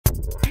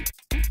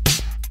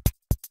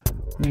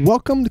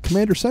Welcome to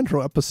Commander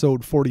Central,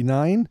 episode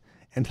 49,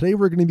 and today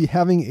we're going to be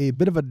having a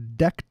bit of a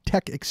deck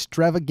tech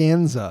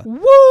extravaganza.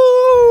 Woo!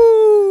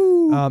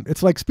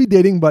 It's like speed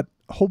dating, but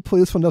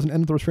hopefully this one doesn't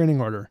end with a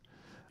restraining order.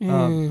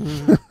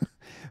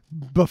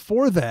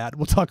 Before that,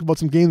 we'll talk about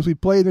some games we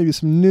played, maybe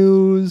some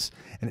news,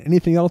 and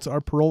anything else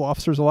our parole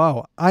officers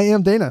allow. I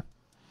am Dana.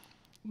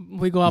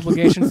 Legal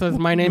obligation says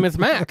my name is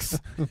Max.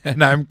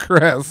 And I'm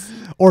Chris.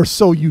 Or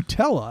so you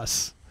tell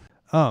us.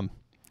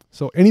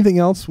 So anything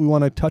else we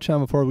want to touch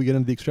on before we get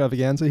into the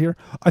extravaganza here?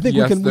 I think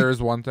yes, we can. there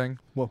is one thing.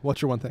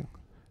 What's your one thing?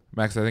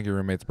 Max, I think your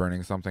roommate's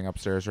burning something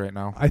upstairs right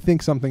now. I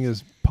think something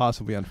is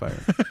possibly on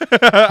fire.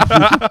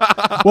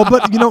 Well,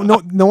 but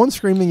no one's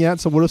screaming yet,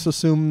 so we'll just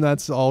assume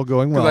that's all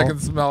going well. Because I can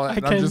smell it,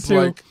 and I'm just too.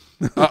 like,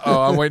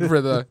 I'm waiting for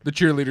the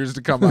cheerleaders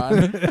to come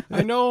on.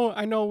 I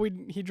know.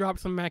 He dropped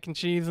some mac and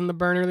cheese in the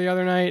burner the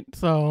other night,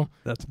 so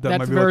That's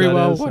might be very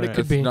well what it could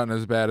It's be. not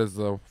as bad as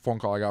the phone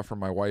call I got from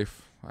my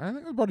wife. I think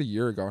it was about a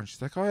year ago, and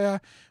she's like, "Oh yeah,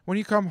 when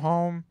you come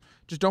home,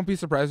 just don't be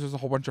surprised. There's a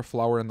whole bunch of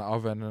flour in the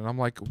oven." And I'm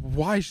like,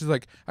 "Why?" She's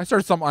like, "I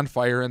started something on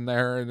fire in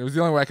there, and it was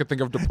the only way I could think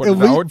of to put it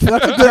out."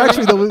 That's a good,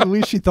 actually, at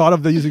least she thought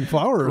of using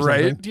flour or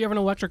Right. something. Do you have an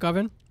electric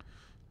oven?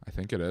 I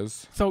think it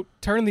is. So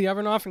turn the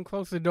oven off and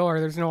close the door.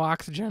 There's no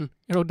oxygen.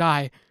 It'll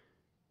die.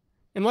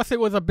 Unless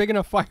it was a big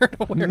enough fire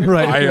to wear it.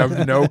 Right. I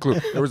have no clue.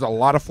 There was a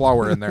lot of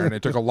flour in there, and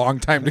it took a long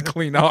time to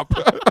clean up.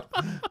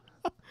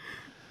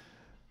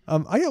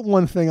 I got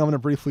one thing I'm going to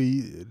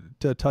briefly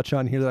to touch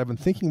on here that I've been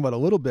thinking about a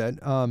little bit.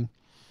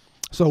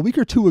 So a week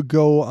or two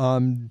ago,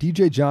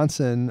 DJ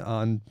Johnson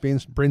on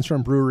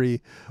Brainstorm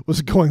Brewery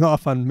was going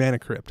off on Mana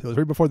Crypt. It was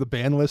right before the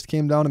ban list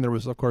came down, and there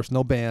was, of course,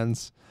 no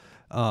bans.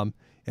 And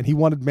he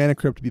wanted Mana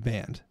Crypt to be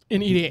banned.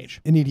 In EDH.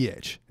 And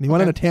he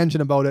went on a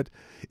tangent about it,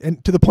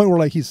 and to the point where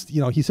like he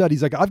said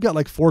I've got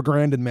like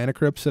 $4,000 in Mana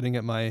Crypt sitting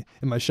at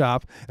in my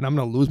shop, and I'm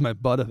going to lose my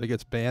butt if it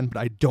gets banned, but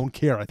I don't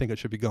care. I think it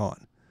should be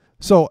gone.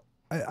 So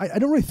I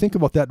don't really think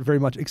about that very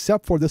much,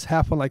 except for this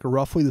happened like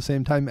roughly the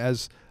same time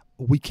as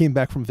we came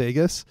back from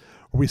Vegas,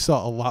 where we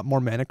saw a lot more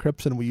Mana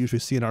Crypts than we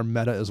usually see in our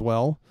meta as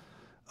well.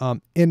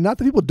 And not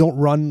that people don't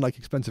run like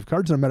expensive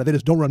cards in our meta, they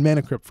just don't run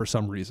Mana Crypt for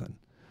some reason.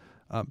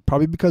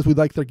 Probably because we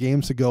like their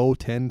games to go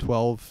 10,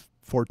 12,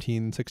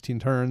 14, 16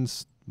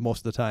 turns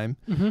most of the time.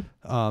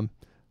 Mm-hmm.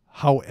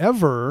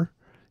 However,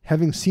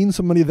 having seen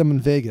so many of them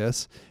in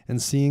Vegas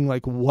and seeing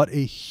like what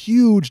a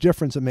huge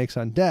difference it makes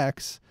on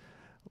decks,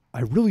 I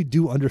really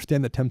do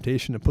understand the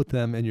temptation to put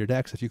them in your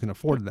decks if you can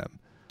afford them.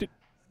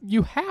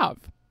 You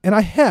have. And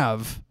I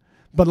have,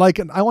 but like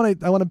I want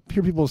to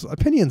hear people's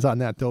opinions on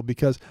that though,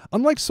 because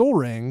unlike Soul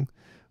Ring,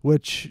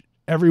 which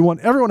everyone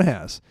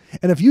has,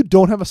 and if you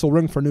don't have a Soul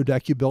Ring for a new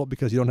deck you built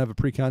because you don't have a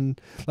precon,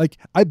 like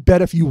I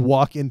bet if you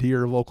walk into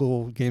your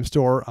local game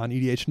store on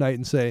EDH night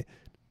and say,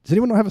 "Does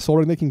anyone have a Soul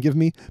Ring they can give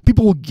me?"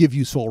 People will give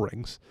you Soul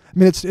Rings. I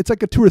mean, it's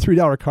like a $2 or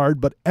 $3 card,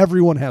 but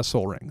everyone has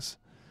Soul Rings.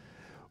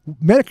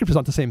 Mana Crypt is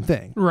not the same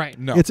thing. Right.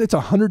 No. It's a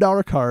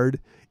 $100 card.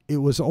 It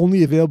was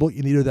only available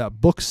in either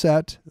that book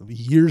set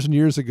years and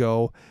years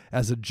ago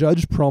as a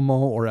Judge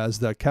promo or as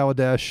the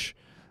Kaladesh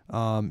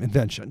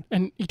invention.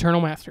 And Eternal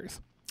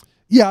Masters.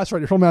 Yeah, that's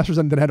right. Eternal Masters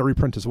and then had a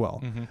reprint as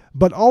well. Mm-hmm.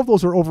 But all of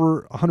those are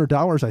over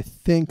 $100. I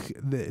think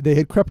they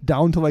had crept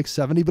down to like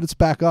 70, but it's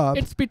back up.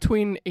 It's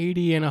between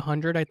 80 and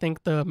 100. I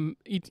think the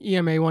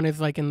EMA one is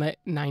like in the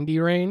 90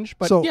 range.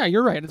 But So- yeah,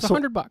 you're right. It's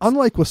 $100.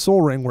 Unlike with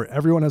Soul Ring, where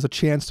everyone has a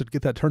chance to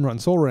get that turn run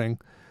Soul Ring,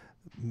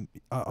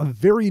 a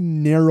very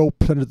narrow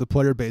percentage of the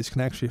player base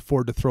can actually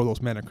afford to throw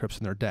those Mana Crypts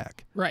in their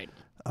deck. Right.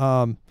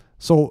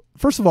 So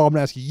first of all, I'm going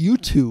to ask you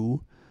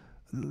two,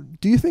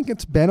 do you think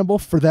it's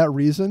bannable for that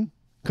reason?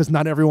 Because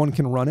not everyone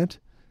can run it,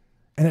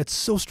 and it's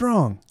so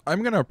strong.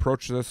 I'm going to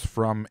approach this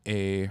from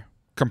a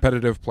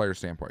competitive player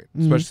standpoint,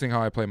 especially seeing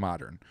how I play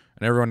Modern.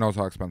 And everyone knows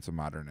how expensive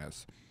Modern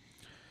is.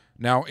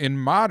 Now, in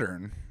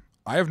Modern,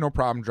 I have no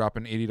problem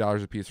dropping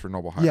 $80 a piece for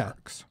Noble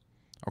Hierarchs.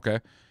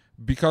 Okay?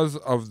 Because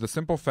of the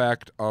simple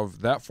fact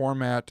of that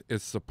format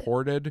is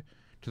supported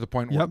to the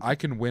point where I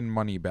can win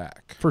money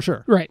back. For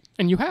sure. Right.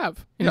 And you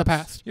have in the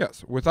past.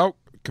 Yes. Without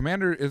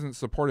Commander isn't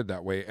supported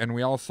that way. And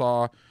we all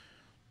saw,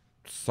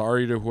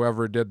 sorry to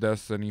whoever did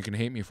this, and you can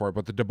hate me for it,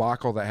 but the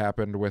debacle that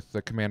happened with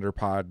the Commander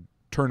Pod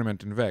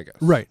tournament in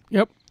Vegas. Right.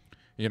 Yep.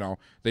 You know,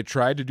 they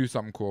tried to do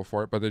something cool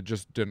for it, but it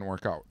just didn't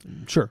work out.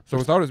 Sure. So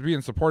without it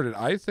being supported,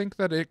 I think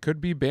that it could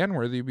be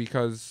ban-worthy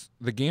because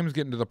the game's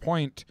getting to the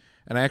point,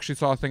 and I actually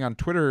saw a thing on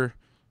Twitter,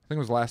 I think it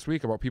was last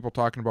week, about people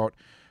talking about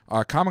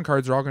common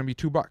cards are all going to be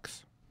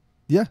 $2.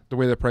 Yeah. The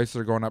way the prices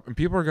are going up, and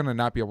people are going to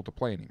not be able to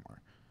play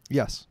anymore.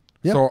 Yes.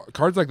 Yep. So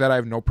cards like that, I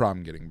have no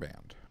problem getting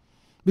banned.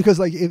 Because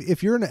like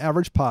if you're in an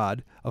average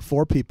pod of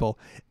 4 people,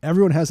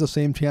 everyone has the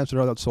same chance to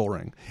draw that Soul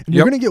Ring. And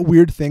you're going to get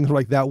weird things where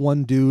like that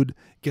one dude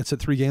gets it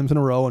 3 games in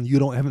a row and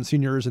you haven't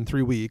seen yours in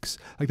 3 weeks.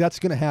 Like that's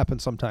going to happen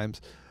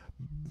sometimes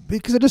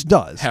because it just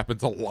does.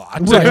 Happens a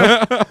lot.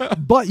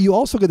 Right. But you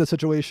also get the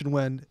situation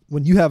when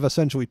you have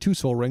essentially 2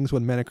 Soul Rings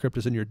when Mana Crypt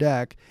is in your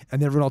deck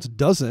and everyone else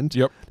doesn't.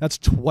 Yep. That's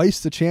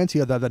twice the chance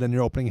you have that in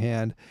your opening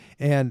hand.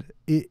 And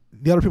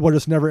the other people are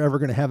just never ever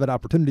going to have that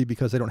opportunity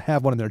because they don't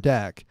have one in their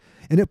deck.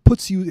 And it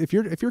puts you, if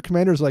your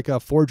commander's like a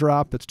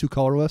 4-drop that's 2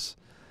 colorless,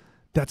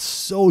 that's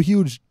so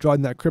huge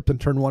drawing that crypt on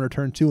turn 1 or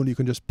turn 2, and you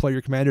can just play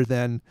your commander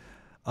then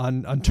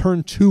on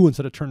turn 2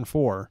 instead of turn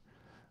 4.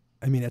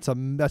 I mean,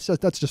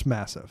 that's just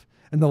massive.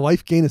 And the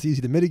life gain is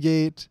easy to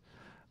mitigate.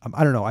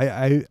 I don't know.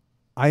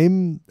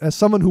 I'm as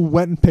someone who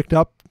went and picked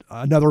up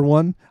another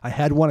one. I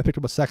had one. I picked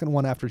up a second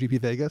one after GP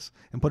Vegas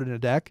and put it in a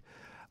deck.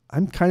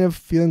 I'm kind of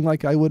feeling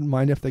like I wouldn't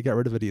mind if they got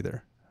rid of it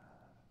either.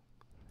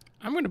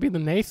 I'm going to be the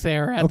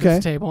naysayer at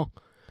this table.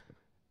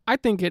 I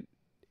think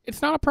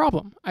it's not a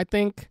problem. I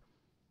think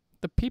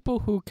the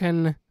people who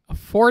can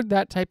afford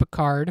that type of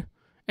card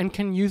and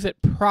can use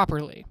it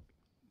properly,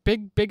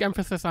 big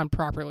emphasis on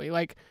properly.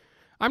 Like,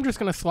 I'm just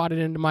going to slot it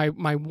into my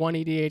 1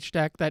 EDH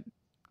deck that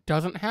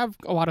doesn't have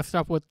a lot of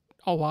stuff with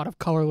a lot of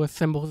colorless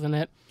symbols in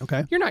it.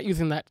 Okay. You're not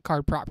using that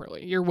card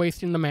properly. You're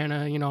wasting the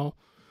mana,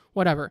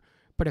 whatever.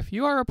 But if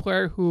you are a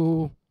player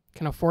who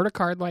can afford a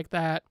card like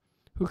that,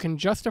 who can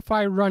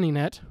justify running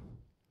it,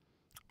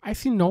 I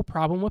see no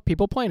problem with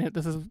people playing it.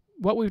 This is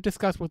what we've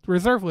discussed with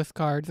reserve list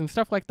cards and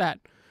stuff like that.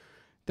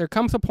 There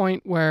comes a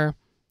point where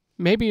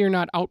maybe you're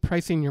not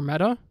outpricing your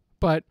meta,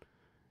 but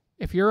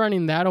if you're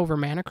running that over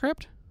Mana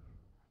Crypt,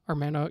 or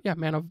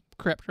Mana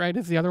Crypt, right,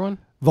 is the other one?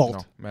 Vault.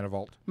 No, Mana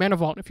Vault. Mana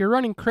Vault. If you're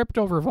running Crypt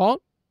over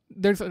Vault,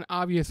 there's an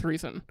obvious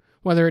reason.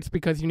 Whether it's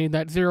because you need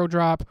that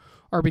 0-drop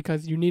or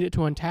because you need it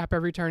to untap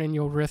every turn and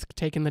you'll risk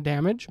taking the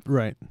damage.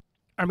 Right.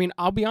 I mean,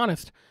 I'll be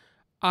honest.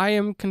 I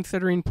am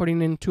considering putting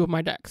in 2 of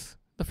my decks.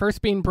 The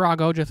first being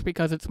Brago, just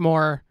because it's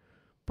more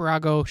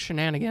Brago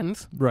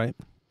shenanigans. Right.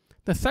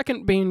 The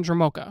second being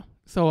Dramoka.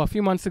 So a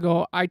few months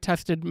ago, I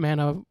tested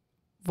Mana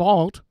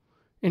Vault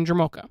in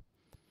Dramoka.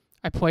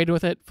 I played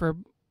with it for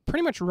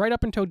pretty much right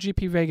up until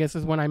GP Vegas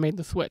is when I made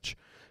the switch.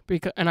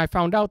 And I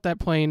found out that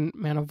playing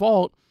Mana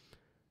Vault,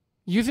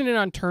 using it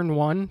on turn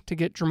 1 to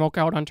get Dramoka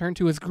out on turn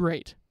 2 is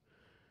great.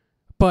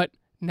 But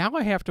now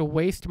I have to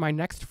waste my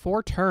next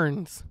 4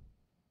 turns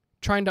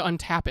trying to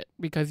untap it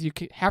because you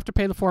have to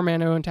pay the 4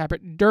 mana to untap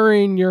it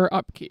during your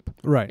upkeep.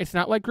 Right. It's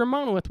not like Grim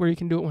Monolith where you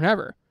can do it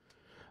whenever.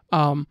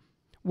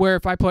 Where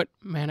if I put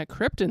Mana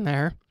Crypt in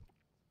there,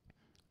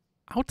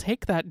 I'll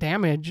take that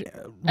damage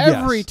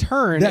every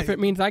turn if it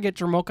means I get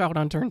Dramoka out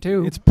on turn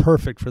 2. It's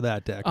perfect for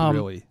that deck,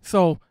 really.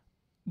 So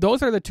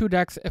those are the 2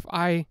 decks if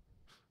I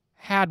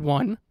had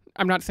one.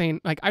 I'm not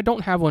saying, like, I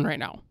don't have one right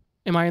now.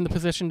 Am I in the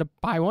position to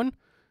buy one?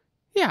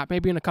 Yeah,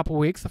 maybe in a couple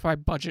weeks if I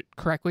budget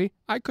correctly.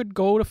 I could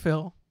go to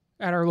Phil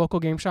at our local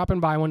game shop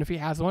and buy one if he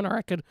has one, or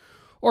I could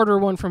order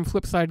one from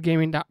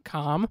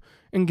flipsidegaming.com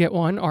and get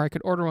one, or I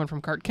could order one from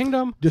Card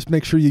Kingdom. Just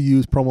make sure you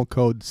use promo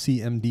code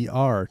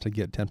CMDR to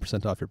get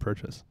 10% off your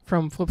purchase.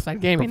 From Flipside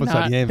Gaming,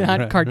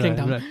 not Card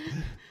Kingdom.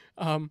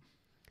 Right.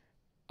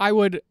 I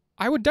would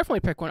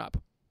definitely pick one up.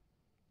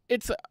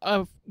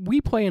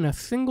 We play in a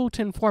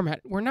singleton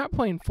format. We're not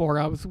playing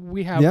 4-ofs.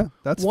 We have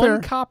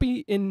one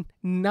copy in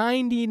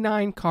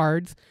 99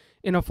 cards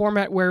in a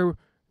format where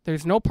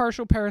there's no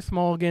partial Paris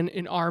Mulligan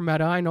in our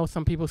meta. I know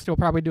some people still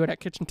probably do it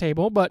at kitchen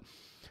table, but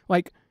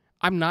like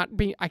I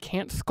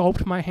can't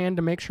sculpt my hand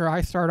to make sure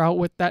I start out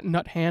with that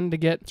nut hand to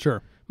get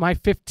my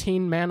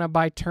 15 mana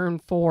by turn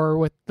 4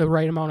 with the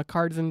right amount of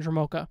cards in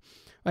Dramoka.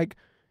 Like,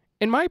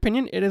 in my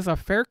opinion, it is a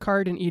fair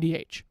card in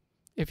EDH.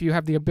 If you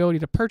have the ability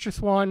to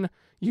purchase one,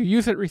 you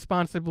use it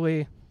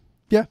responsibly,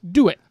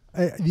 do it.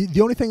 The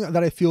only thing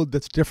that I feel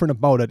that's different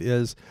about it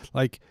is,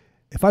 like,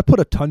 if I put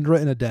a Tundra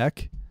in a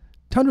deck,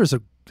 Tundra's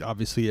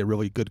obviously a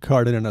really good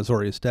card in an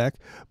Azorius deck,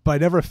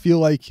 but I feel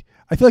like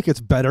it's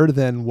better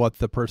than what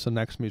the person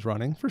next to me is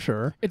running, for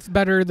sure. It's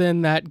better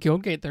than that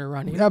Guildgate they're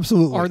running.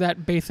 Absolutely. Or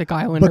that basic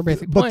island or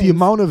basic plains. But the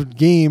amount of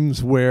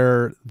games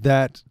where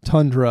that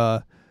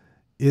Tundra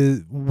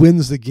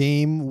wins the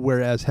game,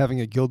 whereas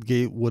having a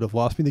Guildgate would have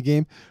lost me the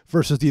game,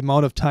 versus the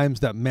amount of times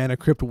that Mana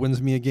Crypt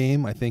wins me a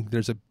game, I think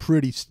there's a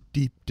pretty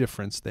steep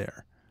difference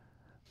there.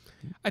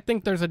 I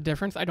think there's a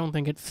difference. I don't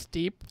think it's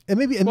steep. And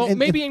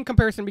maybe in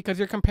comparison, because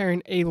you're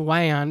comparing a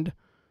land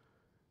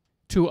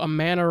to a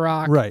mana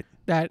rock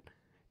that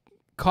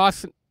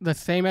costs the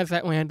same as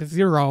that land,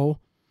 0,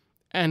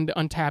 and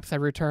untaps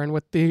every turn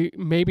with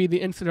maybe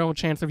the incidental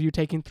chance of you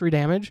taking 3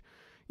 damage.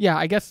 Yeah,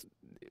 I guess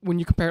when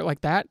you compare it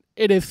like that,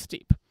 it is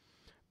steep.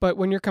 But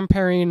when you're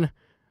comparing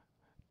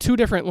 2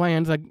 different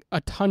lands, like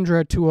a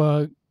Tundra to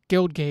a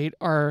Guildgate,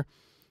 or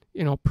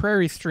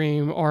Prairie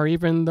Stream, or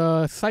even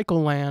the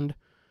Cycle Land,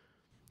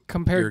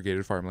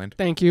 irrigated farmland.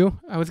 Thank you.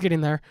 I was getting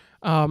there.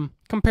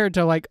 Compared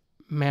to like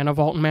Mana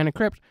Vault and Mana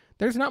Crypt,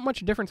 there's not much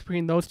difference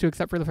between those 2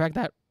 except for the fact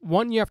that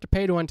one you have to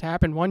pay to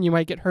untap and one you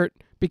might get hurt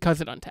because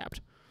it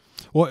untapped.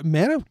 Well,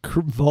 Mana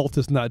Vault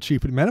is not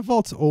cheap. Mana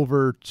Vault's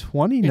over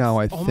 20 now,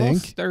 I think.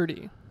 Almost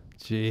 30.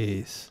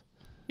 Jeez.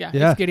 Yeah,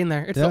 it's getting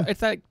there.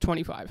 It's like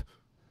 25.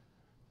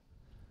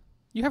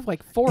 You have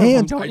like 4 of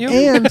them, don't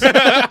you?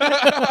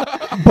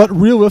 But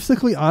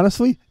realistically,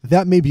 honestly,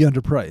 that may be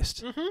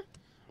underpriced. Mm-hmm.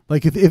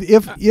 Like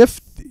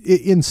if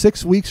in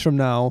 6 weeks from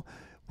now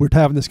we're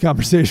having this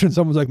conversation,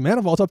 someone's like,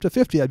 Mana Vault's up to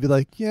 50, I'd be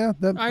like, yeah,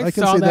 I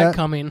can saw see that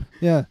coming.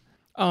 Yeah.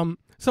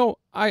 So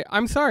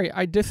I'm sorry.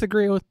 I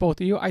disagree with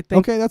both of you. I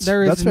think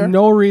there is fair.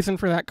 no reason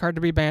for that card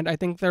to be banned. I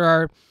think there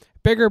are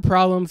bigger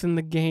problems in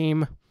the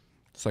game.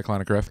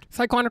 Cyclonic Rift.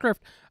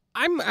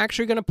 I'm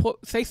actually going to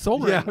say Soul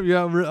Ring.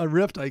 Yeah, a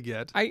Rift I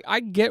get. I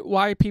get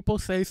why people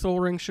say Soul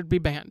Ring should be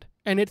banned.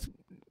 And it's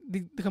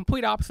the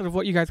complete opposite of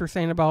what you guys were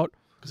saying about...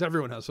 Because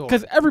everyone has Soul Ring.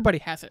 Because everybody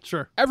has it.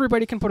 Sure.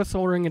 Everybody can put a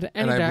Soul Ring into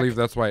any deck. And I believe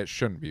that's why it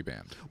shouldn't be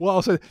banned. Well,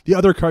 also, the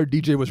other card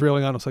DJ was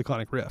railing on a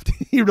Cyclonic Rift.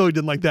 He really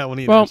didn't like that one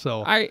either. Well,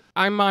 so.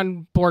 I'm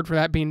on board for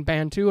that being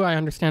banned too. I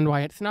understand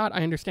why it's not.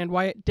 I understand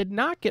why it did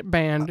not get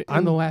banned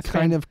in the last I'm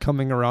kind of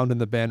coming around in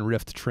the ban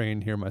Rift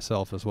train here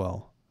myself as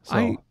well.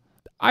 So.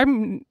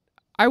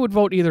 I would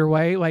vote either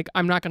way. Like,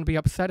 I'm not going to be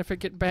upset if it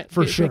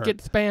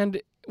gets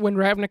banned when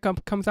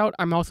Ravnica comes out.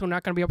 I'm also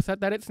not going to be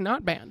upset that it's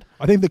not banned.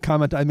 I think the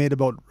comment I made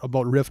about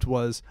Rift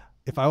was,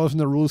 if I was in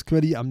the rules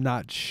committee, I'm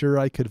not sure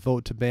I could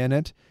vote to ban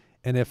it.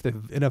 And if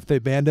they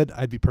banned it,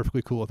 I'd be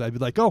perfectly cool with that. I'd be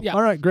like, all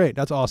right, great,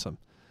 that's awesome.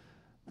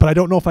 But I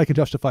don't know if I can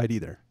justify it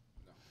either.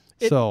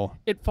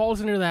 It falls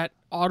into that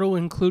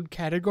auto-include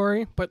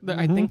category, but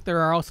I think there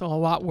are also a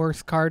lot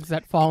worse cards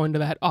that fall into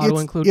that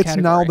auto-include category.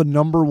 It's now the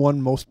number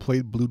one most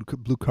played blue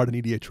card in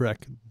EDH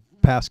Rec,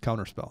 past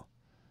Counterspell.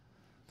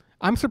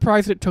 I'm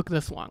surprised it took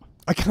this long.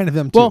 I kind of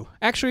am too. Well,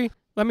 actually,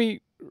 let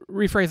me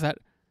rephrase that.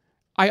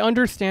 I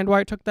understand why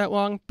it took that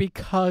long,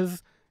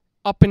 because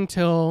up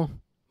until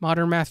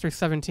Modern Masters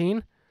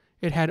 17,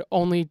 it had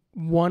only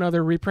one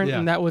other reprint,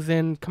 and that was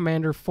in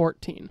Commander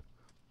 14.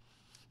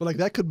 But like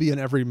that could be in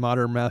every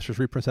Modern Masters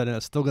reprint set, and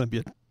it's still going to be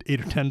an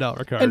 $8 or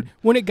 $10 card. And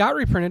when it got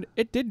reprinted,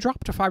 it did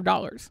drop to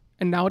 $5,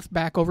 and now it's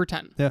back over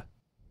 $10. Yeah.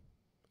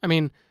 I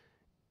mean,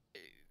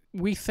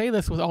 we say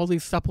this with all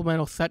these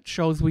supplemental set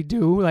shows we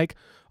do, like,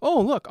 oh,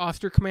 look,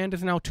 Austere Command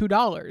is now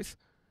 $2.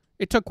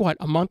 It took,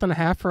 a month and a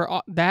half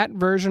for that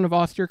version of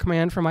Austere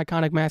Command from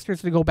Iconic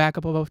Masters to go back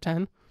up above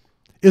 10?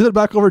 Is it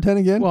back over 10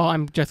 again? Well,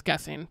 I'm just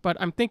guessing, but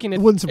I'm thinking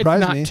it's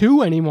not me.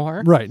 2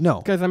 anymore. Right, no.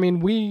 Because, I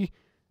mean,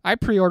 I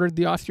pre-ordered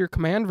the Austere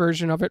Command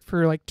version of it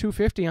for like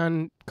 $250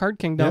 on Card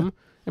Kingdom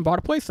and bought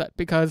a playset,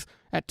 because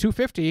at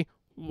 $250,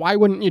 why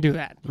wouldn't you do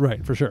that?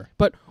 Right, for sure.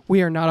 But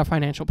we are not a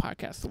financial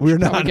podcast. So we're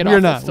not.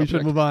 We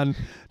should move on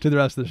to the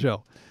rest of the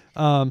show.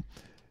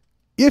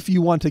 If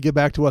you want to get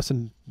back to us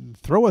and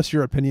throw us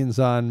your opinions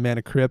on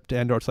Mana Crypt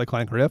and or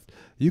Cyclonic Rift,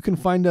 you can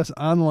find us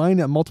online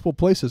at multiple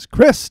places.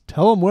 Chris,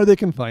 tell them where they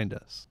can find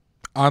us.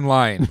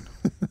 Online.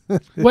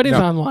 What is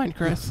online,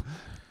 Chris?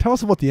 Tell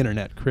us about the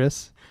internet,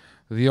 Chris.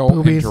 The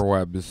old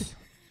interwebs.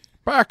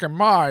 Back in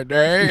my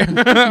day.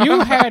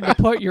 You had to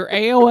put your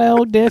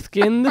AOL disc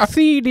in the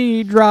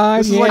CD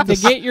drive. You had to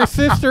get your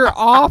sister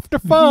off the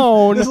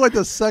phone. This is like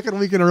the second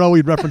week in a row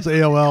we'd reference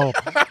AOL.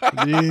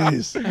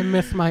 Jeez. I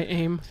miss my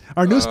AIM.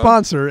 Our new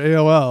sponsor,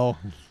 AOL.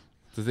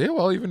 Does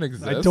AOL even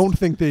exist? I don't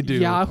think they do.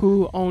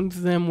 Yahoo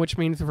owns them, which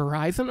means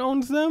Verizon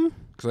owns them.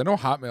 Because I know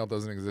Hotmail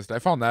doesn't exist. I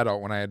found that out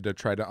when I had to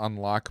try to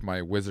unlock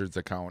my Wizards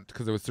account,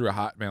 because it was through a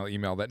Hotmail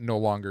email that no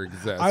longer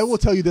exists. I will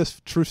tell you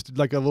this,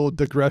 like a little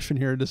digression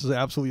here. This is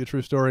absolutely a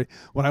true story.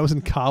 When I was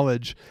in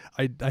college,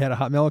 I had a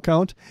Hotmail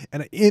account,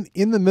 and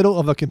in the middle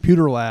of a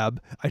computer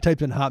lab, I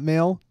typed in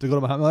Hotmail to go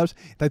to my Hotmail labs,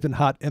 typed in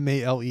Hot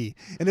MALE,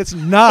 and it is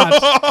not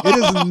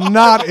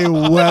a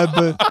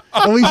web.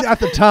 At least at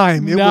the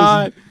time, it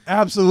was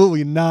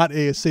absolutely not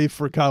a safe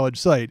for college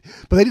site.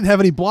 But they didn't have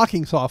any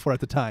blocking software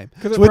at the time,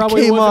 because it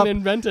probably wasn't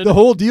invented. The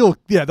whole deal,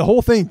 the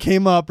whole thing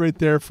came up right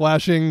there,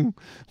 flashing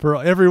for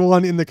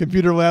everyone in the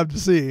computer lab to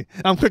see.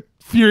 I'm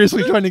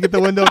furiously trying to get the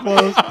window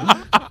closed.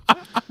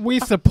 We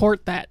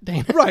support that,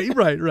 Dana.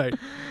 Right.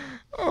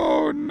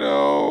 Oh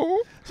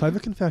no! So I have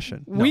a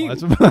confession. We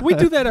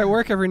do that at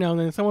work every now and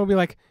then. Someone will be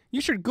like,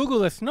 "You should Google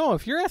this." No,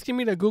 if you're asking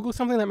me to Google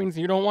something, that means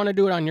you don't want to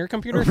do it on your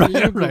computer, so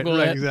you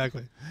Google it.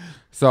 Exactly.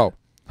 So,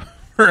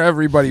 for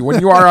everybody, when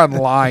you are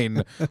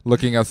online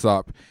looking us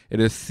up, it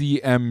is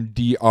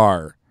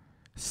CMDR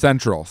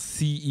Central,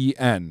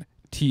 CENTRAL.com.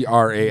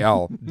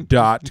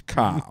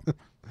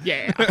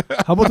 Yeah.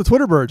 How about the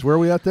Twitter birds? Where are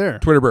we at there?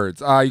 Twitter birds.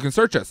 You can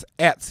search us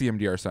at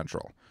CMDR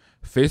Central.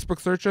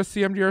 Facebook search us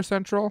CMDR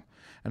Central.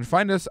 And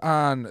find us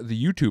on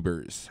the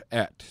YouTubers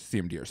at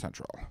CMDR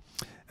Central.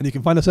 And you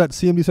can find us at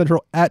CMDCentral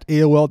at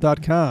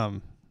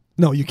AOL.com.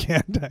 No, you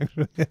can't,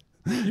 actually.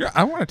 Yeah,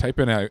 I want to type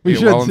in AOL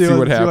and see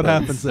what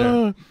happens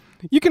there.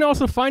 You can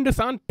also find us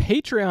on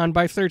Patreon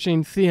by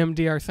searching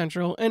CMDR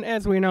Central. And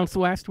as we announced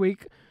last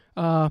week,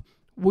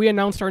 we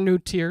announced our new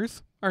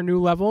tiers, our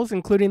new levels,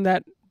 including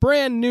that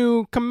brand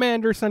new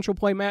Commander Central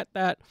playmat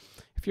that,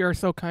 if you are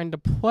so kind to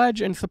pledge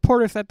and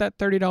support us at that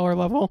 $30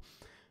 level,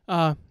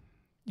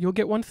 you'll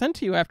get one sent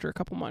to you after a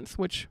couple months,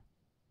 which,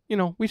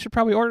 we should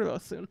probably order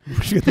those soon. We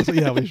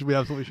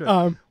absolutely should.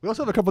 We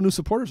also have a couple new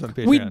supporters on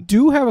Patreon. We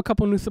do have a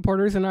couple new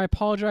supporters, and I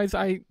apologize,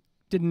 I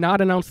did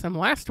not announce them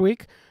last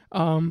week.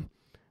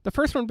 The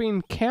first one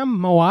being Cam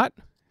Mowat,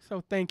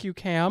 so thank you,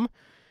 Cam.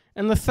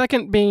 And the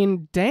second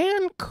being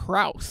Dan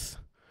Kraus.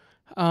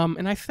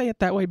 And I say it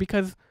that way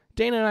because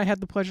Dan and I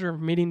had the pleasure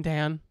of meeting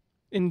Dan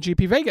in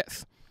GP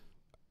Vegas.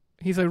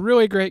 He's a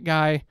really great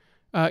guy.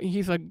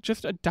 He's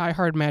just a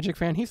diehard Magic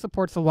fan. He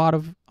supports a lot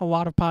of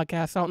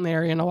podcasts out in the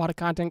area and a lot of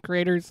content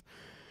creators,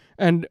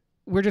 and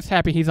we're just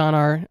happy he's on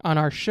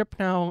our ship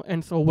now.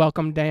 And so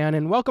welcome Dan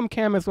and welcome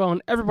Cam as well,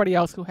 and everybody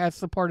else who has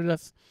supported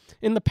us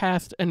in the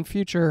past and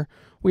future.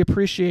 We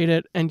appreciate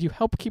it, and you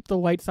help keep the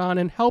lights on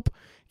and help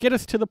get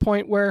us to the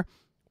point where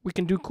we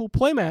can do cool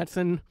playmats,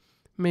 and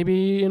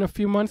maybe in a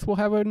few months we'll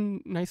have a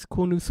nice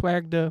cool new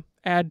swag to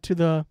add to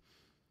the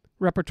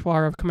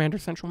repertoire of Commander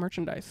Central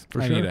merchandise.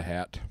 I need a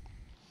hat.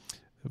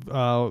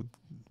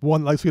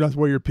 One, like, so you don't have to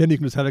wear your pin, you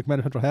can just have a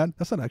Commander Central hat.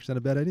 That's not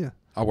a bad idea.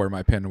 I'll wear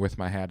my pin with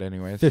my hat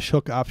anyways. Fish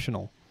hook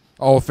optional.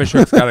 Oh, fish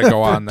hook's got to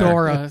go on there.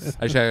 Fedoras.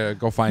 I should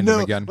go find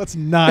them again. Let's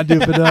not do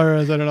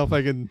fedoras. I don't know if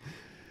I can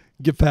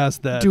get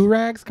past that.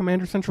 Do-rags,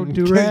 Commander Central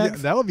do-rags.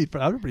 Yeah, that would be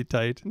pretty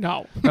tight.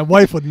 No. My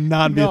wife would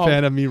not be a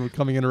fan of me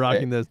coming in and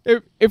rocking this.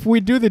 If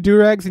we do the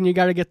do-rags, and you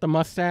got to get the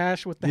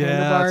mustache with the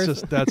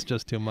handlebars. That's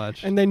just too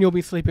much. And then you'll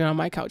be sleeping on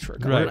my couch for a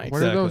couple nights.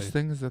 What are those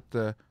things that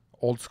the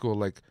old school,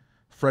 like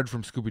Fred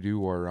from Scooby-Doo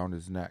wore around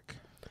his neck?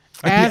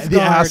 The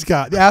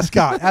ascot.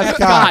 Ascot,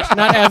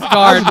 not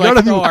Asgard,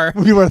 like Thor.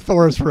 We where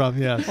Thor's from,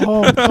 yes.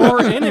 Oh,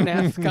 Thor in an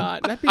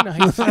ascot. That'd be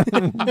nice.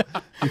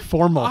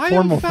 formal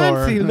am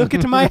fancy. Thor. Look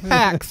at my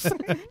hacks.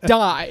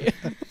 Die.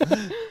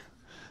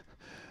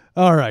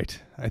 All right.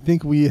 I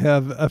think we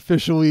have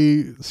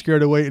officially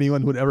scared away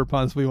anyone who would ever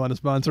possibly want to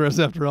sponsor us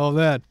after all of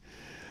that.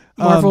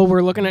 Marvel,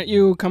 we're looking at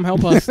you. Come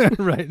help us.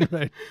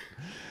 Right.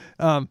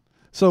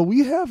 So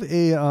we have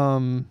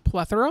a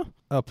plethora,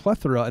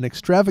 an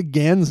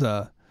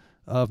extravaganza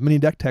of mini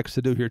deck techs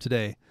to do here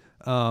today,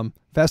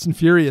 Fast and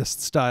Furious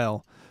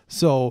style.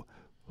 So,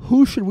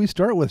 who should we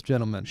start with,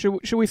 gentlemen?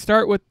 Should we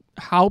start with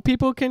how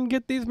people can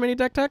get these mini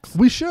deck techs?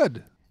 We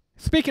should.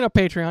 Speaking of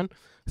Patreon,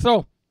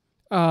 so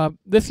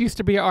this used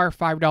to be our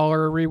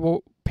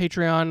 $5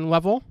 Patreon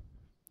level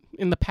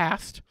in the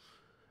past.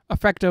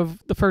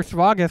 Effective the 1st of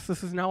August,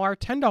 this is now our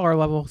 $10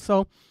 level.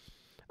 So,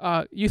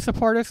 you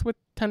support us with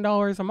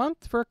 $10 a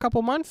month for a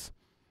couple months.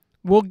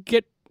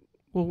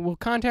 We'll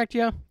contact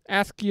you,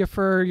 ask you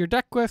for your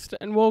deck list,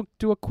 and we'll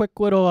do a quick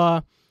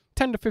little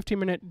 10 to 15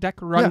 minute deck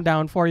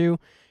rundown for you.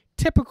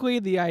 Typically,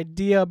 the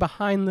idea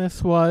behind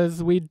this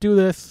was we do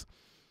this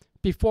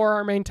before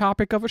our main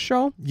topic of a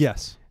show.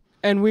 Yes.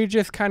 And we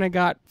just kind of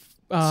got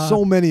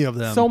so many of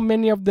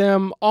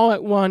them all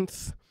at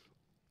once,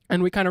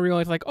 and we kind of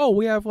realized like, oh,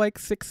 we have like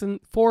 4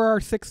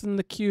 or 6 in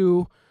the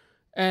queue,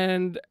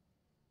 and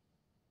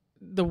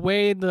the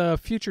way the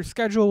future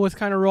schedule was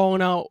kind of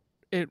rolling out,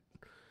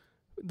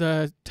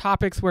 the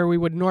topics where we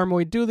would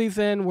normally do these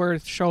in were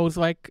shows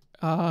like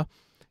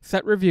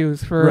set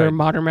reviews for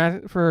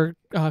Modern for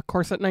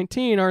Core Set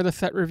 19 or the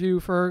set review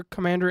for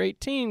Commander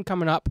 18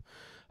 coming up.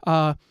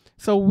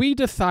 So we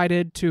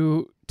decided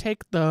to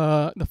take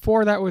the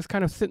 4 that was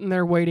kind of sitting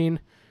there waiting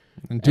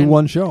and do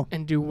one show.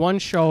 And do one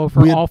show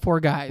for all 4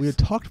 guys. We had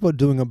talked about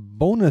doing a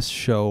bonus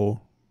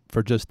show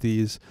for just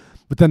these,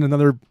 but then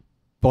another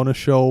bonus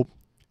show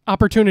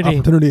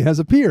opportunity has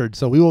appeared.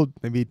 So we will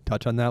maybe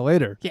touch on that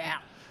later. Yeah.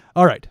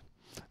 All right.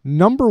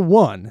 Number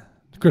 1.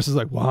 Chris is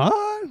like, what?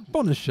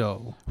 Bonus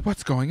show.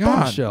 What's going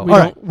bonus on?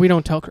 Show. We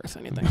don't tell Chris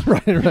anything.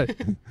 right.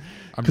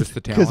 I'm just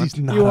the talent.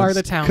 You are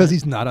the talent. Because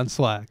he's not on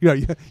Slack.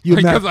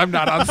 Because I'm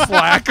not on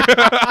Slack.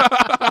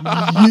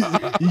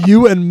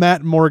 you and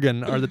Matt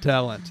Morgan are the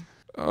talent.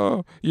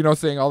 Oh,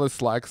 saying all this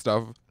Slack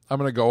stuff. I'm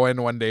going to go in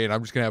one day and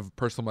I'm just going to have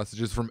personal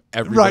messages from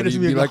everybody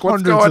and be like,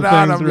 what's going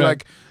on? I'm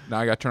like, now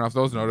I got to turn off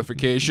those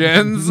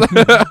notifications.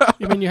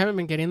 You mean you haven't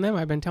been getting them?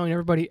 I've been telling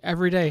everybody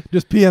every day.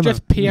 Just PM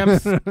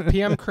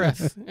PM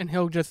Chris, and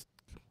he'll just...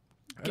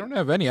 I don't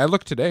have any. I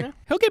looked today. Yeah,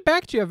 he'll get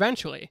back to you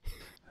eventually.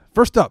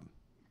 First up,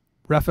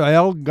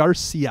 Rafael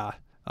Garcia.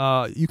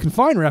 You can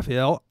find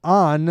Rafael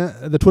on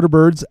the Twitter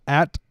birds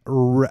at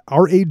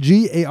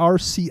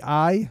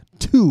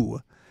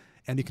RAGARCI2.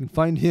 And you can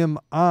find him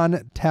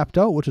on Tapped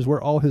Out, which is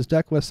where all his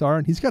deck lists are.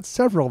 And he's got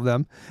several of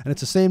them. And it's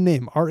the same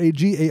name,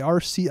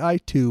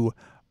 RAGARCI2,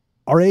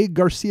 RA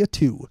Garcia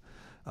 2.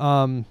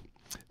 The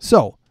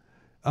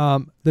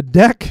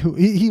deck,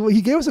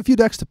 he gave us a few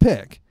decks to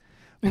pick.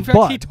 In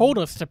fact, he told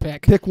us to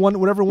pick one,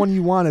 whatever one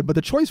you wanted. But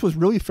the choice was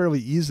really fairly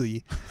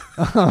easy.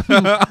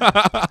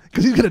 Because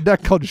he's got a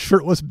deck called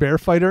Shirtless Bear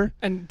Fighter.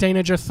 And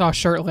Dana just saw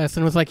Shirtless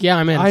and was like, yeah,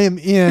 I'm in. I am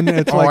in.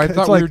 I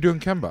thought we were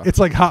doing Kemba. It's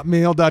like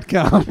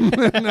hotmail.com.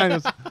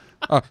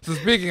 So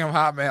speaking of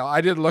Hotmail,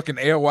 I did look and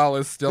AOL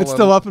is still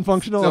still up and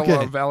functional? Still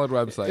okay. a valid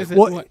website. Is it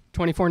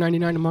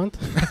 $24.99 a month?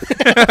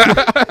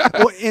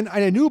 Well, and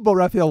I knew about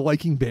Raphael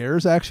liking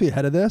bears actually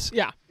ahead of this.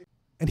 Yeah.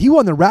 And he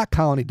won the Rat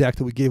Colony deck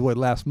that we gave away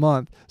last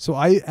month. So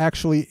I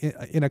actually,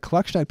 in a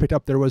collection I picked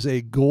up, there was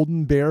a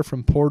golden bear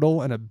from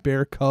Portal and a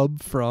bear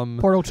cub from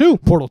Portal 2.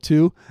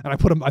 And I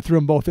threw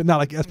them both in. Not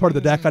like as part of the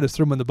deck, I just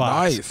threw them in the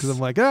box. Nice. Because I'm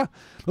like,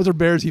 those are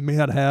bears he may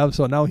not have.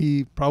 So now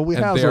he probably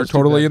has those. They are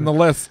totally in the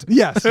list.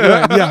 Yes,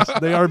 right, yes,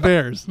 they are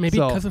bears. Maybe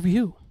because of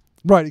you.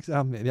 Right,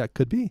 yeah, it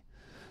could be.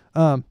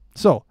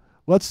 So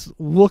let's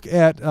look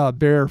at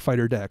Bear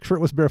Fighter deck,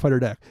 Shirtless Bear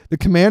Fighter deck. The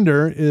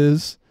commander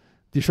is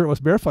the Shirtless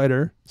Bear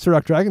Fighter,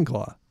 Surrak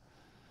Dragonclaw.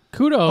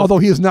 Kudos. Although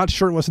he is not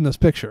shirtless in this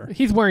picture.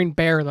 He's wearing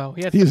bear, though.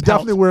 He is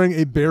definitely wearing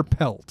a bear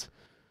pelt.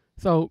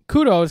 So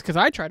kudos, because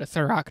I tried a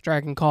Surrak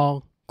Dragon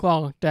Claw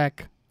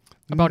deck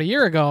about a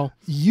year ago.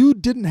 You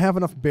didn't have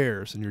enough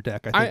bears in your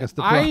deck, I think that's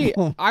the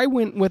problem. I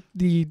went with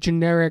the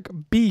generic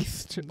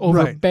beast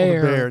over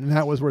bear. And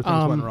that was where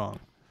things went wrong.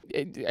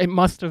 It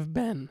must have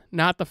been.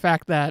 Not the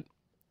fact that,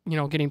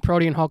 getting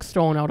Protean Hulk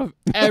stolen out of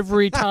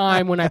every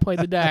time when I played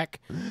the deck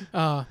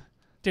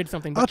did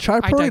something. I'll try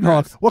Protean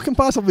Hulk. What can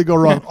possibly go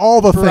wrong?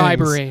 All the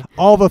bribery. Things.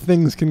 All the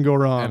things can go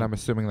wrong. And I'm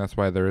assuming that's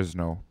why there is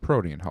no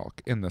Protean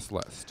Hulk in this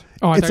list.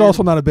 Oh, it's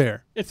also not a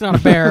bear. It's not a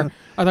bear.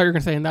 I thought you were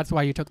going to say, and that's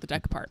why you took the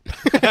deck apart.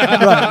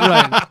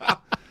 right.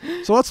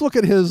 So let's look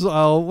at his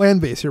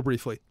land base here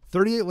briefly.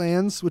 38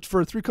 lands, which for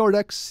a 3-color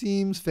deck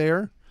seems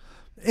fair.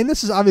 And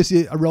this is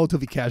obviously a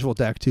relatively casual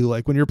deck too.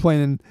 Like when you're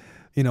playing,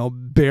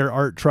 bear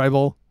art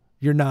tribal,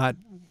 you're not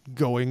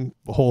going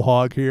whole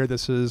hog here.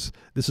 This is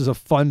a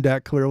fun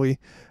deck clearly.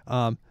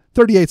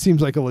 38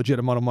 seems like a legit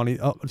amount of money.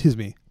 Oh, excuse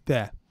me.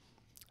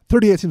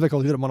 38 seems like a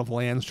legit amount of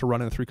lands to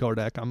run in a 3-color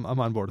deck. I'm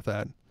on board with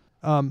that.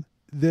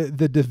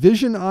 The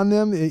division on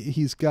them,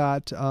 he's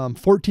got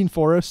 14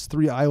 forests,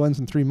 3 islands,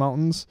 and 3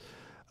 mountains.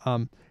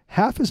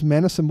 Half his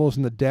mana symbols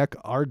in the deck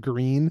are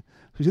green.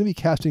 So he's going to be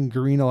casting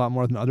green a lot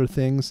more than other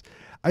things.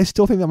 I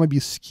still think that might be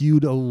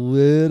skewed a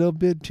little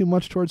bit too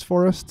much towards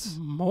forests.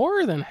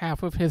 More than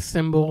half of his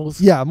symbols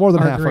more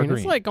than half green. are green.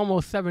 It's like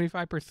almost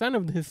 75%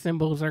 of his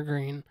symbols are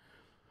green.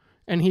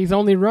 And he's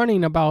only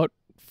running about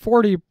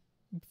 40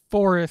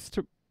 forest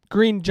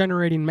green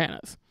generating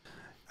manas.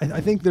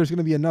 I think there's going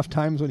to be enough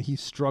times when he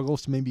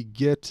struggles to maybe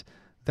get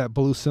that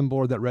blue symbol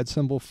or that red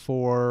symbol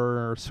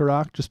for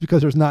Surrak, just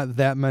because there's not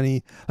that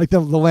many. Like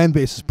the land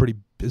base is pretty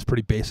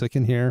basic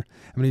in here.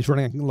 I mean, he's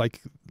running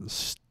like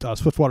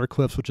Swiftwater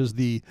Cliffs, which is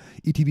the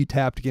ETB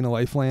tap to gain a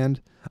life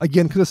land.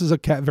 Again, because this is a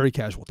very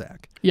casual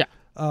deck. Yeah.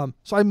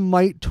 So I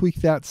might tweak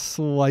that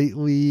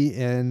slightly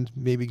and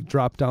maybe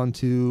drop down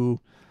to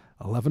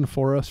 11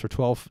 forests or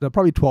 12,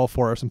 probably 12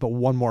 forests and put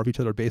one more of each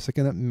other basic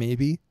in it,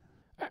 maybe.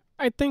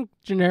 I think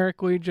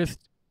generically just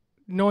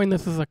knowing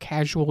this is a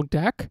casual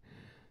deck.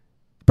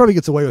 Probably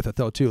gets away with it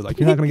though too. Like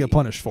you're not going to get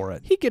punished for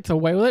it. He gets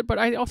away with it, but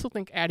I also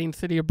think adding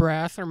City of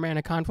Brass or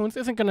Mana Confluence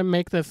isn't going to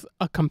make this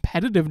a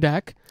competitive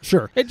deck.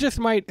 Sure. It just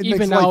might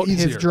even out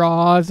his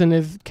draws and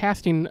his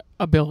casting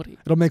ability.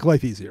 It'll make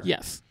life easier.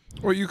 Yes.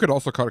 Well, you could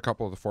also cut a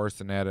couple of the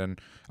forests and add in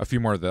a few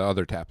more of the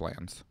other tap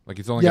lands. Like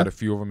he's only got a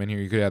few of them in here.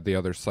 You could add the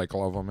other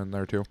cycle of them in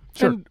there too.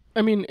 Sure. And,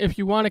 I mean, if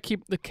you want to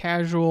keep the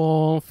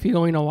casual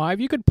feeling alive,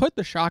 you could put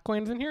the shock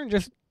lands in here and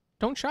just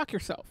don't shock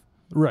yourself.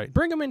 Right.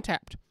 Bring them in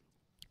tapped.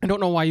 I don't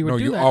know why you would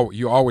do that.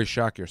 You always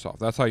shock yourself.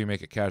 That's how you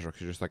make it casual.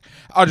 Because you're just like,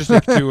 I'll just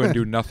take 2 and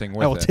do nothing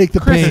with it. I will take the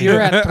Chris, pain. You're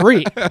at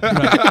 3.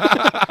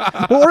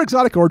 Well, or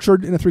Exotic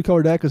Orchard in a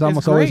 3-color deck is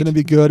almost always going to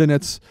be good, and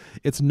it's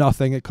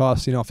nothing. It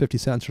costs 50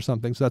 cents or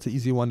something, so that's an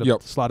easy one to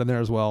slot in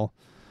there as well.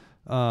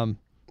 So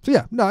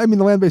yeah, no, I mean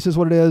the land base is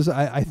what it is.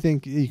 I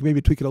think you can maybe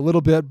tweak it a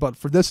little bit, but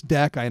for this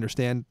deck, I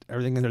understand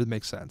everything in there that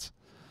makes sense.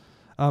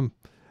 So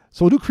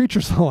we'll do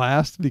creatures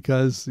last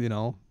because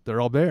they're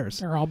all bears.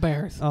 They're all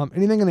bears.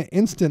 Anything in an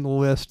instant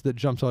list that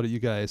jumps out at you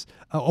guys?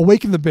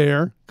 Awaken the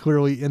Bear,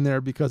 clearly in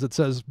there because it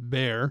says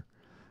bear,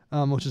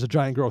 which is a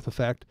giant growth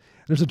effect.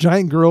 There's a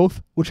giant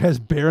growth, which has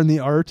bear in the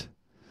art.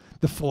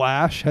 The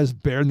Flash has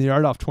bear in the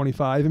art off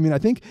 25. I mean, I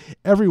think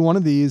every one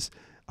of these,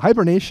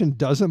 Hibernation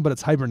doesn't, but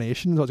it's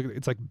Hibernation. So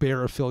it's like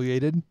bear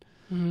affiliated.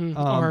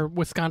 Or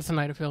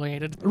Wisconsinite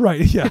affiliated.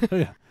 Right, yeah.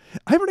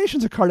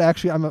 Hibernation's a card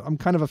actually I'm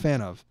kind of a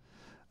fan of.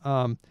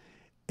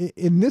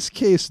 In this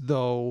case,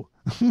 though,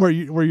 where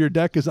your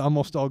deck is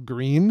almost all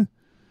green,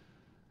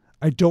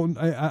 I'm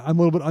a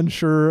little bit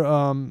unsure.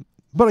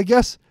 But I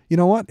guess you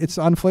know what? It's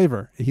on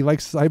flavor. He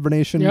likes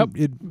Hibernation. Yep.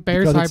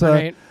 Bears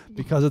hibernate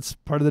because it's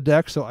part of the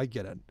deck, so I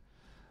get it.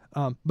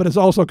 But it's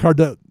also a card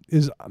that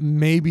is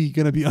maybe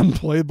going to be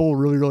unplayable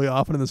really, really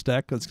often in this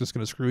deck. That's just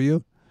going to screw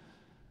you.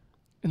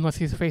 Unless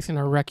he's facing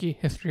a Reki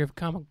History of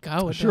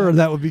Kamigawa. Sure,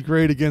 that would be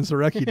great against a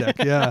Reki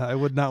deck. Yeah, I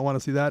would not want to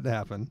see that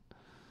happen.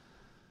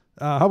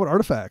 How about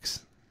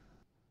artifacts?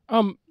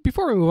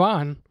 Before we move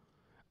on,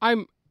 I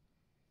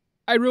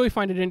really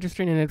find it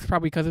interesting, and it's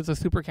probably because it's a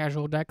super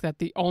casual deck, that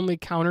the only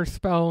counter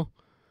spell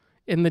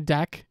in the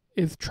deck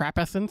is Trap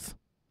Essence.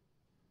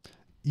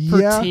 For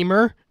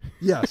Teamer.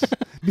 Yes.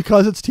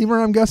 Because it's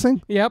Teamer, I'm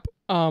guessing? Yep.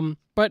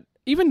 But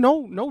even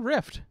no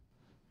Rift.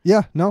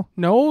 Yeah, no.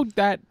 No,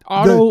 that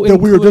auto that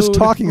we were just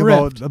talking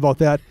Rift. about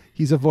that.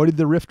 He's avoided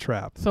the Rift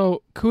trap.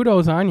 So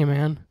kudos on you,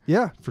 man.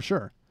 Yeah, for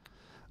sure.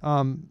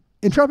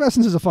 And Trap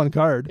Essence is a fun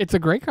card. It's a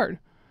great card.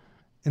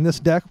 In this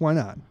deck, why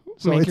not?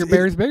 So make your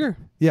bears bigger.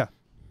 Yeah.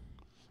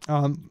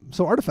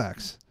 So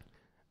artifacts.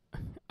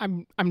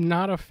 I'm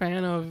not a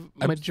fan of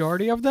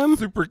majority of them.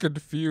 Super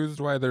confused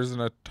why there's an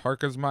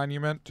Atarka's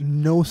Monument.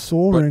 No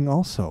Soul Ring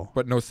also.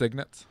 But no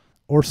Signets.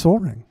 Or Soul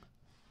Ring.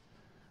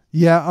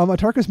 Yeah,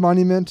 Atarka's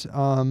Monument,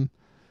 because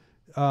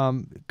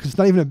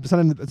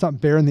it's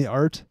not bare in the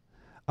art.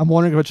 I'm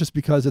wondering if it's just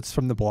because it's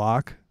from the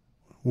block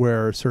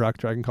where Surrak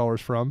Dragoncaller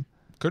is from.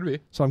 Could be.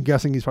 So I'm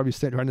guessing he's probably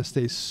trying to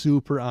stay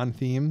super on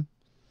theme.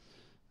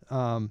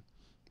 So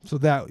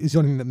that is the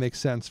only thing that makes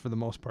sense for the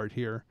most part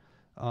here.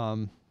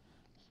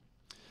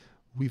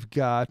 We've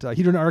got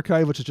Hedron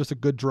Archive, which is just a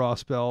good draw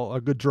spell,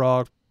 a good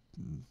draw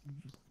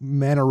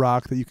mana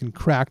rock that you can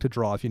crack to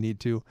draw if you need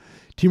to.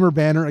 Teamer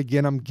Banner,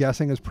 again, I'm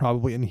guessing is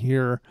probably in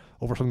here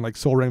over something like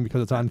Soul Ring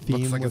because it's on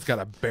theme. Looks like it's got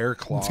a bear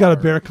claw. It's got a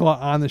bear claw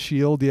on the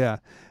shield, yeah.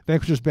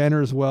 Vanquisher's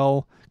Banner as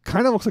well.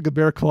 Kind of looks like a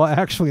bear claw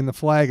actually in the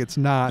flag. It's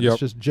not. It's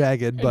just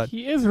jagged. But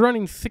he is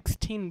running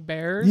 16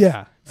 bears.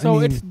 Yeah. So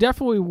it's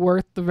definitely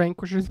worth the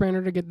Vanquisher's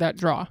Banner to get that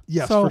draw.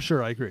 Yes, for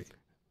sure. I agree.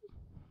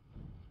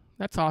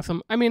 That's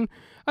awesome. I mean,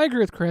 I agree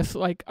with Chris.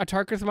 Like, a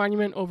Tarkus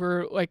Monument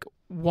over, like,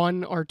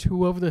 1 or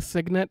 2 of the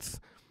signets,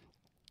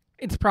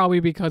 it's probably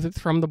because it's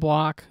from the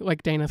block,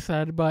 like Dana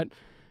said. But,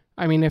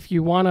 I mean, if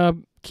you want to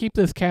keep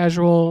this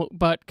casual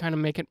but kind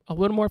of make it a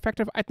little more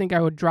effective, I think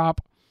I would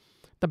drop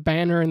the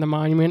banner and the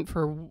monument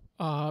for,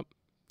 the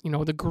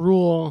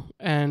Gruul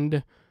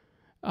and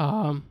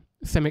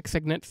Simic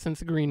Signet,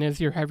 since green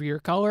is your heavier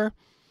color.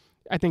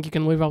 I think you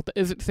can leave out the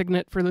Izzet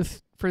Signet for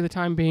the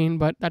time being,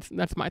 but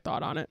that's my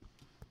thought on it.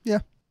 Yeah.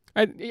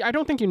 I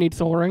don't think you need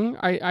Soul Ring.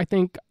 I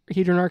think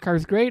Hedron Archive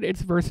is great.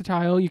 It's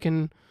versatile. You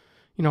can,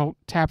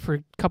 tap for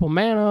a couple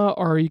mana,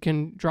 or you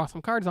can draw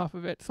some cards off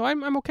of it. So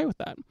I'm okay with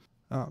that.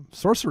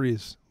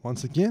 Sorceries.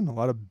 Once again, a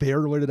lot of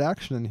bear-related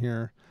action in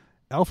here.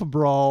 Alpha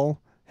Brawl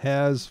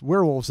has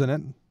werewolves in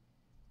it,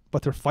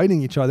 but they're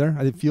fighting each other.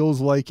 It feels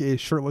like a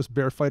shirtless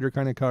bear fighter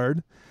kind of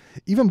card.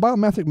 Even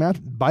Biomantic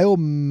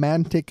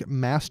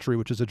Mastery,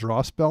 which is a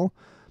draw spell,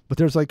 but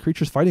there's like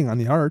creatures fighting on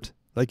the art.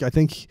 Like, I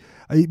think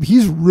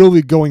he's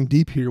really going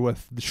deep here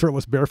with the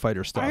shirtless bear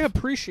fighter stuff. I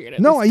appreciate it.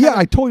 No,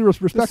 I totally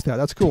respect that.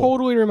 That's cool.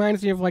 Totally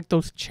reminds me of like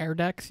those chair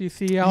decks you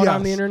see out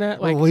on the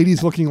internet. Like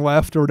ladies looking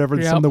left or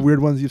whatever. Some of the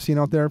weird ones you've seen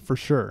out there, for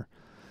sure.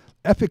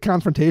 Epic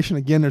Confrontation.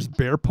 Again, there's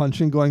bear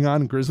punching going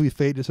on. Grizzly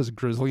Fate just has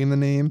grizzly in the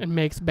name. It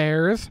makes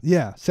bears.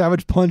 Yeah.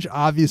 Savage Punch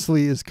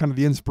obviously is kind of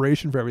the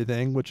inspiration for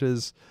everything, which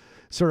is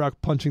Surrak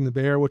punching the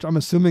bear, which I'm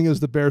assuming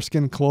is the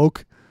bearskin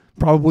cloak.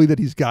 Probably that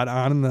he's got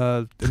on in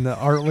the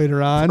art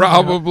later on.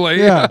 Probably.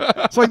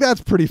 Yeah. So, like,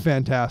 that's pretty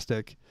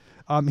fantastic.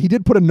 He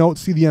did put a note,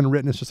 see the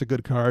Unwritten. It's just a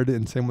good card,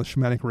 and same with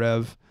Shamanic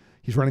Rev.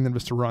 He's running them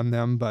just to run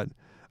them. But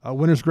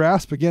Winter's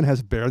Grasp, again,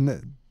 has bear in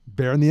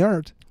the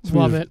art. So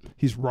love it.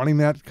 He's running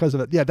that because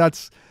of it. Yeah,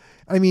 it's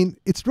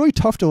really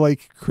tough to,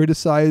 like,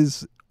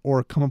 criticize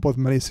or come up with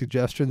many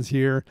suggestions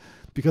here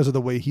because of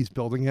the way he's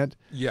building it.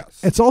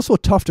 Yes. It's also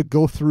tough to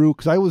go through,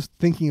 because I was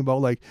thinking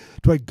about, like,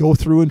 do I go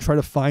through and try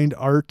to find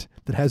art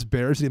that has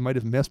bears that you might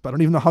have missed, but I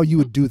don't even know how you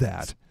would do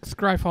that.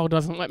 Scryfall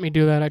doesn't let me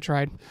do that. I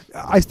tried.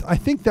 I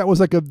think that was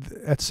like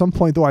at some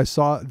point, though, I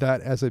saw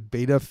that as a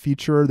beta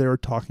feature they were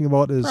talking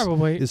about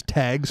is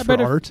tags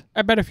for art.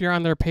 I bet if you're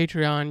on their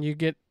Patreon, you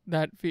get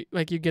that,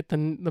 you get the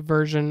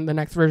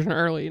next version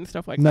early and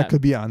stuff like that. That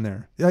could be on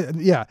there.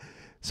 Yeah.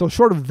 So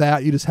short of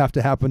that, you just have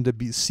to happen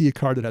to see a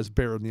card that has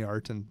bear in the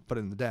art and put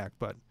it in the deck.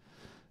 But,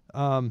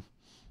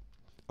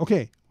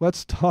 okay,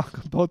 let's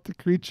talk about the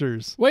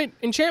creatures. Wait,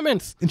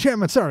 enchantments.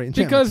 Enchantments.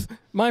 Because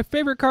my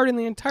favorite card in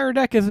the entire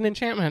deck is an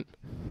enchantment.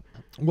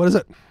 What is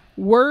it?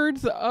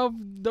 Words of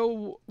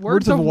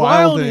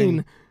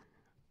Wilding.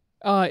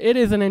 It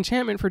is an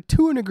enchantment for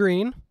 2 and a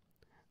green,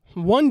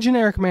 1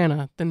 generic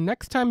mana. The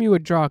next time you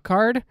would draw a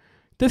card,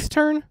 this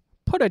turn,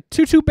 put a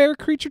 2/2 bear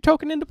creature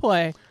token into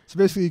play. So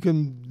basically, you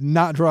can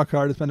not draw a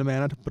card and spend a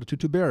mana to put a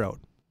 2/2 bear out.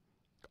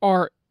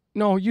 Or,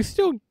 no, you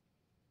still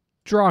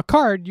draw a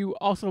card, you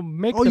also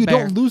make the bear. Oh, you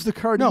don't lose the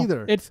card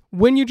either. It's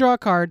when you draw a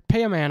card,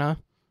 pay a mana,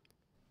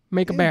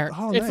 make a bear.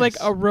 Oh, it's nice. like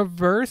a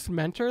reverse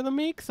Mentor the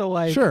Meek. So,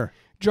 like, sure.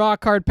 Draw a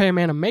card, pay a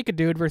mana, make a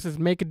dude, versus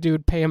make a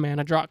dude, pay a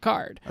mana, draw a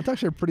card. That's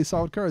actually a pretty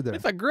solid card there.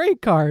 It's a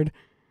great card.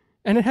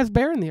 And it has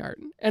bear in the art.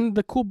 And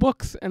the cool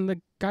books and the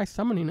guy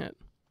summoning it.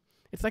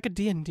 It's like a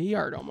D&D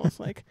art almost.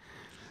 Like,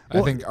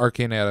 I think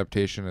Arcane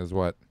Adaptation is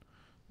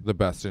the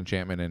best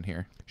enchantment in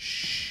here.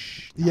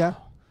 Shh. Yeah.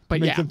 But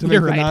to yeah, make the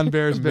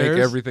non-bears bears.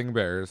 Make everything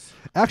bears.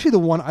 Actually, the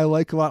one I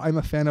like a lot, I'm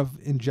a fan of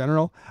in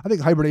general, I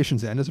think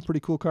Hibernation's End is a pretty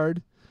cool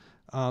card.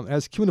 It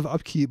has cumulative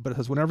upkeep, but it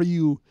says whenever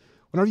you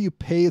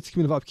pay its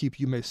cumulative upkeep,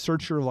 you may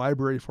search your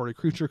library for a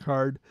creature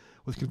card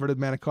with converted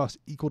mana cost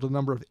equal to the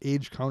number of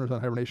age counters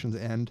on Hibernation's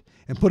End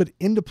and put it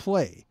into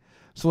play.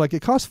 So, like,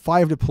 it costs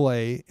 5 to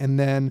play, and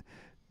then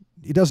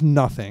it does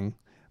nothing.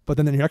 But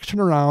then the next turn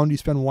around, you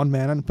spend 1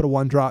 mana and put a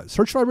 1-drop.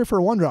 Search library for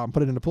a 1-drop and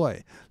put it into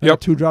play. Then a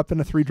 2-drop, then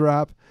a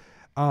 3-drop.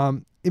 I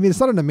mean, it's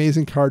not an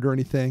amazing card or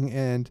anything,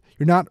 and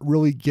you're not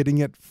really getting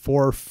it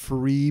for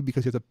free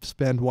because you have to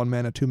spend 1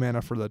 mana, 2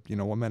 mana for the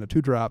 1 mana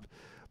 2-drop.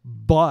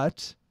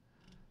 But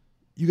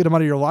you get them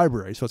out of your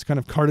library, so it's kind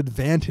of card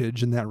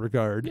advantage in that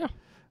regard. Yeah.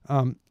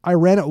 I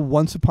ran it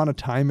once upon a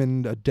time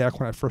in a deck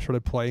when I first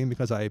started playing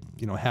because I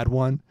had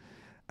one,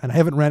 and I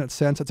haven't ran it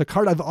since. It's a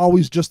card I've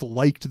always just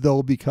liked,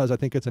 though, because I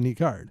think it's a neat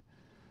card.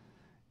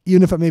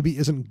 Even if it maybe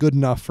isn't good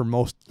enough for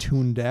most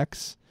Toon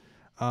decks,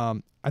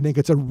 I think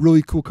it's a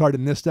really cool card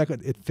in this deck.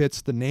 It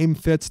fits, the name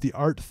fits, the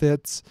art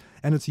fits,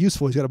 and it's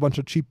useful. He's got a bunch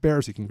of cheap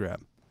bears he can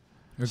grab.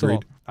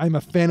 Agreed. So I'm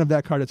a fan of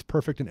that card. It's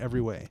perfect in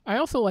every way. I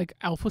also like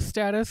Alpha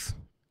Status.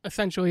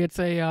 Essentially, it's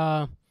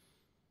a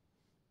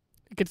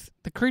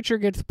the creature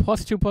gets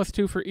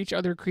 +2/+2 for each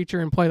other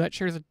creature in play that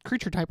shares a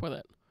creature type with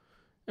it.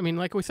 I mean,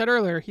 like we said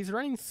earlier, he's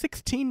running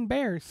 16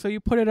 bears, so you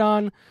put it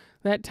on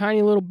that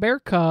tiny little bear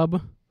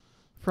cub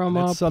from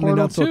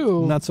Portal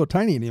 2. Not so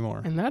tiny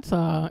anymore. And that's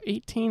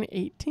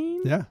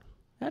 18/18. Yeah.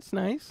 That's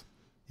nice.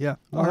 Yeah,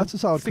 well, that's a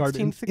solid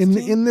 16, card.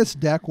 16? In this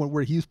deck,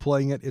 where he's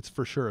playing it, it's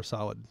for sure a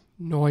solid.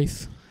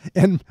 Nice.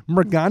 And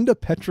Merganda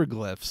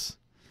Petroglyphs.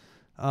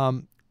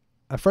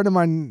 A friend of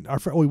mine,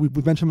 we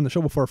mentioned him in the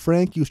show before,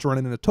 Frank used to run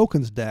it in a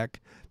tokens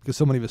deck because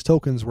so many of his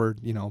tokens were,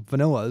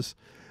 vanillas.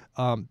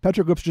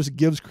 Petroglyphs just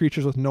gives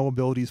creatures with no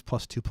abilities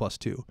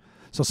 +2/+2.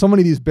 So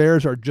many of these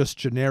bears are just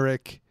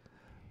generic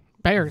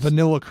bears,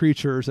 vanilla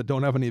creatures that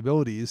don't have any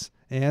abilities,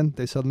 and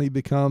they suddenly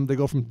they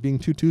go from being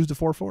 2/2s to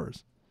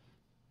 4/4s.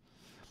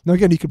 Now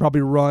again, you could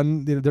probably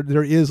run.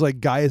 There is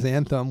like Gaia's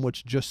Anthem,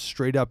 which just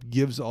straight up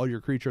gives all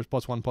your creatures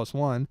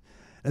 +1/+1, and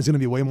it's going to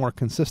be way more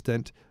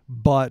consistent.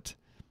 But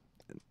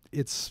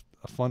it's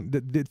a fun.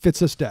 It fits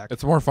this deck.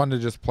 It's more fun to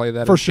just play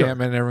that for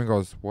enchantment, and everyone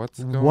goes, "What's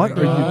going on? What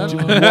is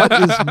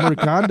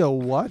Merganda?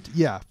 What?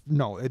 Yeah,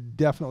 no, it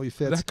definitely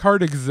fits. That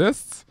card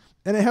exists,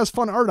 and it has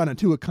fun art on it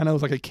too. It kind of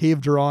was like a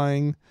cave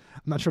drawing.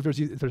 I'm not sure if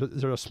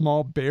there's a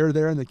small bear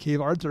there in the cave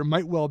art. There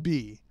might well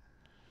be.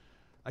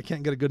 I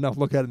can't get a good enough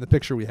look at it in the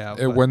picture we have.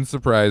 It wouldn't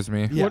surprise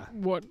me. Yeah.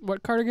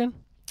 What card again?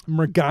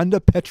 Merganda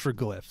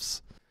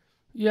Petroglyphs.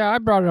 Yeah, I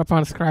brought it up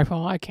on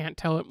Scryfall. I can't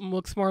tell. It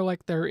looks more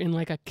like they're in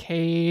like a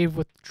cave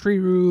with tree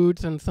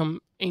roots and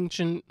some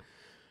ancient,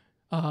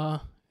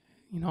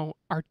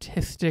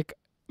 artistic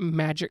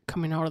magic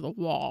coming out of the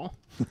wall.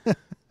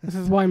 This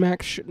is why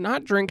Max should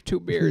not drink 2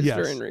 beers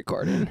during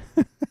recording.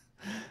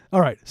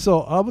 All right,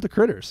 so how about the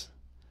critters?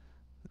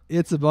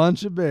 It's a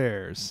bunch of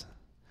bears.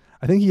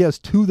 I think he has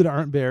 2 that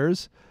aren't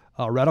bears.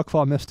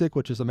 Rattleclaw Mystic,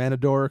 which is a mana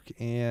dork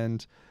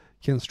and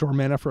can store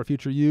mana for a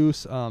future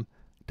use.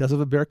 Does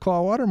have a bear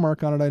claw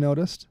watermark on it, I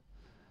noticed.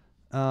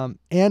 And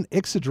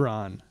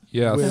Ixodron,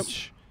 yes,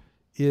 which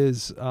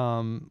is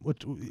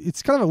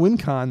it's kind of a win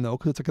con though,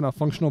 because it's a kind of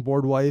functional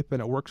board wipe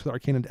and it works with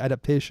Arcane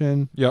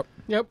Adaptation. Yep.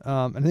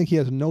 And I think he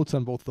has notes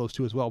on both of those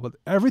 2 as well. But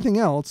everything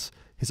else,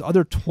 his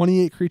other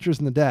 28 creatures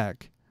in the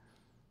deck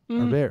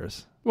are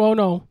bears. Well,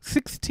 no,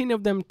 16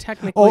 of them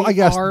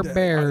technically are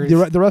bears.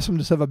 The rest of them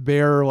just have a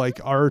bear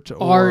like art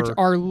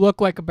or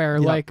look like a bear.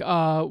 Like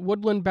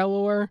Woodland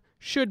Bellower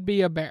should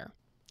be a bear.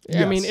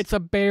 Yes. I mean, it's a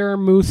bear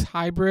moose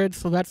hybrid,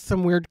 so that's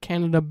some weird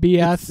Canada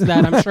BS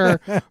that I'm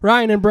sure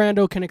Ryan and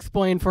Brando can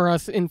explain for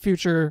us in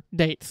future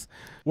dates.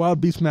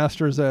 Wild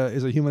Beastmaster is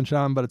a human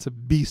shaman, but it's a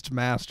beast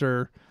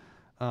master.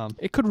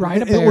 It could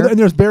ride a bear. And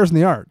there's bears in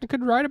the art. It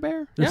could ride a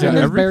bear. There's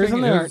bears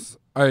in the art.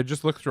 I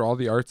just looked through all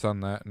the arts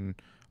on that, and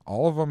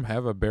all of them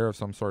have a bear of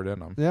some sort in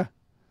them. Yeah.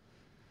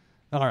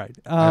 All right.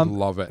 I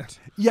love it.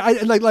 Yeah,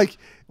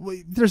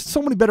 there's so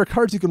many better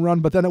cards you can run,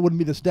 but then it wouldn't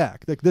be this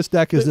deck. Like this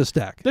deck is this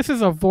deck. This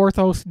is a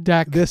Vorthos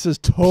deck. This is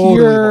totally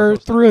pure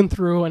through and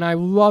through, and I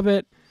love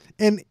it.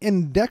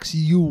 And decks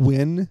you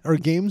win, or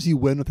games you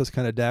win with this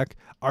kind of deck,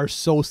 are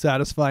so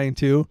satisfying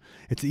too.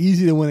 It's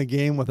easy to win a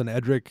game with an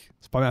Edric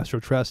Spymaster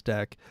Tress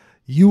deck.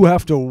 You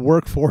have to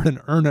work for it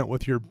and earn it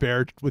with your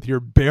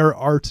bear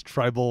art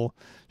tribal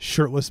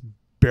shirtless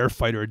bear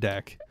fighter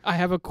deck. I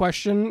have a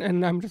question,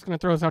 and I'm just going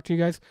to throw this out to you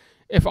guys.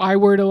 If I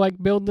were to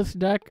build this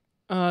deck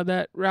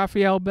that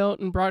Raphael built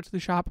and brought to the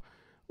shop,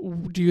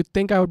 do you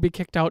think I would be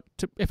kicked out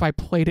if I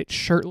played it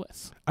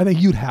shirtless? I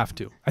think you'd have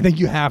to. I think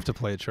you have to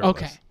play it shirtless.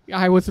 Okay.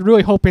 I was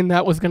really hoping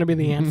that was going to be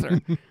the answer.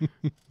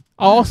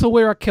 I'll also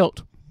wear a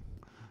kilt.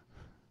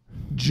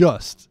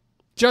 Just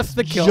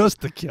the kilt.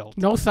 Just the kilt.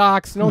 No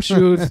socks, no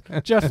shoes,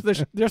 just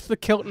the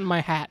kilt and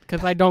my hat,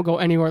 because I don't go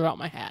anywhere without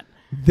my hat.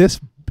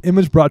 This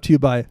image brought to you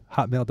by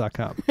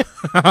hotmail.com.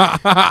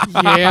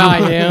 Yeah, I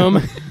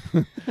am.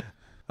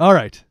 All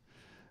right.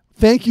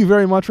 Thank you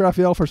very much,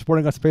 Raphael, for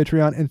supporting us on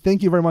Patreon, and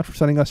thank you very much for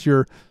sending us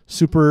your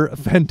super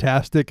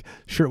fantastic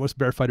shirtless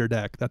bear fighter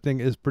deck. That thing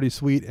is pretty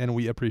sweet, and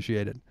we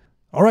appreciate it.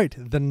 All right,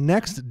 the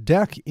next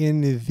deck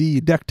in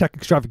the Deck Tech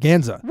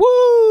Extravaganza.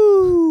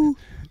 Woo!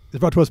 Is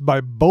brought to us by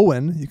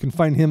Bowen. You can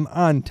find him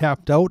on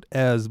Tapped Out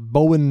as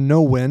Bowen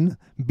Nowin,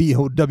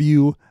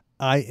 BOWINNOWIN.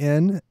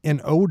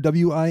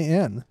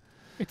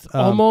 It's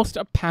almost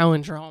a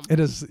palindrome.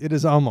 It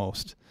is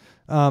almost.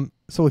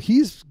 So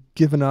he's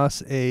given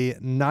us a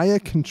Naya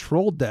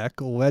control deck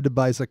led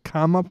by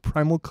Zakama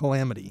Primal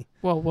Calamity.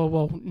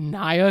 Whoa.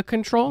 Naya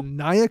control?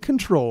 Naya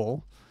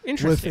control.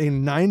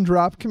 Interesting. With a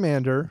 9-drop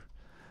commander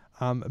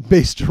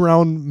based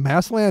around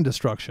mass land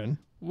destruction.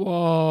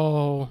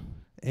 Whoa.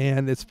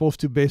 And it's supposed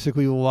to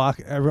basically lock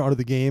everyone out of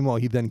the game while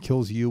he then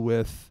kills you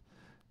with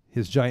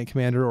his giant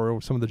commander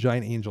or some of the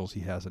giant angels he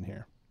has in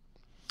here.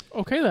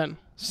 Okay, then.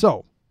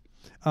 So,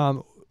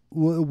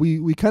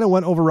 we kind of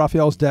went over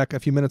Raphael's deck a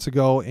few minutes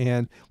ago,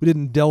 and we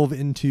didn't delve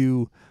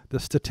into the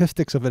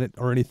statistics of it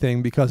or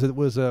anything because it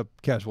was a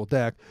casual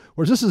deck,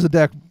 whereas this is a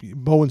deck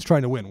Bowen's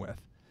trying to win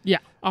with. Yeah,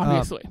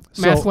 obviously.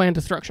 Mass land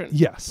destruction.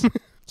 Yes.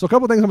 So a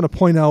couple of things I'm going to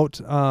point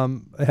out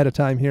ahead of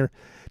time here.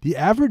 The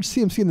average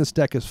CMC in this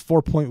deck is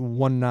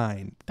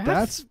 4.19.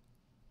 That's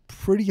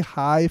pretty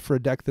high for a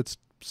deck that's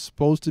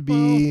supposed to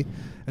be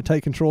a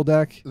tight control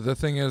deck. The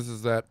thing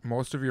is that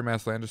most of your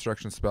mass land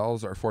destruction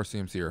spells are 4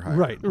 CMC or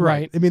higher.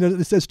 Right. I mean,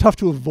 it's tough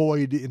to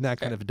avoid in that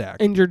kind of deck.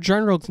 And your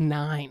general's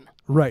 9.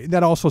 Right.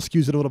 That also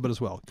skews it a little bit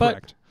as well. But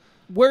correct.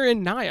 We're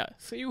in Naya,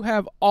 so you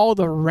have all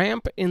the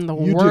ramp in the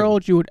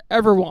world you would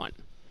ever want.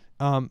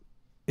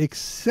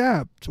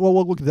 Except, well,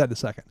 we'll look at that in a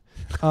second.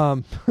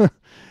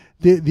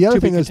 The other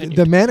thing is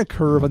the mana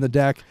curve on the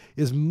deck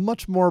is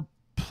much more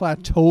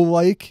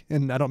plateau-like,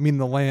 and I don't mean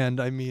the land.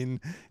 I mean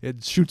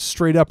it shoots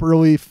straight up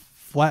early,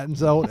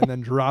 flattens out, and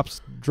then drops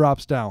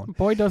down.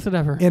 Boy, does it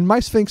ever. And my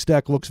Sphinx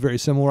deck looks very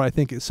similar. I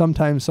think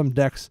sometimes some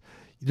decks,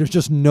 there's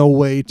just no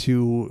way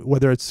to,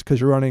 whether it's because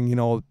you're running,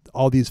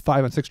 all these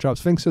 5 and 6 drop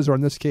Sphinxes, or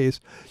in this case,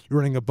 you're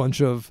running a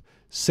bunch of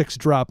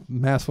 6-drop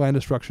mass land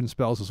destruction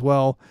spells as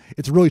well.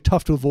 It's really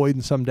tough to avoid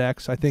in some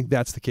decks. I think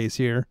that's the case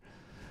here.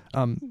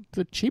 It's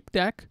a cheap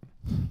deck.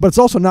 But it's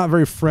also not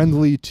very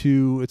friendly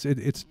to.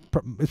 It's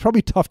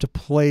probably tough to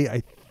play,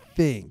 I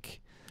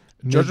think.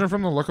 Judging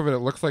from the look of it, it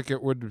looks like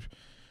it would.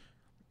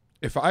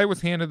 If I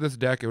was handed this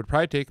deck, it would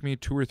probably take me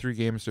 2 or 3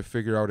 games to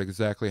figure out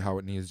exactly how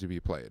it needs to be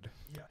played.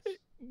 Yes.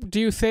 Do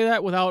you say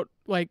that without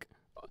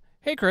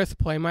hey Chris,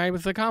 play my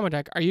Zakama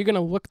deck? Are you going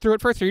to look through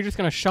it first, or are you just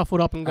going to shuffle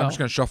it up and go? I'm just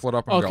going to shuffle it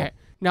up and go. Okay.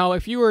 Now,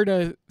 if you were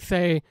to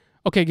say,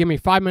 okay, give me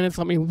 5 minutes,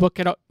 let me look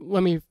it up,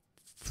 let me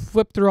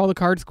flip through all the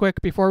cards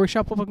quick before we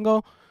shuffle up and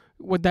go.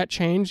 Would that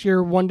change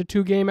your 1 to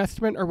 2 game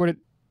estimate, or would it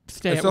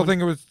stay? I still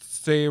think it would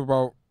stay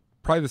about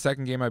probably the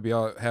second game. I'd be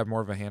able to have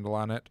more of a handle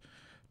on it,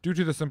 due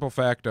to the simple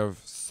fact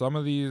of some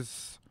of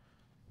these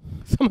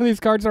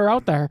cards are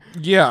out there.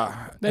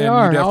 Yeah, they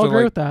are. I'll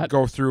agree with that.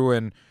 Go through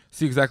and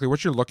see exactly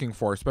what you're looking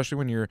for, especially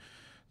when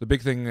the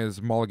big thing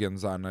is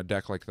mulligans on a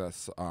deck like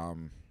this.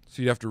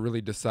 So you have to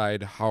really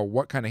decide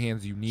what kind of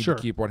hands you need to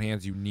keep, what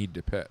hands you need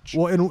to pitch.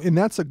 Well, and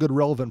that's a good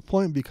relevant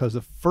point, because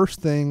the first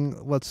thing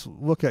let's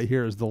look at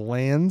here is the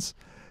lands.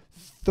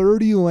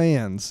 30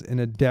 lands in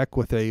a deck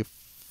with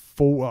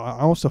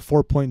almost a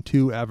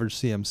 4.2 average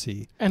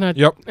CMC. And a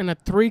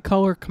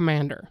 3-color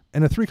commander.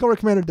 And a 3-color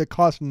commander that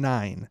costs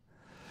 9.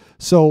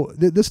 So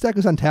this deck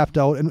is untapped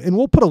out, and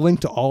we'll put a link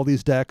to all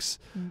these decks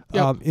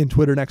in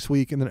Twitter next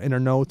week in our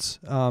notes.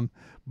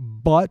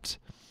 But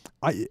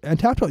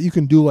untapped out, you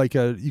can do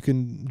you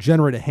can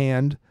generate a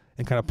hand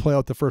and kind of play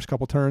out the first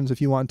couple turns if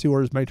you want to,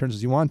 or as many turns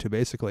as you want to,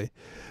 basically.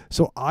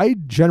 So I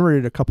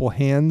generated a couple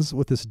hands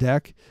with this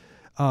deck.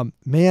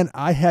 Man,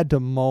 I had to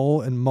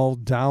mull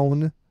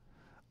down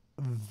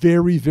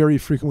very, very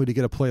frequently to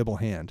get a playable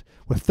hand.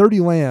 With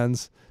 30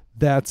 lands,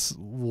 that's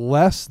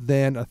less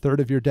than a third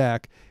of your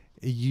deck.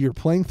 You're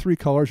playing 3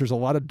 colors. There's a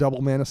lot of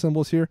double mana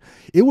symbols here.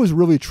 It was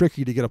really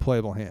tricky to get a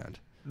playable hand.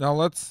 Now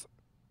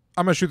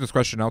I'm going to shoot this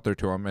question out there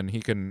to him, and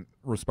he can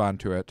respond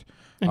to it.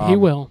 And he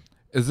will.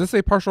 Is this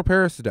a partial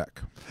Paris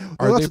deck?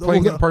 Are they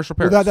playing in partial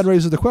Paris? That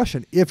raises the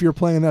question. If you're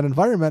playing in that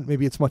environment,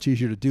 maybe it's much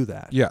easier to do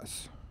that.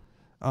 Yes.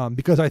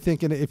 Because I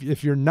think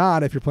if you're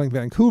playing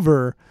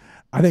Vancouver,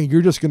 I think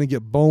you're just going to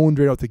get boned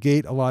right out the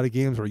gate a lot of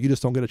games where you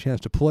just don't get a chance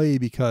to play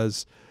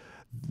because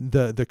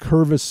the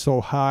curve is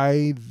so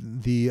high,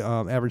 the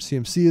average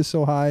CMC is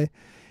so high,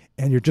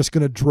 and you're just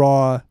going to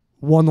draw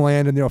 1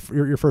 land in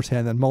your first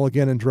hand, then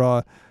mulligan and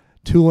draw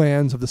 2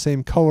 lands of the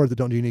same color that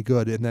don't do any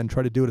good, and then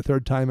try to do it a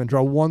third time and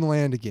draw 1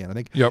 land again. I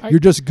think you're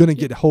just going to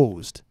get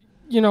hosed.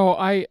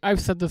 I've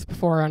said this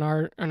before on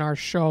our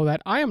show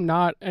that I am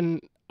not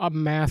a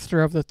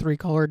master of the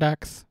 3-color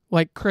decks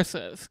like Chris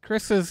is.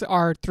 Chris is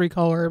our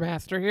 3-color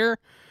master here.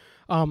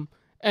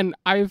 And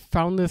I've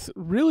found this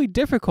really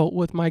difficult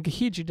with my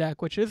Gahiji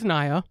deck, which is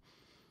Naya,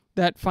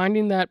 that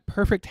finding that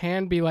perfect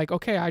hand be like,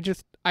 okay,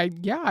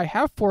 I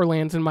have 4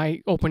 lands in my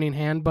opening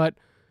hand, but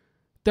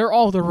they're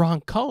all the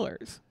wrong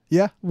colors.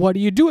 Yeah. What do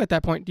you do at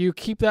that point? Do you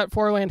keep that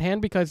 4-land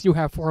hand because you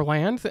have 4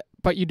 lands,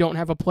 but you don't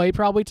have a play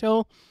probably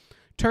till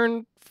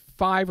turn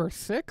 5 or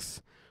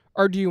 6?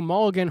 Or do you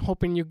mulligan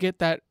hoping you get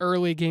that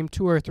early game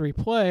 2 or 3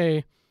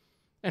 play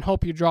and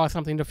hope you draw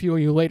something to fuel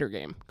you later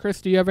game?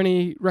 Chris, do you have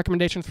any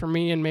recommendations for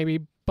me and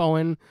maybe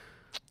Bowen?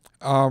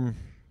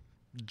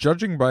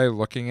 Judging by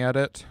looking at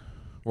it,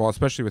 well,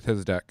 especially with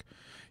his deck,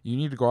 you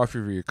need to go off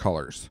of your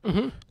colors.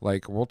 Mm-hmm.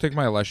 Like, we'll take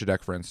my Alessia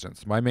deck, for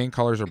instance. My main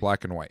colors are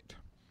black and white.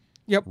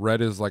 Yep.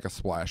 Red is like a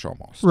splash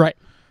almost. Right.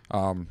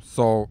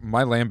 So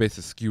my land base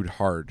is skewed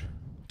hard.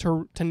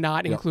 To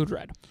not include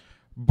red.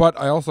 But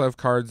I also have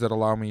cards that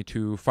allow me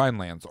to find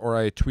lands, or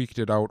I tweaked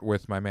it out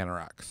with my Mana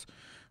Rocks,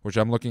 which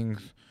I'm looking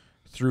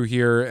through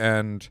here,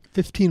 and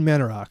 15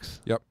 Mana Rocks.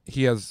 Yep.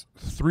 He has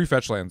 3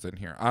 fetch lands in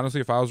here. Honestly,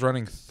 if I was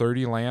running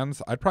 30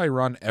 lands, I'd probably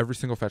run every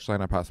single fetch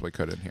land I possibly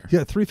could in here.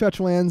 Yeah, 3 fetch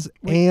lands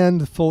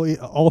and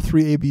all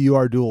 3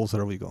 ABUR duels that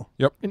are legal.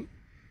 Yep.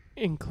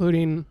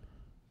 Including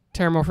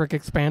Terramorphic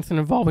Expanse and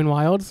Evolving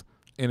Wilds.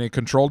 In a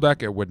control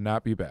deck, it would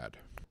not be bad.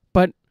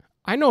 But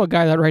I know a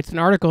guy that writes an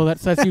article that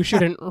says you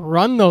shouldn't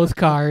run those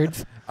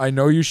cards. I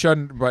know you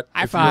shouldn't, but...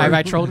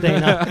 I trolled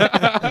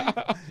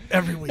Dana.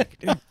 every week.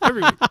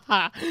 Every week.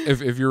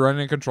 If you're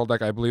running a control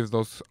deck, I believe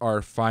those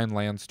are fine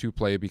lands to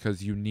play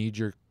because you need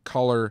your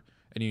color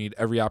and you need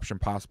every option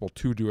possible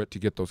to do it to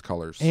get those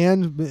colors.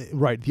 And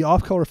the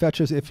off-color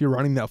fetches, if you're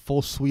running that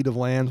full suite of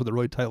lands with a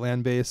really tight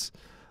land base,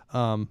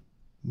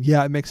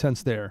 it makes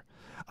sense there.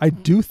 I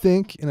do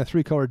think in a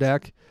 3-color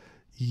deck,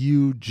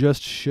 you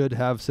just should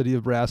have City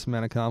of Brass and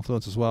Mana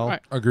Confluence as well.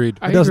 Agreed.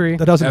 I agree.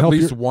 That doesn't At help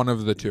least one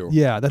of the two.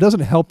 Yeah, that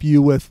doesn't help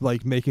you with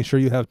like making sure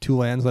you have 2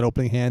 lands on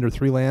opening hand or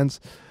 3 lands,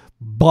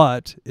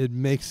 but it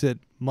makes it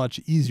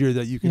much easier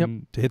that you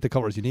can to hit the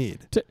colors you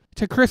need.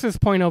 To Chris's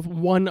point of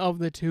one of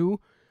the two,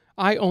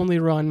 I only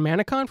run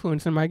Mana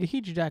Confluence in my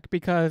Gahiji deck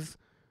because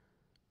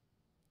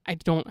I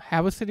don't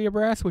have a City of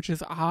Brass, which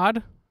is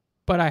odd,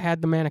 but I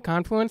had the Mana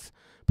Confluence.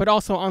 But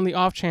also on the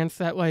off chance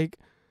that like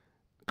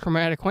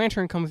Chromatic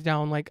Lantern comes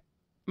down, like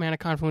Mana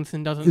Confluence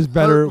and doesn't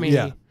hurt me.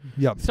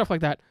 Yeah. Stuff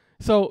like that.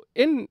 So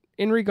in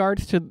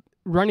regards to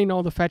running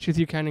all the fetches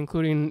you can,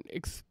 including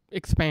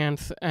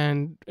Expanse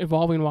and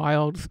Evolving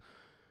Wilds,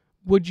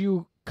 would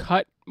you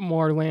cut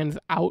more lands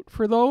out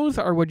for those,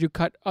 or would you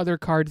cut other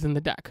cards in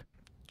the deck?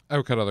 I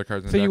would cut other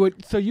cards in the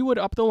deck. You would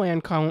up the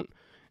land count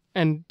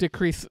and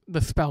decrease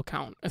the spell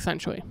count,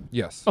 essentially.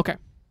 Yes. Okay.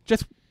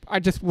 I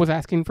just was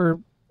asking for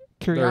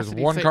curiosity.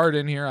 There's one card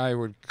in here I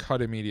would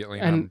cut immediately.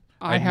 And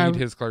I need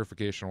his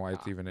clarification why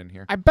it's even in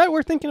here. I bet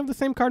we're thinking of the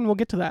same card, and we'll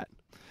get to that.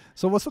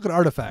 So let's look at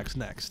artifacts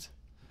next.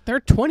 There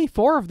are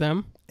 24 of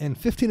them. And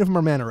 15 of them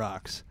are mana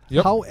rocks.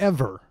 Yep.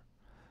 However,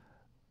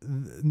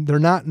 they're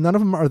not. None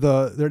of them are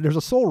there's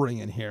a soul ring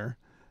in here,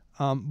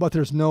 but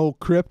there's no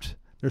crypt.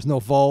 There's no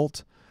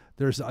vault.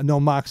 There's no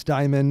Mox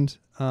Diamond.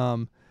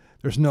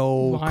 There's no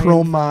Lion's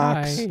Chrome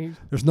Mox. Eye.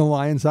 There's no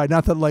Lion's Eye.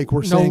 Not that like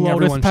we're saying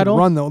everyone Petal. should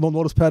run no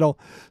Lotus Petal.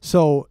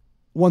 So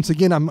once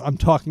again, I'm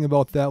talking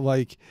about that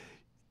like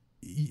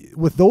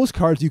with those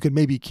cards you could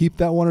maybe keep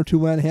that 1 or 2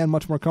 land hand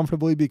much more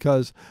comfortably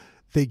because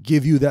they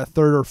give you that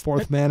 3rd or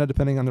 4th mana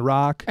depending on the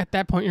rock. At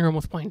that point, you're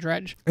almost playing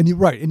Dredge. And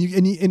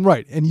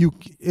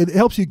it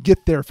helps you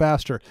get there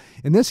faster.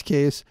 In this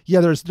case,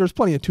 there's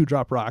plenty of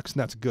 2-drop rocks and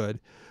that's good,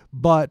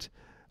 but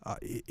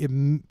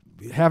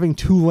having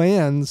 2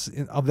 lands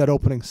of that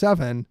opening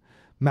 7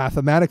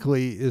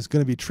 mathematically is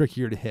going to be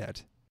trickier to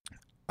hit.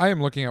 I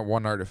am looking at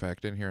one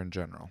artifact in here in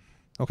general.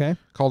 Okay.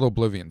 Called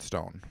Oblivion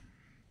Stone.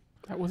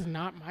 That was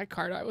not my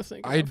card I was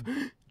thinking of.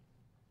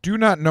 Do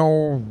not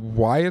know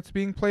why it's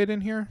being played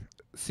in here.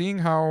 Seeing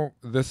how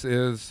this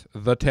is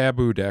the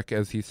taboo deck,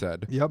 as he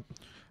said. Yep.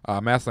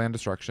 Mass land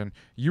destruction.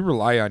 You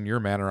rely on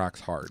your mana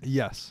rocks hard.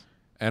 Yes.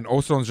 And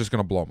O-Stone's just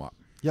going to blow them up.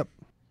 Yep.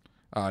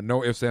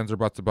 No ifs, ands, or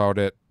buts about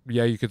it.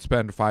 Yeah, you could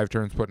spend 5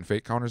 turns putting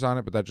fate counters on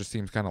it, but that just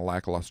seems kind of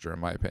lackluster in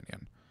my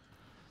opinion.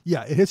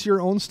 Yeah, it hits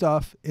your own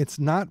stuff. It's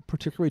not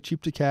particularly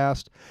cheap to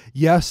cast.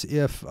 Yes,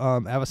 if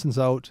Avacyn's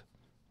out,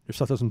 your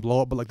stuff doesn't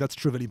blow up, but like that's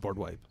true of any board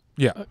wipe.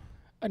 Yeah.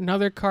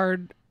 Another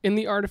card in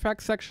the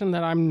artifact section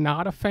that I'm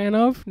not a fan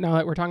of, now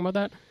that we're talking about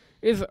that,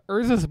 is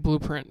Urza's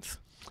Blueprints.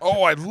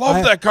 Oh, I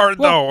love that card,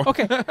 though.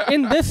 Okay,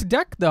 in this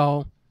deck,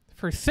 though,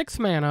 for 6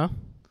 mana...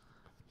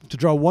 To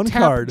draw one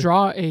card.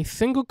 Draw a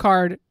single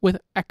card with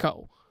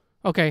Echo.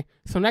 Okay,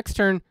 so next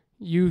turn,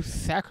 you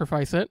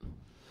sacrifice it.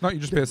 No, you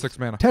just pay a 6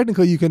 mana.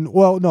 Technically, you can...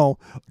 Well, no.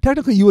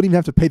 Technically, you wouldn't even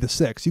have to pay the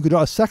 6. You could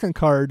draw a second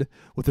card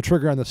with the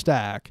trigger on the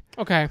stack.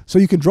 Okay. So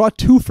you can draw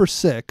 2 for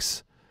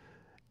 6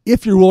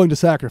 if you're willing to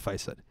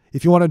sacrifice it.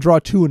 If you want to draw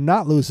 2 and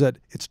not lose it,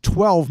 it's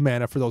 12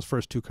 mana for those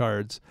first 2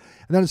 cards.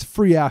 And then it's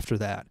free after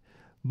that.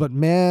 But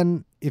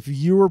man, if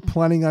you were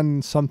planning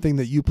on something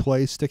that you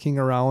play sticking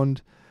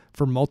around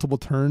for multiple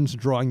turns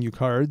drawing you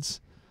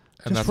cards,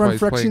 and just run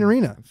Phyrexian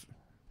Arena.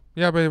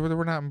 Yeah, but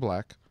we're not in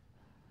black.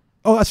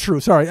 Oh, that's true.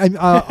 Sorry.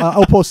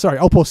 Outpost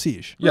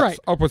Siege. Yes, right.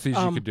 Outpost Siege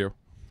you could do.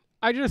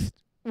 I just,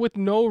 with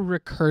no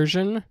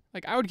recursion,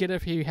 like I would get it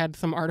if he had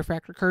some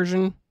artifact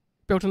recursion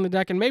built in the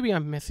deck, and maybe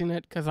I'm missing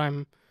it because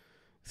I'm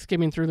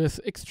skimming through this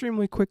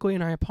extremely quickly,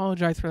 and I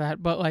apologize for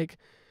that. But like,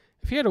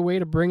 if he had a way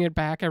to bring it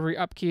back every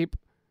upkeep,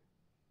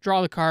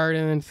 draw the card,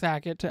 and then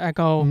sack it to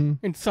Echo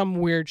in some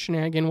weird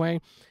shenanigan way,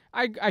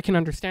 I can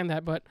understand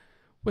that. But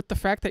with the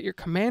fact that your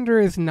commander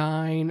is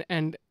 9,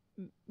 and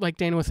like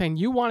Dana was saying,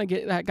 you want to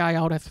get that guy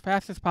out as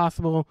fast as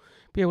possible,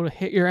 be able to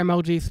hit your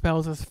MLG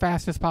spells as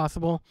fast as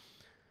possible.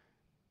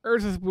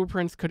 Urza's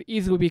Blueprints could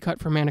easily be cut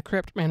for Mana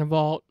Crypt, Mana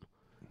Vault,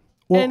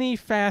 any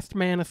fast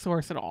mana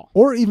source at all.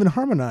 Or even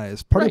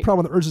Harmonize. Part of the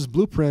problem with Urza's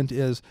Blueprint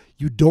is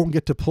you don't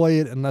get to play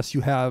it unless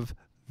you have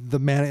the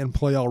mana in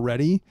play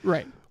already.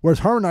 Right. Whereas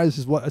Harmonize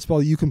is a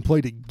spell you can play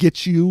to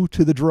get you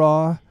to the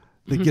draw,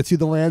 that gets you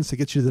the lands, to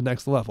get you to the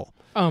next level.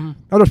 Now,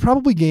 there's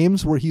probably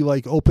games where he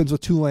like opens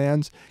with 2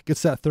 lands,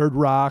 gets that 3rd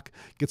rock,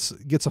 gets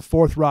a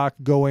 4th rock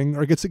going,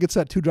 or gets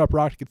that 2-drop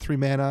rock to get 3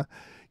 mana,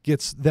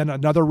 gets then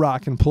another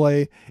rock in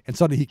play, and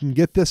suddenly he can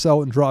get this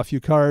out and draw a few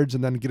cards,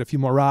 and then get a few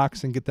more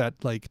rocks and get that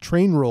like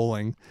train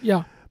rolling.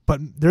 Yeah. But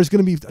there's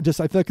going to be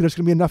I feel like there's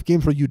going to be enough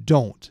games where you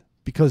don't,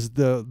 because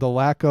the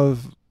lack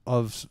of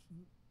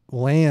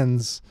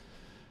lands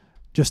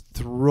just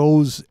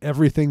throws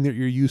everything that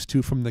you're used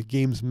to from the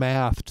game's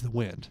math to the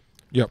wind.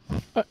 Yep.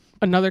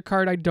 Another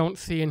card I don't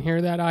see in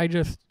here that I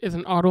just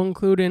isn't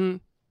auto-include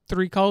in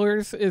 3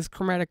 colors is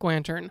Chromatic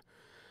Lantern.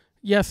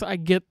 Yes, I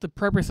get the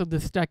purpose of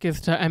this deck is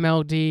to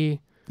MLD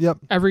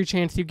every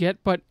chance you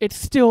get, but it's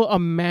still a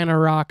mana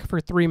rock for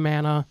 3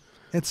 mana.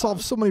 It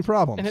solves so many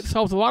problems. And it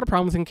solves a lot of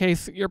problems in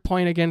case you're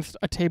playing against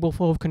a table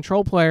full of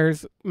control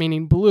players,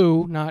 meaning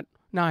blue, not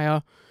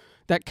Naya,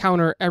 that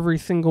counter every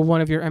single one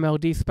of your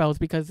MLD spells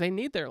because they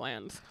need their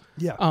lands.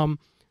 Yeah.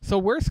 So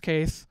worst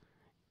case,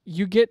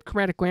 you get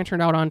Chromatic Lantern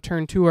out on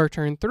turn 2 or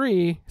turn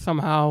 3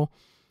 somehow,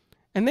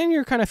 and then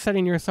you're kind of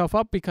setting yourself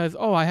up because,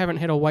 I haven't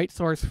hit a white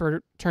source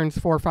for turns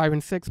 4, 5,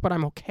 and 6, but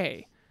I'm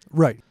okay.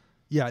 Right.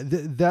 Yeah,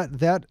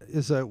 that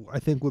is I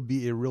think would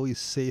be a really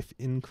safe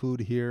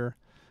include here.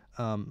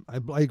 I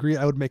agree.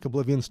 I would make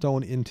Oblivion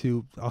Stone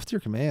into Austere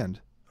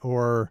Command,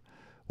 or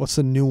what's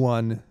the new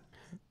one?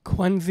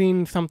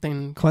 Cleansing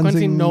something.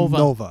 Cleansing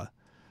Nova.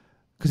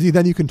 Because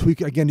then you can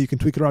tweak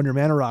it around your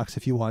mana rocks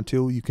if you want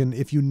to. You can,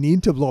 if you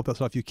need to blow up that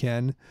stuff, you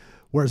can.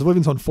 Whereas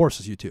Oblivion Stone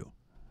forces you to.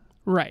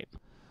 Right.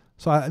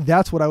 So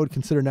that's what I would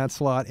consider in that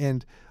slot.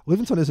 And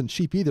Oblivion Stone isn't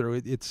cheap either.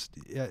 It's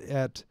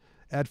at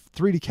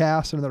 3 to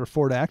cast and another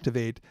 4 to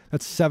activate.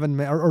 That's 7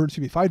 mana, or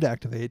 5 to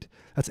activate.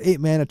 That's 8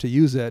 mana to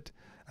use it.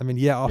 I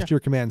mean,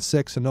 Austere Command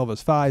 6 and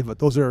Nova's 5, but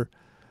those are,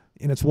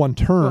 and it's 1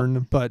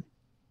 turn, but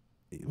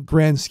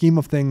grand scheme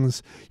of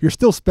things, you're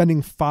still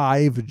spending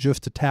 5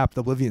 just to tap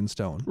the Oblivion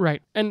Stone.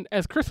 Right. And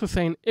as Chris was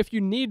saying, if you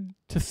need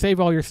to save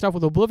all your stuff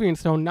with Oblivion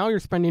Stone, now you're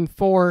spending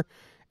 4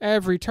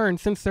 every turn.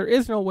 Since there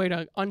is no way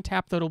to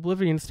untap that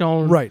Oblivion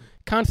Stone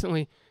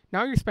constantly,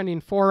 now you're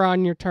spending 4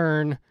 on your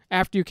turn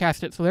after you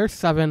cast it. So there's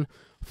 7.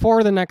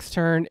 4 the next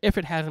turn if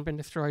it hasn't been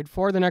destroyed.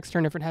 4 the next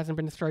turn if it hasn't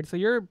been destroyed. So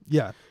you're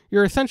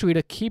essentially,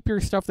 to keep your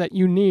stuff that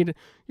you need,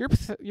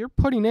 you're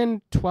putting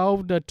in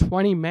 12 to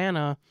 20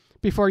 mana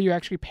before you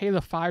actually pay the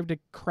 5 to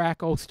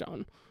crack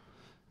O-Stone.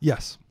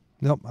 Yes.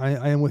 Nope,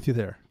 I am with you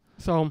there.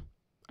 So,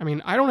 I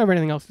mean, I don't have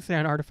anything else to say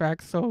on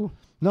artifacts, so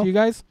no. Do you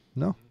guys?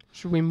 No.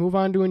 Should we move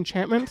on to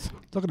enchantments?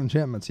 Look at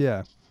enchantments,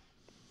 yeah.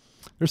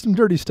 There's some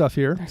dirty stuff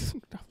here. There's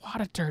a lot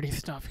of dirty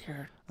stuff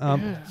here.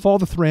 Fall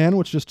the Thran,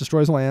 which just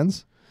destroys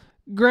lands.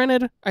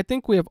 Granted, I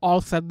think we have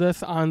all said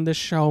this on this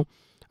show.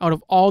 Out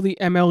of all the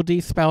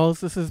MLD spells,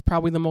 this is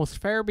probably the most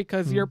fair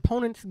because your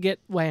opponents get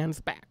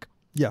lands back.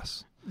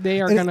 Yes.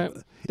 They're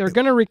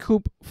gonna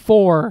recoup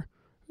 4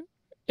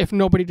 if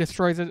nobody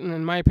destroys it. And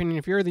in my opinion,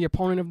 if you're the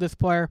opponent of this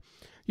player,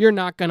 you're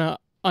not gonna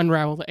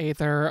unravel the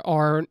Aether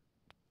or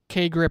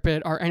K-grip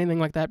it or anything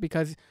like that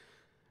because,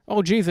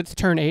 it's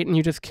turn 8 and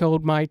you just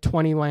killed my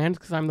 20 lands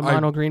because I'm the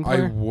mono green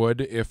player. I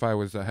would if I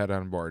was ahead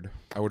on board.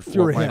 I would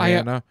float my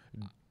mana,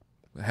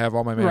 have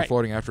all my mana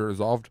floating after it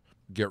resolved,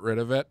 get rid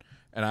of it,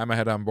 and I'm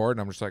ahead on board,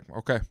 and I'm just like,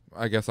 okay,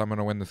 I guess I'm going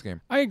to win this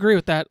game. I agree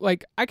with that.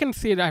 Like, I can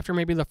see it after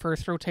maybe the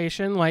first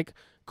rotation, like,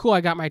 cool,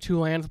 I got my 2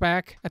 lands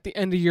back at the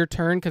end of your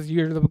turn because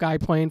you're the guy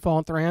playing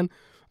Fallen Thran.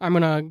 I'm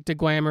going to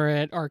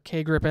deglamour it or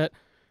K-grip it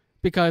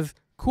because,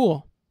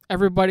 cool,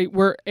 everybody,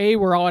 we're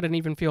all at an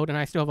even field, and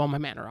I still have all my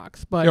mana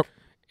rocks. But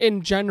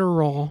in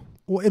general...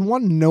 Well, in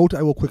one note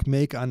I will quick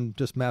make on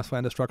just mass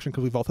land destruction,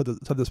 because we've all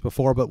said this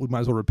before, but we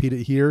might as well repeat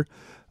it here.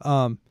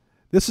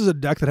 This is a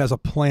deck that has a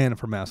plan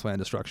for mass land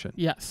destruction.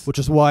 Yes. Which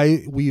is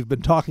why we've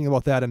been talking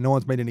about that, and no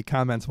one's made any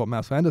comments about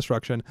mass land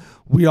destruction.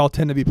 We all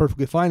tend to be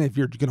perfectly fine if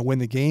you're going to win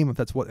the game, if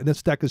that's what... And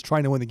this deck is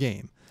trying to win the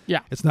game.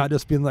 Yeah. It's not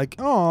just being like,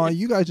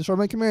 you guys destroyed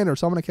my commander,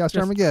 so I'm going to cast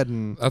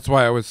Armageddon. That's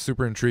why I was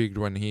super intrigued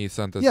when he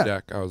sent this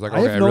deck. I was like,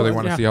 okay, I really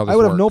want to see how this works. I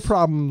would have no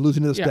problem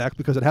losing to this deck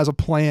because it has a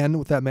plan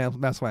with that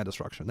mass land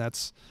destruction.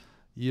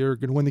 You're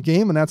going to win the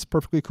game, and that's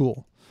perfectly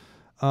cool.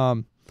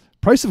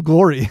 Price of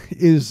Glory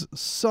is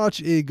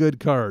such a good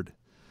card.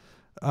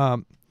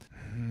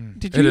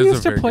 Did you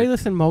used to play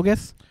this in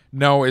Mogus?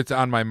 No, it's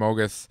on my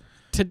Mogus.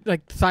 To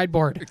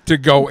sideboard. To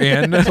go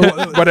in.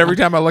 But every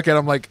time I look at it,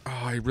 I'm like,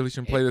 I really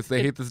shouldn't play this.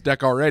 They hate this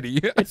deck already.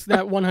 It's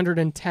that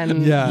 110,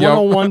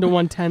 101 to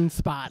 110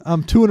 spot.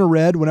 2 in a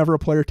red, whenever a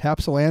player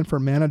taps a land for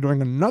mana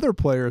during another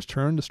player's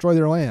turn, destroy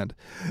their land.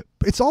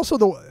 It's also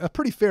a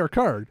pretty fair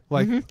card.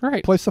 Like,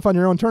 play stuff on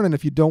your own turn, and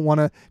if you want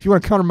to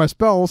counter my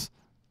spells,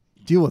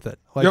 deal with it.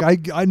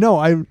 Like I know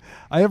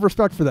I have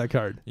respect for that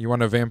card. You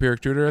want a Vampiric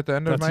Tutor at the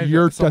end of my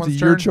that's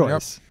your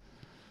choice.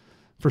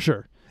 For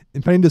sure.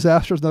 Impending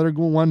Disaster is another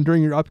good one.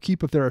 During your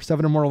upkeep, if there are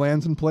 7 or more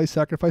lands in play,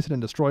 sacrifice it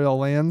and destroy all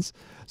lands.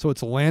 So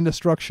it's land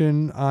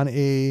destruction on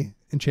a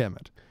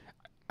enchantment.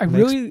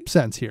 Makes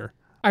sense here.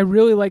 I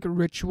really like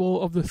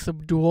Ritual of the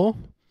Subdual.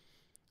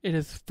 It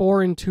is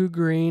 4 and 2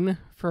 green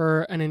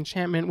for an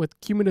enchantment with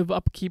cumulative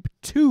upkeep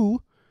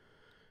 2.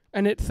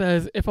 And it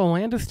says, if a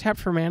land is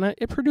tapped for mana,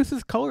 it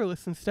produces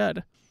colorless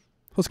instead.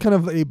 So it's kind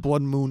of a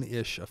Blood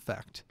Moon-ish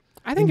effect.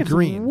 I think it's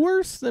green.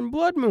 Worse than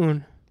Blood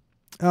Moon.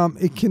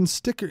 It can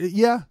stick...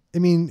 Yeah. I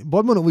mean,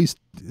 Blood Moon at least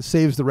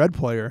saves the red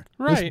player.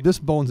 Right. This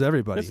bones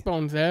everybody. This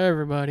bones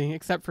everybody,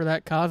 except for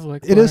that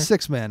Kozilek player. It is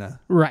 6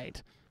 mana.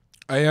 Right.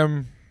 I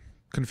am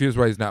confused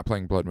why he's not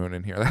playing Blood Moon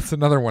in here. That's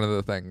another one of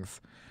the things.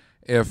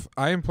 If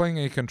I am playing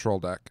a control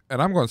deck, and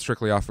I'm going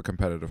strictly off of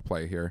competitive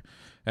play here,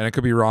 and it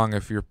could be wrong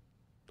if you're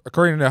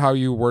according to how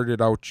you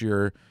worded out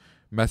your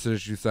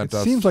message you sent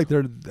us, it seems like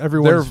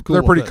everyone's cool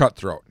they're pretty with it.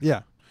 cutthroat.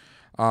 Yeah.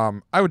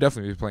 I would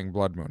definitely be playing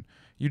Blood Moon.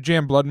 You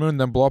jam Blood Moon,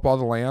 then blow up all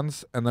the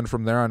lands, and then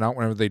from there on out,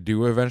 whenever they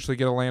do eventually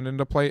get a land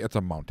into play, it's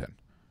a mountain.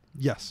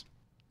 Yes.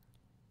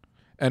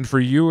 And for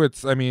you,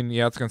 it's going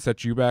to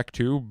set you back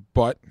too,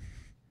 but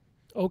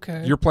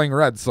okay, you're playing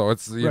red, so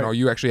it's,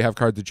 you actually have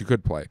cards that you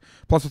could play.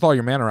 Plus, with all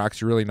your mana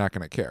rocks, you're really not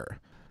going to care.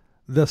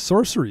 The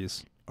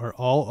sorceries are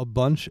all a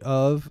bunch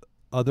of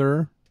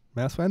other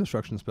mass land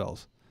destruction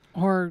spells.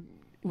 Or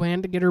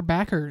land to get her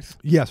backers.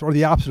 Yes, or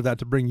the opposite of that,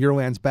 to bring your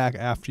lands back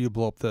after you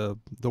blow up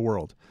the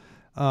world.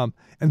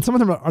 And some of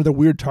them are the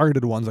weird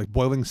targeted ones, like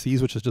Boiling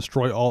Seas, which is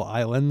destroy all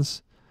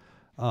islands.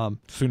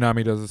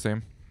 Tsunami does the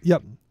same.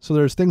 Yep. So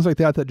there's things like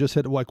that just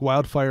hit, like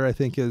Wildfire, I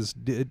think,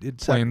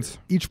 Plains.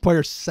 Each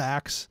player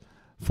sacks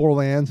 4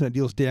 lands, and it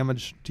deals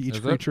damage to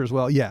each creature as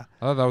well. Yeah.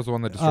 I thought that was the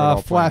one that destroyed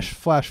all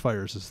Flash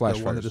Fires is the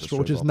one that destroys,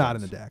 which is not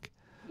in the deck.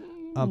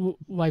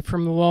 Life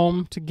from the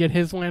Loam to get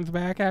his lands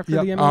back after the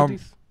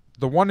MLDs.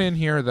 The one in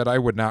here that I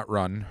would not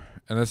run,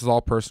 and this is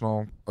all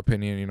personal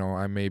opinion,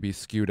 I may be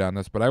skewed on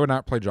this, but I would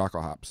not play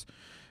Jockle Hops.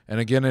 And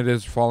again, it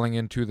is falling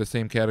into the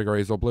same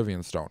category as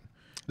Oblivion Stone.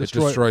 It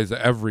destroys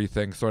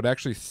everything, so it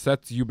actually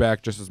sets you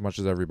back just as much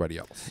as everybody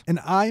else. And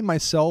I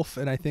myself,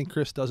 and I think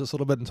Chris does this a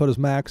little bit, and so does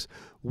Max,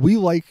 we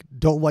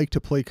don't like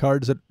to play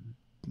cards that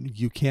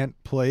you can't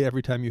play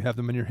every time you have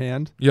them in your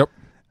hand. Yep.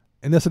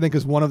 And this, I think,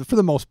 is for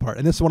the most part,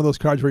 and this is one of those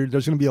cards where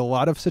there's going to be a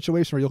lot of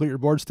situations where you look at your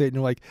board state and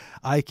you're like,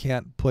 I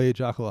can't play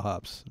Jockle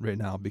Hops right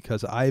now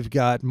because I've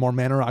got more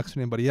mana rocks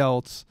than anybody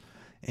else,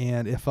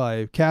 and if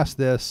I cast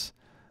this,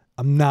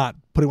 I'm not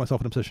putting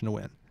myself in a position to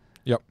win.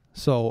 Yep.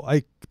 So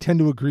I tend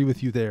to agree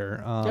with you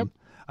there. Yep.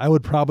 I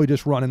would probably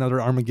just run another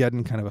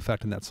Armageddon kind of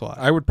effect in that slot.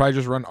 I would probably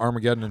just run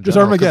Armageddon in just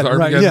general, Armageddon,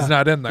 right? Armageddon's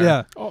not in there.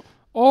 Yeah.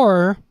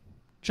 Or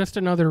just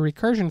another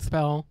recursion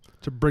spell.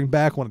 To bring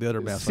back one of the other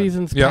mass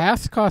Seasons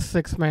Past costs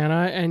 6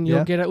 mana, and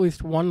you'll get at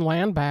least 1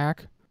 land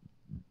back.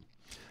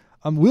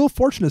 Wheel of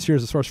Fortune is here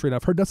as a sorcery, and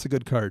I've heard that's a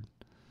good card.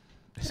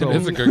 So it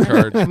is a good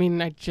card.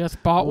 I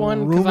just bought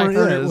one because I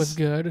heard it was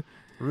good.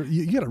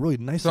 You got a really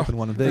nice looking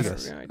one in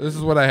Vegas. This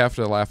is what I have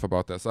to laugh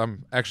about this.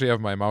 I'm actually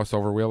have my mouse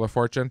over Wheel of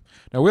Fortune.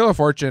 Now, Wheel of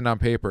Fortune on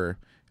paper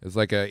is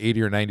like a $80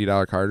 or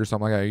 $90 card or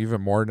something like that.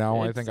 Even more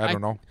now, I think. I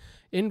don't know.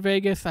 In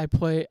Vegas, I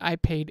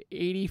paid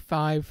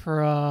 $85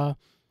 for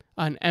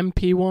an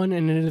MP one,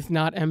 and it is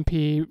not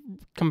MP.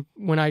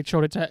 When I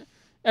showed it to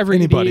every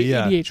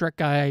EDH rec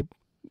guy,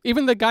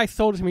 even the guy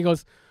sold it to me,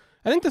 goes,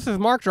 I think this is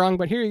marked wrong,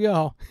 but here you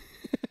go.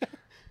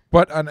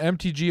 But on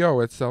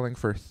MTGO, it's selling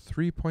for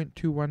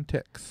 3.21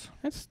 ticks.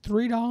 That's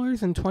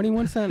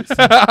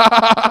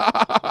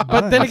 $3.21.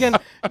 But then again,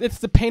 it's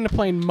the pain of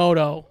playing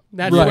Moto.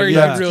 That's where you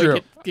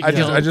really get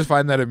I just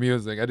find that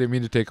amusing. I didn't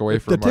mean to take away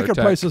from the ticket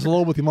price is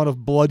low with the amount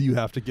of blood you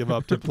have to give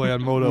up to play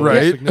on Moto.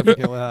 Right.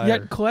 Significantly higher.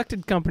 Yet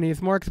collected company is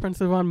more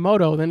expensive on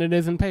Moto than it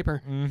is in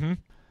paper. Mm-hmm.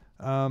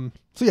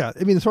 So yeah,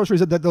 I mean the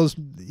sorceries that those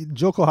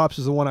Jockle Hops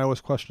is the one I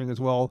was questioning as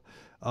well.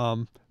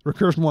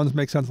 Recursion ones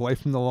make sense.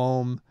 Life from the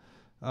Loam.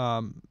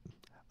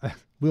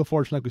 Wheel of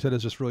Fortune, like we said,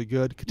 is just really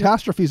good.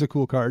 Catastrophe is a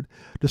cool card.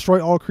 Destroy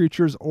all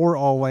creatures or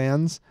all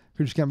lands.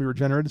 Creatures can't be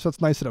regenerated, so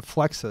it's nice that it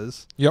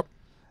flexes. Yep.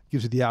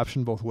 Gives you the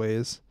option both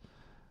ways.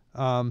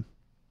 I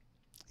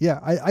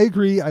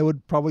agree. I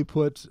would probably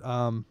put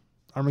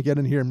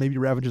Armageddon here and maybe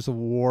Ravages of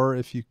War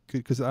if you could,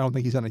 because I don't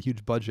think he's on a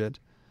huge budget.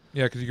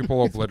 Yeah, because you can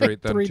pull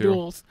Obliterate then 3 too.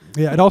 duels.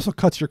 Yeah, it also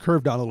cuts your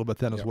curve down a little bit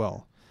then as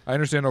well. I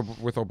understand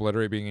with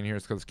Obliterate being in here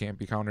is because it can't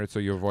be countered, so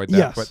you avoid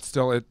that. But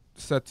still, it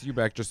sets you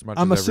back just as much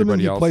as everybody else. I'm assuming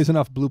he plays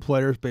enough blue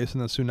players based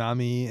on the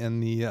Tsunami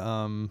and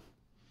the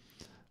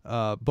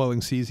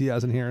Boiling Seas he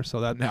has in here, so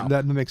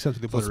that makes sense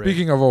with the Obliterate. So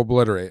speaking of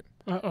Obliterate,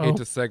 I hate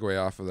to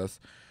segue off of this,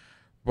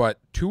 but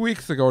 2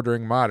 weeks ago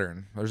during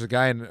Modern, there's a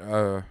guy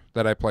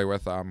that I play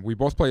with. We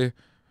both play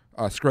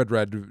Scred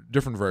Red,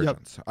 different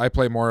versions. Yep. I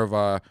play more of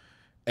a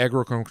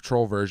aggro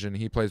control version.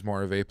 He plays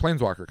more of a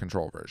Planeswalker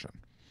control version.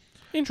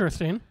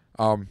 Interesting.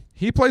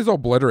 He plays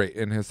Obliterate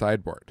in his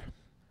sideboard.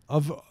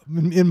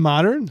 In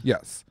Modern?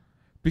 Yes.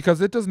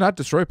 Because it does not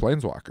destroy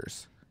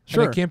Planeswalkers.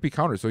 Sure. And it can't be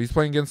countered. So he's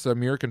playing against a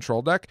mirror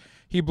control deck.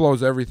 He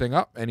blows everything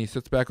up, and he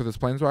sits back with his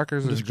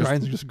Planeswalkers and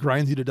just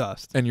grinds you to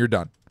dust. And you're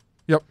done.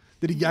 Yep.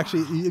 Did he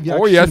actually?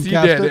 Oh, yes, he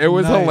did. It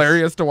was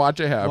hilarious to watch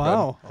it happen.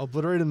 Wow.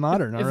 Obliterate in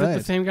Modern. All right. Is it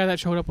the same guy that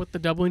showed up with the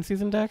doubling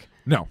season deck?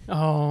 No.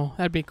 Oh,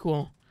 that'd be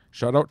cool.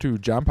 Shout out to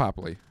John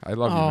Popley. I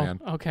love you, man.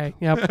 Okay.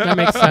 Yep. That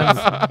makes sense.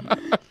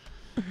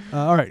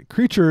 All right.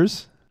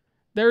 Creatures.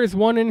 There is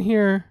one in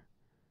here.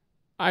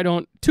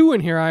 Two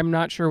in here. I'm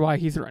not sure why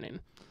he's running.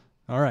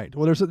 All right.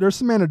 Well, there's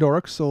some mana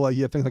dorks. So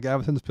you have things like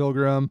Avacyn's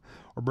Pilgrim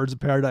or Birds of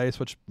Paradise,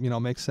 which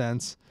makes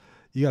sense.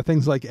 You got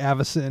things like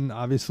Avacyn.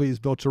 Obviously, is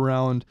built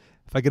around.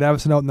 If I get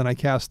Avacyn out and then I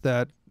cast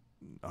that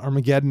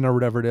Armageddon or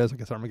whatever it is, I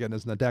guess Armageddon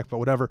is in the deck, but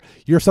whatever,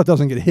 your stuff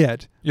doesn't get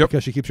hit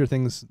because she keeps your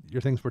things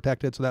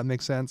protected. So that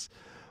makes sense.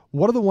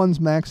 What are the ones,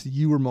 Max,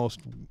 you were most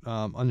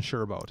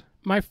unsure about?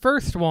 My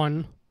first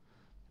one,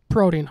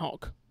 Protean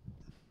Hulk.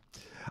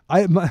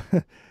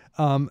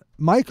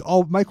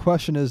 My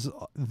question is,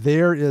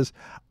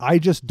 I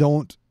just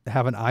don't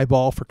have an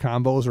eyeball for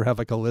combos or have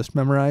like a list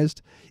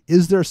memorized.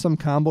 Is there some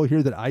combo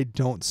here that I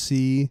don't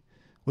see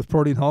with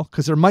Protean Hulk?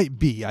 Because there might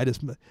be. I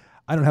don't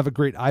have a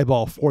great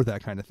eyeball for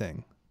that kind of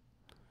thing.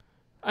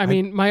 I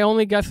mean, my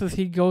only guess is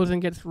he goes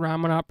and gets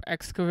Ramanop,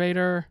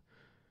 Excavator,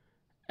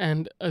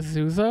 and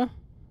Azusa.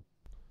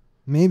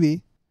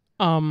 Maybe.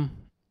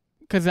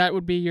 Because that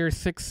would be your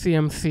 6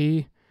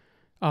 CMC.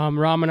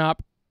 Ramanop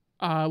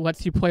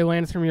lets you play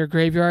lands from your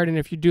graveyard, and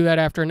if you do that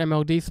after an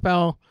MLD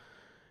spell,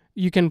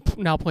 you can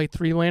now play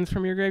 3 lands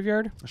from your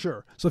graveyard.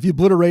 Sure. So if you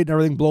obliterate and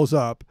everything blows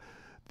up,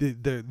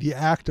 the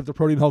act of the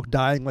Protean Hulk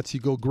dying lets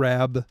you go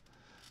grab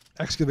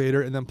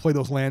Excavator and then play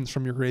those lands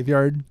from your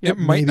graveyard. It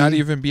might not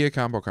even be a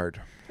combo card.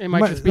 It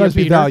might just be a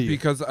beater. Value.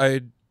 Because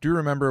I do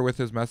remember with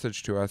his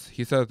message to us,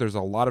 he said that there's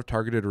a lot of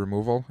targeted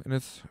removal in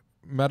his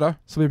meta.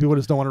 So maybe people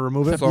just don't want to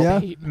remove it. So, yeah.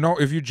 No,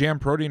 if you jam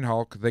Protean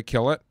Hulk, they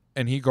kill it,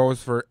 and he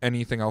goes for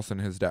anything else in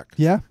his deck.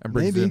 Yeah. And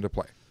brings maybe. it into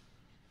play.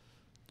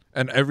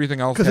 And everything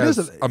else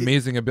has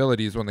amazing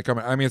abilities when they come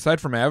in. I mean, aside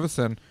from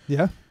Avacyn,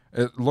 yeah,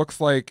 it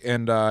looks like,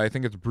 and I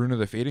think it's Bruna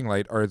the Fading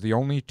Light, are the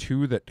only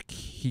 2 that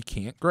he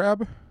can't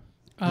grab.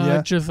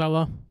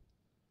 Gisela.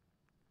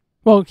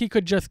 Well, he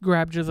could just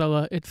grab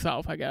Gisela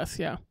itself, I guess.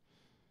 Yeah.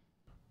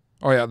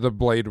 Oh yeah, the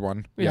blade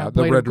one. Yeah,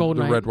 the Blade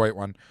of red white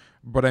one.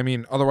 But I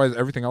mean, otherwise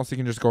everything else he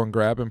can just go and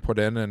grab and put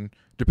in, and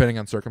depending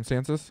on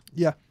circumstances.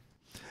 Yeah.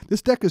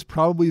 This deck is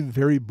probably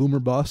very boomer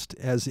bust,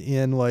 as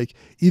in like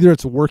either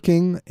it's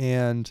working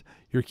and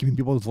you're keeping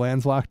people's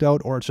lands locked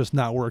out, or it's just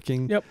not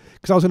working. Yep.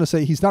 Because I was going to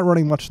say he's not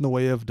running much in the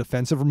way of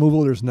defensive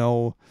removal. There's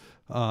no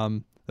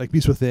like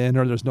Beast Within,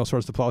 or there's no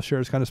Swords to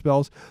Plowshares kind of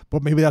spells.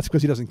 But maybe that's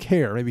because he doesn't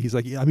care. Maybe he's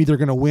like, I'm either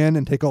going to win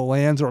and take all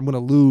lands, or I'm going to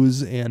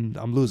lose and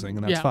I'm losing,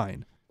 and that's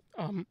fine.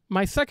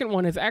 My second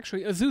one is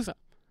actually Azusa.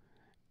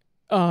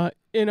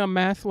 In a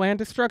mass land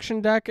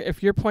destruction deck,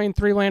 if you're playing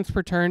 3 lands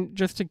per turn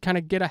just to kind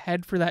of get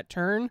ahead for that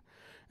turn,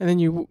 and then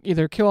you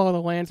either kill all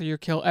the lands or you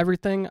kill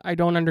everything, I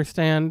don't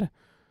understand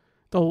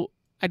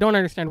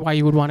why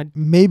you would want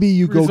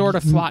to resort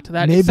a slot to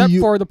that, except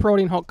for the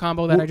Protean Hulk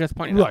combo that I just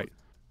pointed out. Right.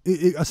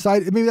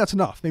 Aside, maybe that's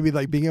enough. Maybe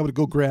like being able to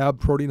go grab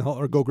Protean Hulk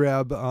or go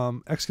grab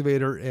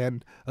Excavator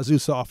and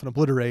Azusa off and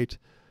obliterate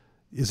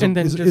is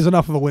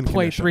enough of a win.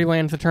 Play condition. 3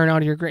 lands to turn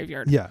out of your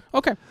graveyard. Yeah.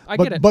 Okay, I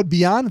get it. But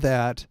beyond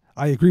that,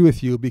 I agree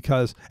with you,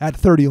 because at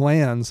 30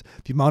 lands,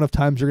 the amount of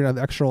times you're going to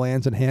have extra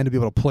lands in hand to be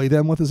able to play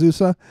them with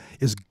Azusa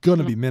is going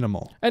to be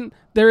minimal. And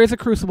there is a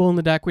Crucible in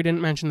the deck. We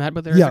didn't mention that,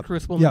 but there is a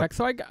Crucible in the deck.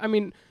 So, I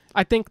mean,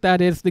 I think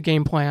that is the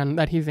game plan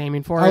that he's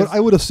aiming for. I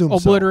would assume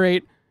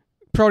obliterate,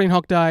 Protean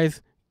Hulk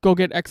dies, go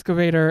get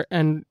Excavator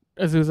and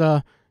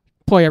Azusa,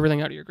 play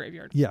everything out of your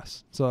graveyard.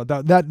 Yes. So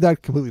that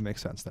completely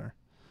makes sense there.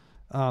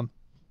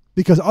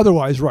 Because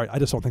otherwise, right, I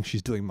just don't think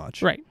she's doing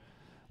much. Right.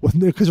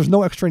 Because there's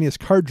no extraneous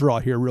card draw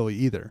here really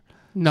either.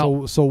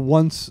 No. So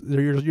once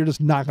you're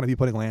just not going to be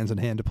putting lands in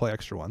hand to play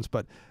extra ones,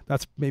 but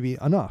that's maybe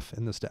enough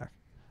in this deck.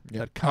 Yeah.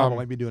 That combo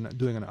might be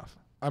doing enough.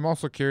 I'm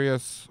also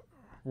curious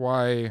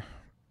why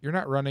you're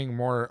not running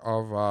more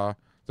of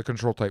the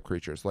control type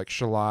creatures like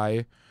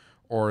Shalai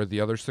or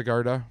the other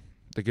Sigarda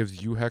that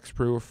gives you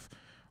hexproof,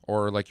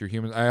 or like your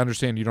humans. I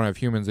understand you don't have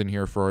humans in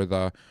here for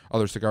the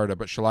other Sigarda,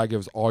 but Shalai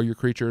gives all your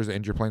creatures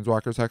and your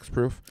planeswalkers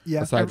hexproof.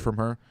 Yeah. Aside from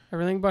her,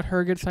 everything but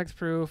her gets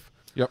hexproof.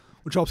 Yep.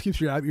 Which helps keep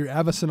your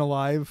Avacyn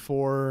alive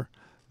for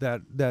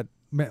that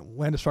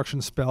land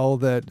destruction spell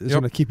that is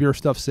going to keep your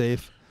stuff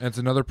safe. And it's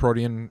another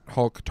Protean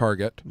Hulk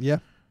target. Yeah.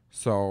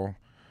 So,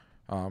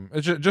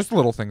 it's just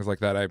little things like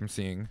that I'm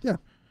seeing. Yeah.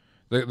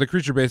 The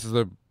creature base is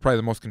probably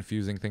the most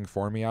confusing thing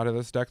for me out of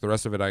this deck. The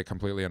rest of it I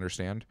completely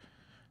understand.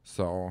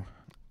 So.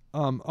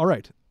 All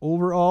right.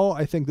 Overall,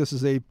 I think this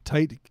is a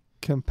tight,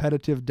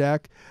 competitive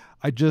deck.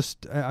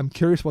 I'm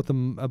curious about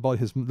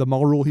the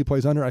Mull rule he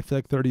plays under. I feel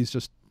like 30 is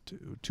just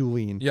too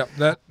lean. Yeah,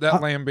 that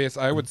land base,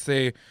 I would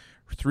say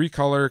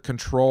 3-color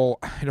control.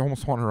 I'd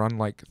almost want to run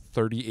like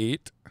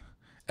 38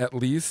 at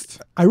least.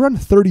 I run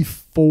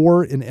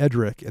 34 in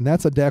Edric, and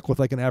that's a deck with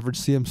like an average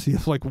CMC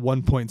of like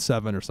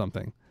 1.7 or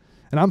something.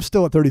 And I'm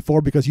still at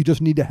 34 because you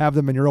just need to have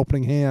them in your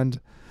opening hand.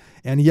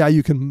 And yeah,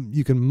 you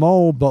can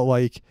mull, but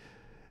like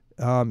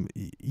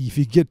if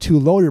you get too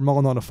low, you're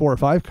mulling on to 4 or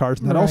 5 cards,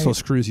 and that also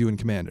screws you in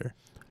Commander.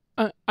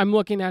 I'm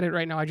looking at it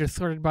right now. I just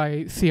sorted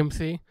by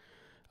CMC.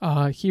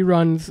 He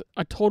runs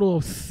a total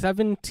of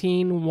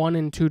 17 1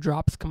 and 2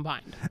 drops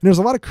combined. And there's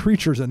a lot of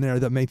creatures in there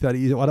that make that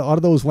easy. A lot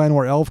of those Land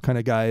War Elf kind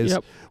of guys,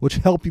 which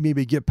help you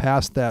maybe get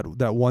past that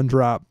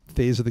 1-drop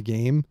phase of the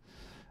game.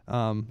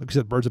 Like you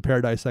said, Birds of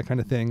Paradise, that kind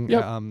of thing.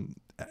 Yep.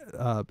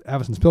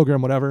 Avacyn's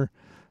Pilgrim, whatever.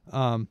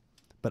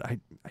 But I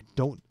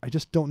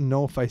just don't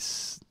know if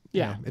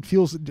Yeah.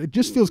 It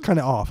just feels kind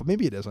of off.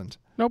 Maybe it isn't.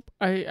 Nope.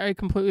 I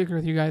completely agree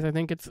with you guys. I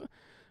think it's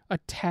a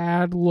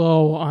tad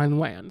low on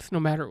lands, no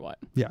matter what.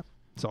 Yeah.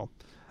 So,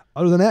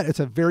 other than that, it's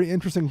a very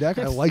interesting deck.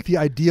 I like the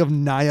idea of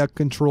Naya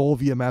control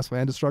via mass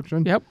land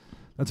destruction. Yep.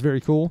 That's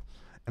very cool.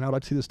 And I'd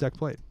like to see this deck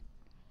played.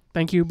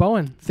 Thank you,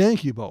 Bowen.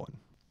 Thank you, Bowen.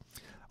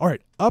 All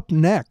right, up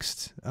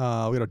next, we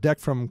got a deck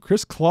from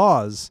Chris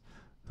Claus,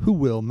 who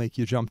will make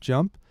you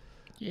jump.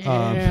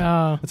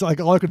 Yeah. It's like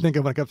all I could think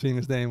of when I kept seeing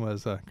his name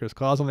was Chris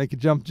Claus will make you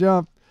jump.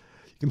 You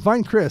can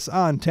find Chris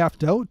on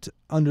Tapped Out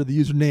under the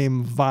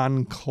username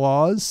Von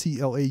Claus,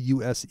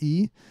 Clause.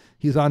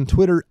 He's on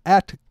Twitter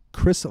at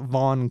Chris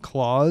Von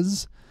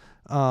Claus.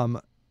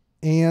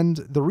 And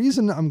the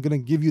reason I'm going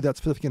to give you that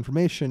specific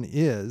information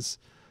is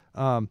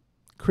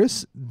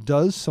Chris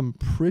does some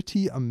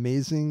pretty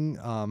amazing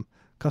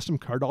custom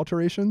card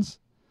alterations.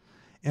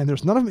 And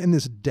there's none of them in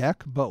this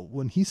deck, but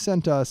when he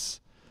sent us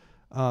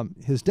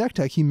his deck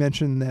tech, he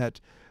mentioned that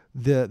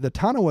the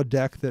Tanawa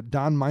deck that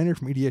Don Miner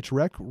from EDH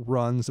Rec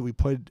runs that we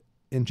played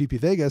in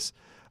GP Vegas,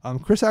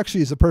 Chris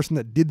actually is the person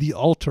that did the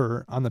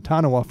alter on the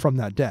Tanawa from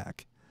that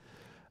deck.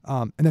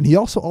 And then he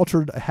also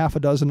altered a half a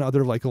dozen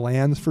other like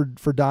lands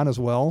for Don as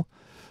well.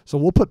 So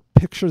we'll put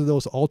pictures of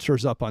those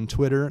altars up on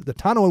Twitter. The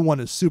Tanawa one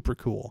is super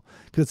cool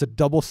because it's a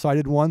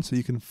double-sided one, so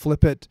you can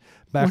flip it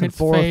back and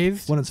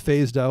forth when it's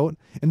phased out.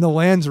 And the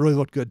lands really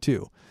look good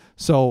too.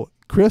 So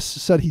Chris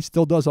said he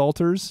still does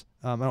altars.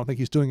 I don't think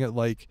he's doing it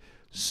like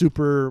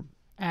super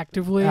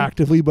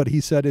actively, but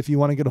he said if you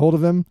want to get a hold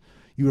of him,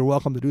 you are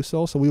welcome to do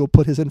so. So we will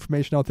put his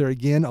information out there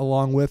again,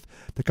 along with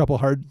the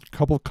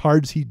couple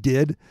cards he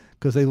did,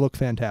 because they look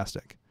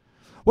fantastic.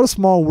 What a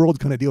small world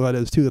kind of deal that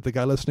is too, that the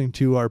guy listening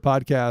to our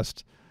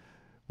podcast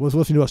was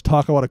listening to us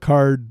talk about a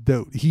card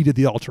that he did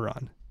the alter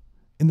on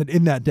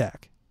in that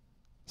deck.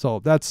 So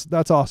that's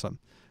awesome.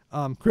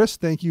 Chris,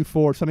 thank you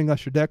for sending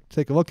us your deck to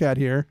take a look at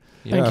here.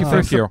 Yeah,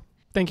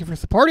 thank you for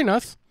supporting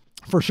us.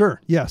 For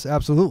sure. Yes,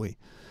 absolutely.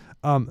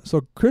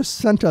 So Chris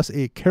sent us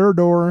a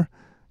Carador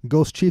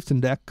Ghost Chieftain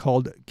deck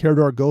called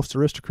Carador Ghost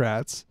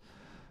Aristocrats.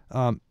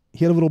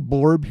 He had a little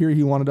blurb here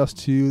he wanted us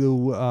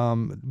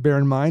to bear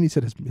in mind. He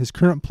said his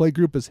current play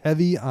group is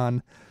heavy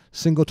on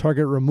single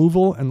target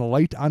removal and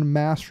light on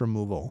mass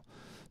removal.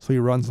 So he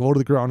runs low to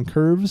the ground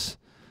curves.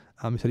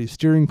 He said he's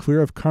steering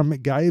clear of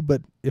Karmic Guide,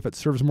 but if it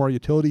serves more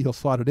utility, he'll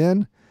slot it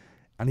in.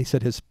 And he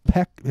said his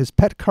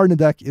pet card in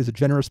the deck is a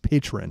Generous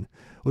Patron,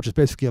 which is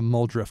basically a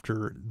Mull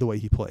Drifter the way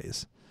he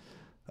plays.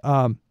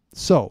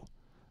 So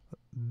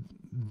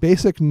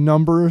basic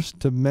numbers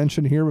to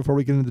mention here before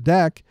we get into the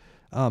deck.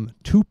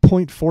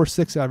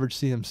 2.46 average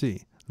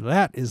CMC.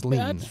 That is lean.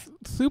 That's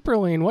super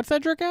lean. What's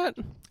Edric at?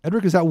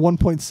 Edric is at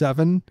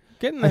 1.7.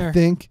 Getting there. I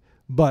think.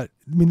 But,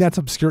 I mean, that's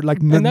obscure.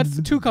 And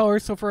that's 2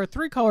 colors. So for a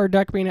 3-color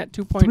deck being at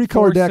 2.46.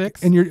 3-color deck.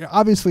 And you're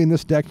obviously in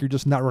this deck, you're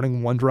just not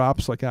running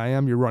 1-drops like I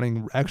am. You're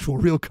running actual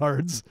real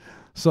cards.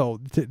 So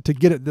to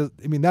get it,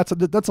 I mean, that's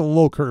a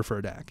low curve for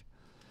a deck.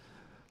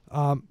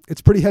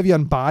 It's pretty heavy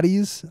on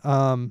bodies,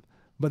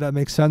 but that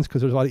makes sense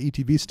because there's a lot of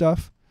ETB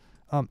stuff.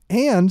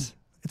 And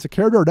it's a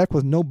Carador deck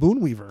with no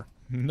Boonweaver.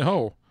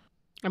 No.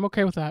 I'm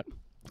okay with that.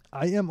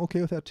 I am okay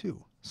with that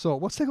too. So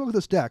let's take a look at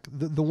this deck.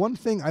 The one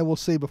thing I will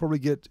say before we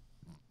get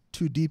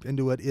too deep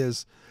into it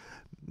is,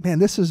 man,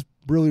 this is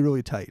really,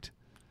 really tight.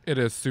 It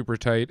is super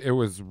tight. It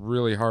was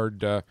really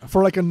hard to...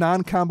 For like a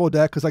non-combo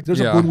deck, because like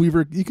there's a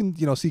Boonweaver, you can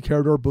see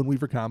Carador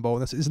Boonweaver combo,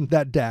 and this isn't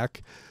that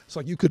deck.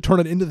 So like you could turn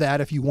it into that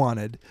if you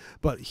wanted.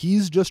 But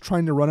he's just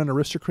trying to run an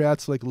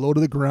Aristocrats, like low to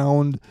the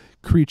ground,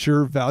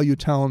 creature, value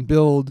town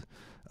build.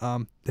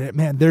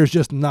 Man, there's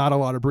just not a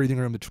lot of breathing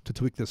room to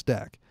tweak this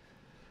deck.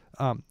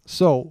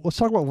 So let's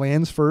talk about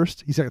lands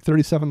first. He's got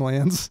 37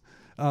 lands,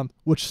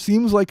 which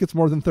seems like it's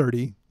more than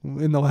 30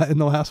 in the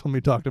last one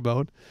we talked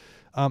about.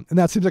 And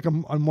that seems like a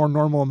more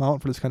normal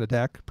amount for this kind of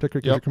deck,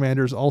 particularly because your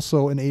commander is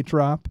also an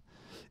 8-drop,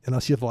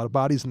 unless you have a lot of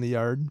bodies in the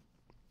yard.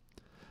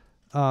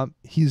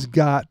 He's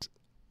got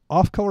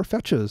off-color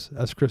fetches,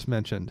 as Chris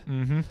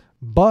mentioned.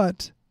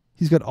 But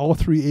he's got all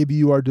 3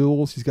 ABUR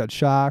duels. He's got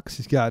shocks.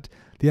 He's got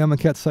the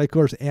Amonkhet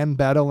Cyclers and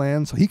Battle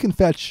Lands. So he can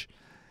fetch,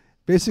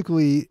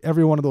 basically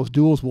every one of those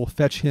duels will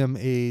fetch him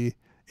a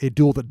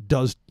duel that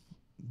does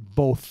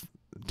both.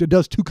 It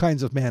does 2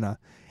 kinds of mana.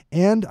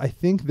 And I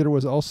think there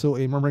was also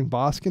a Murmuring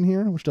Bosk in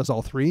here, which does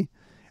all 3.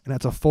 And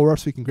that's a 4,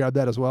 so you can grab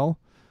that as well.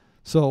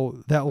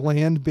 So that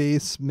land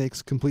base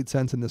makes complete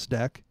sense in this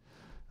deck.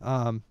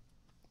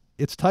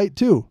 It's tight,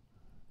 too.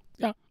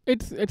 Yeah,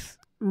 it's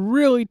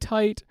really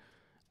tight.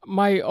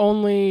 My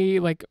only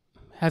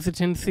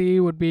hesitancy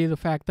would be the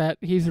fact that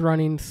he's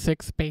running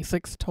 6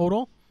 basics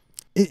total.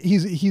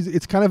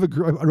 It's kind of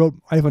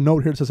I have a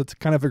note here that says it's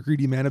kind of a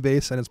greedy mana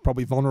base and it's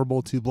probably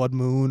vulnerable to Blood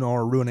Moon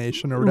or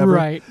Ruination or whatever.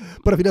 Right.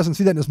 But if he doesn't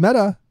see that in his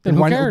meta, then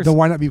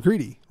why not be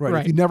greedy? Right.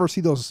 Right. If you never see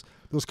those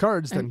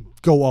cards, then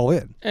go all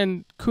in.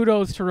 And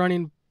kudos to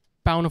running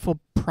Bountiful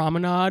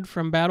Promenade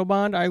from Battle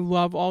Bond. I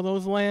love all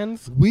those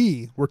lands.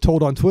 We were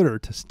told on Twitter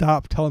to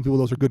stop telling people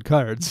those are good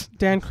cards.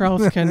 Dan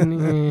Krause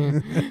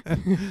can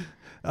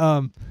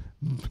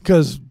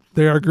because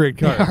they are great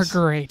cards. They are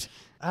great.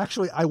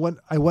 Actually, I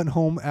went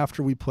home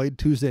after we played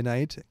Tuesday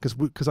night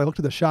because I looked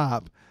at the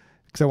shop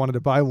because I wanted to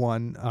buy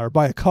one or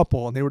buy a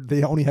couple, and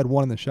they only had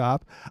one in the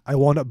shop. I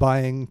wound up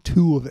buying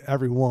 2 of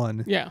every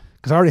one. Yeah.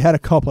 Because I already had a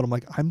couple, and I'm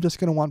like, I'm just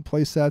gonna want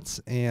play sets,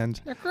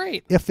 and they're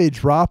great. If they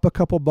drop a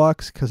couple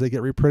bucks because they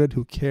get reprinted,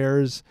 who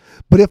cares?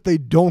 But if they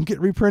don't get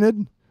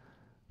reprinted,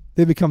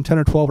 they become $10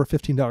 or $12 or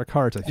 $15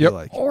 cards, I feel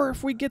like. Or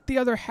if we get the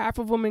other half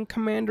of them in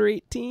Commander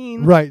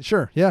 18. Right,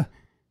 sure, yeah.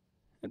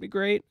 That'd be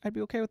great. I'd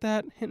be okay with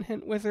that. Hint,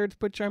 hint, Wizards,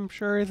 which I'm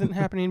sure isn't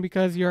happening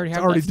because you already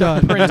have already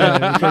that done.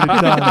 It's already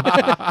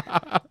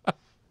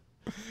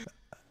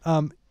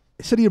done.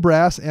 City of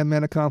Brass and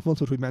Mana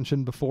Confluence, which we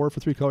mentioned before for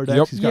 3-color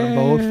decks. He's got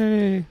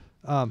them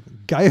both.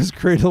 Gaia's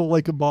Cradle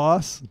like a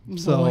boss.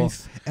 So,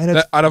 nice. And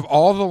it's, out of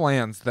all the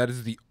lands, that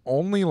is the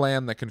only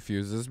land that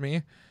confuses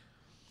me.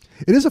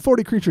 It is a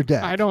 40 creature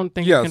deck. I don't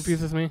think it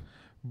confuses me.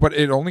 But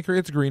it only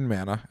creates green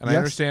mana. And I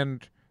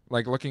understand,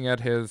 like, looking at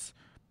his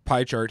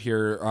pie chart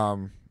here,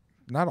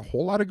 not a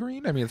whole lot of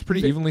green. I mean, it's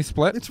pretty evenly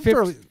split. It's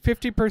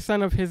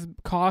 50% of his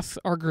costs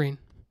are green.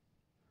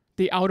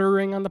 The outer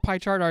ring on the pie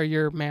chart are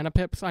your mana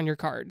pips on your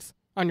cards,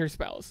 on your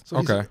spells. So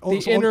okay.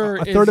 The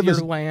inner is your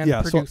land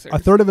producers. So a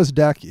third of his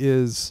deck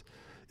is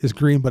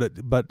green,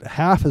 but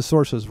half his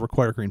sources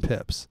require green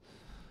pips.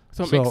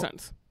 So it makes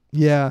sense.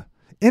 Yeah.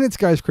 And it's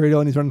Guy's Cradle,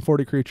 and he's running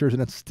 40 creatures,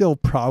 and it's still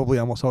probably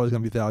almost always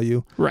going to be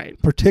value. Right.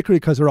 Particularly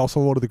because they're also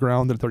low to the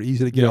ground, that they're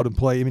easy to get out and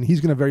play. I mean, he's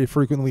going to very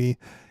frequently,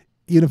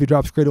 even if he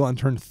drops Cradle on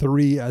turn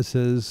 3 as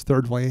his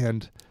third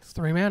land, it's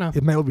 3 mana.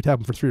 It might be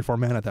tapping for 3 or 4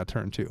 mana at that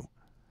turn, too.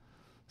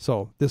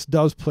 So this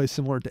does play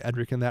similar to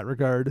Edric in that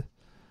regard.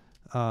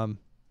 So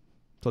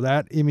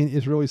that, I mean,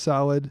 is really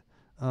solid.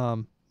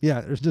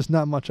 There's just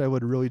not much I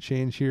would really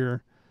change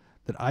here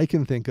that I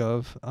can think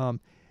of.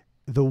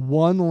 The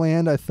one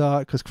land I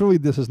thought, because clearly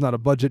this is not a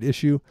budget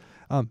issue,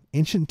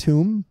 Ancient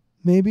Tomb,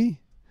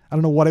 maybe? I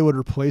don't know what I would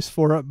replace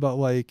for it, but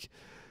like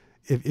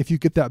if you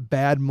get that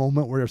bad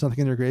moment where there's nothing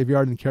in your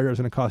graveyard and the carrier is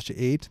going to cost you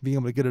 8, being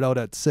able to get it out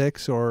at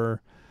 6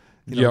 or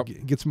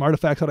get some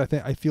artifacts out,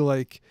 I feel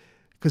like,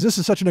 because this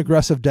is such an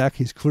aggressive deck,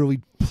 he's clearly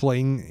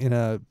playing in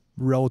a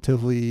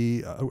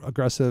relatively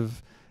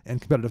aggressive and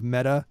competitive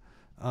meta.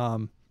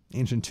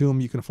 Ancient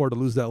Tomb, you can afford to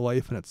lose that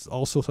life, and it's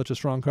also such a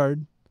strong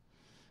card.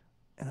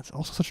 And it's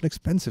also such an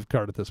expensive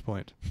card at this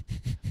point.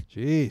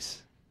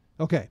 Jeez.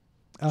 Okay.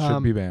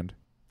 Should be banned.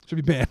 Should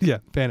be banned. Yeah,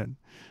 ban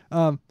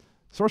it.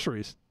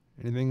 Sorceries.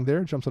 Anything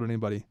there? Jumps out at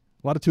anybody.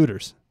 A lot of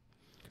tutors.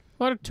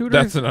 A lot of tutors.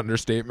 That's an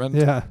understatement.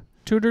 Yeah.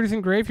 Tutors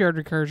and graveyard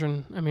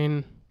recursion. I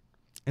mean.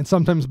 And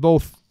sometimes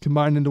both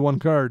combined into one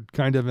card,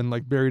 kind of, and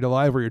like Buried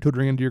Alive, where you're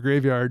tutoring into your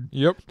graveyard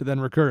to then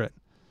recur it.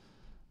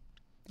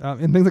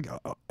 And things like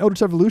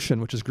Eldritch Evolution,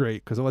 which is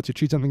great because it lets you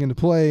cheat something into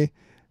play,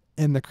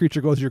 and the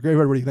creature goes to your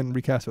graveyard where you can then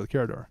recast it with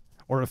Carador.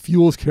 Or it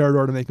fuels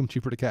Carador to make him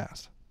cheaper to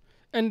cast.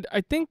 And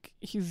I think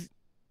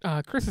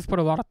Chris has put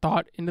a lot of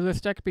thought into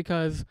this deck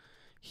because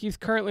he's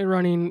currently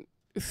running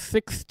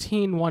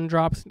 16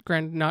 1-drops.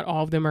 Granted, not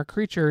all of them are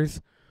creatures.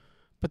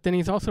 But then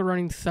he's also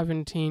running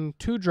 17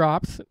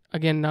 2-drops.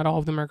 Again, not all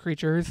of them are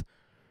creatures.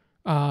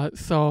 And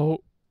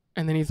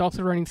then he's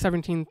also running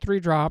 17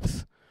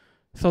 3-drops.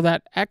 So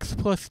that X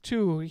plus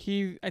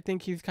 2, I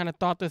think he's kind of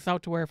thought this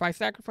out to where if I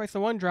sacrifice a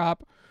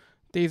 1-drop,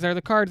 these are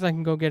the cards I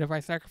can go get. If I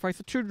sacrifice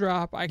a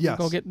 2-drop, I can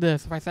go get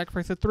this. If I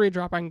sacrifice a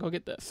 3-drop, I can go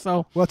get this.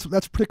 So that's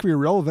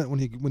particularly relevant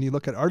when you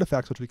look at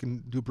artifacts, which we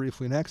can do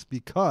briefly next,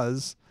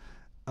 because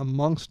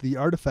amongst the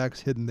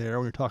artifacts hidden there,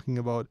 when you're talking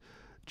about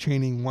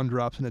chaining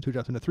 1-drops into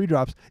 2-drops into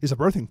 3-drops, is a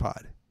birthing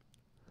pod.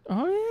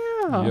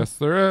 Oh, yeah. Yes,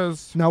 there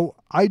is. Now,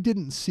 I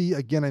didn't see,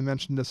 again, I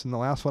mentioned this in the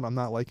last one, I'm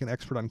not like an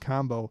expert on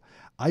combo.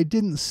 I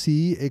didn't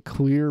see a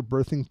clear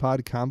birthing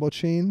pod combo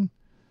chain.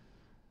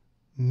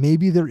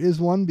 Maybe there is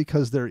one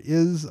because there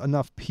is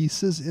enough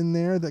pieces in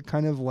there that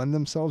kind of lend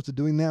themselves to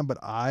doing that, but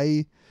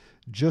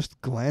just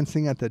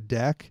glancing at the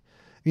deck,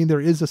 I mean, there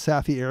is a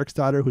Safi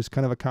Eriksdotter who's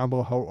kind of a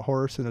combo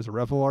horse and there's a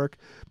Revelark,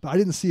 but I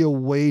didn't see a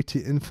way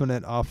to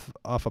infinite off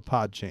a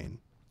pod chain.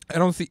 I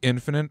don't see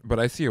infinite, but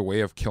I see a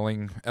way of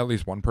killing at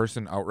least one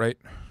person outright.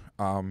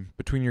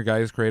 Between your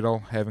Gaia's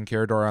Cradle, having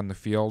Carador on the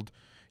field,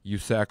 you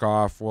sack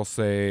off, we'll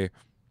say,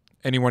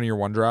 any one of your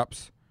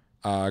 1-drops,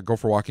 go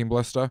for Walking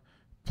Ballista,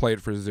 play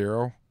it for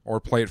 0, or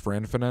play it for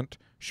infinite,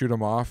 shoot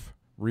them off,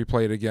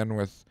 replay it again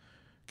with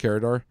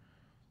Carador.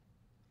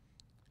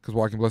 Because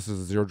Walking Ballista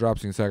is a 0-drop,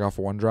 so you can sack off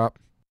a 1-drop.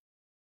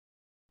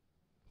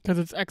 Because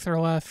it's X or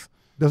less.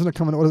 What does it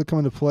come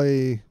into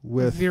play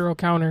with? 0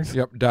 counters.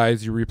 Yep,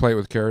 dies, you replay it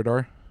with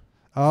Carador.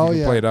 Oh, you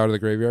can play it out of the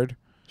graveyard.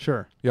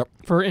 Sure. Yep.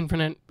 For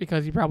infinite,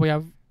 because you probably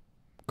have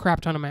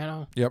crap ton of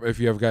mana. Yep, if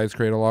you have Gaia's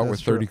Cradle out with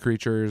 30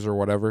 creatures or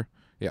whatever.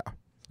 Yeah.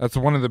 That's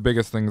one of the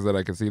biggest things that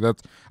I can see. I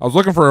was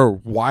looking for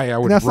why I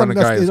would run a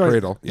Gaia's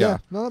Cradle. Yeah.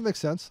 No, that makes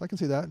sense. I can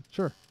see that.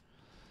 Sure.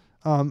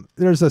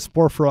 There's a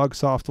Spore Frog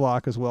soft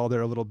lock as well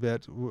there a little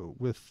bit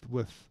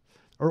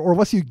or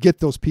unless you get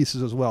those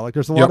pieces as well. Like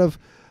there's a lot of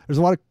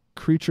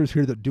creatures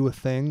here that do a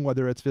thing,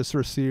 whether it's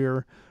Viscera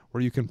Seer,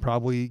 where you can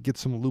probably get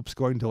some loops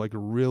going to like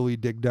really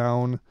dig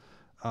down.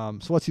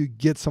 So lets you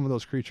get some of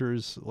those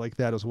creatures like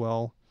that as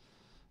well.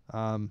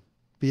 But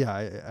yeah,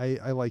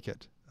 I like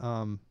it.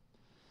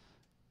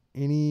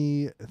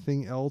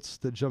 Anything else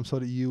that jumps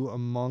out at you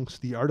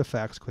amongst the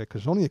artifacts quick?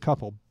 Because there's only a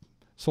couple.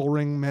 Soul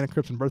Ring, Mana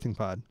Crypt, and Birthing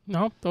Pod.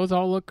 No, those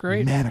all look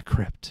great. Mana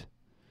Crypt.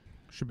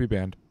 Should be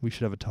banned. We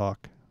should have a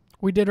talk.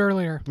 We did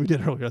earlier.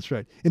 That's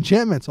right.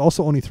 Enchantments,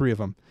 also only 3 of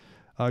them.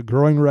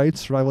 Growing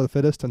Rights, Survival of the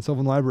Fittest, and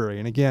Sylvan Library.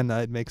 And again,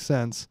 it makes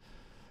sense.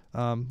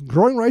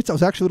 Growing Rights, I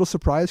was actually a little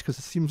surprised because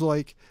it seems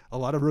like a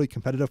lot of really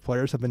competitive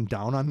players have been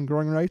down on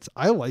Growing Rights.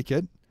 I like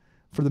it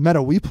for the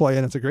meta we play,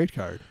 and it's a great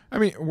card. I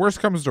mean, worst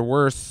comes to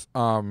worst,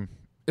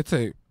 it's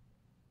a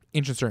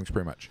Ancient Stirrings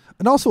pretty much.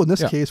 And also in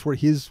this case where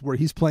he's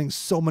playing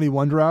so many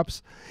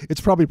 1-drops, it's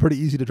probably pretty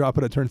easy to drop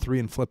it at turn 3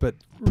 and flip it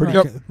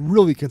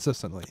really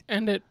consistently.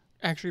 And it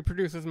actually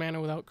produces mana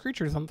without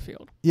creatures on the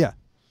field. Yeah.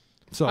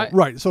 So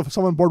so if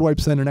someone board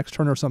wipes in the next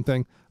turn or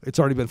something, it's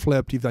already been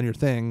flipped, you've done your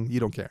thing, you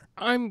don't care.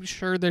 I'm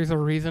sure there's a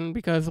reason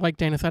because like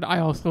Dana said, I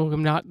also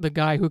am not the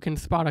guy who can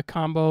spot a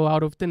combo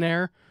out of thin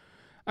air.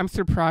 I'm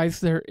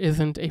surprised there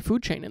isn't a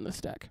food chain in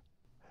this deck.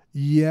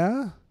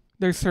 Yeah.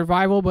 There's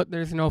survival, but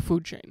there's no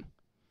food chain.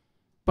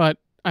 But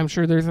I'm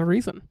sure there's a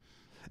reason.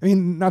 I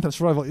mean, not that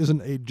survival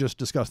isn't a just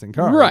disgusting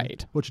card.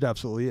 Right. Which it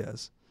absolutely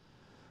is.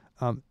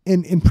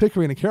 In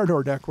particularly in a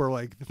Carador deck where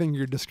like the thing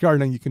you're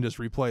discarding you can just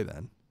replay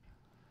then.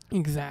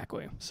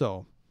 Exactly.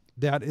 So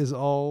that is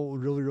all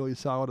really, really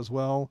solid as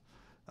well.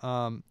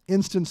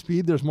 Instant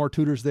speed, there's more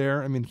tutors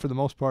there. I mean, for the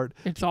most part,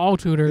 it's all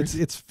tutors.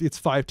 It's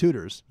 5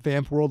 tutors: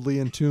 Vamp, Worldly,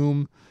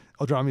 Entomb,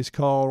 Eldrami's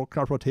Call,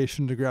 Crop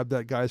Rotation to grab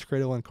that Guy's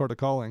Cradle, and Court of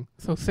Calling.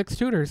 So 6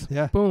 tutors.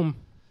 Yeah. Boom.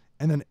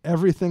 And then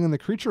everything in the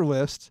creature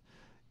list,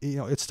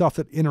 it's stuff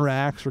that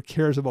interacts or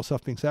cares about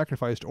stuff being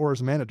sacrificed or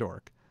is mana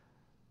dork.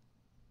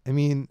 I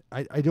mean,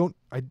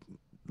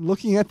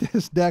 looking at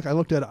this deck,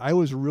 I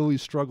was really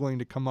struggling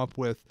to come up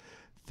with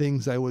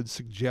things I would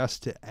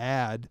suggest to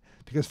add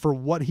because for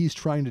what he's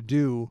trying to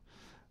do,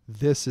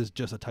 this is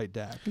just a tight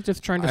deck. He's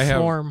just trying to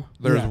swarm.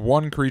 There's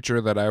one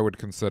creature that I would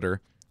consider,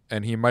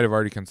 and he might have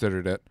already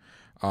considered it,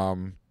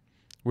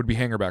 would be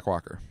Hangerback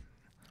Walker.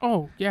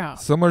 Oh, yeah.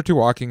 Similar to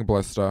Walking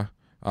Ballista,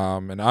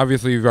 and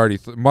obviously you've already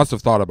must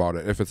have thought about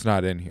it if it's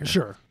not in here.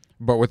 Sure.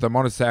 But with the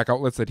amount of sack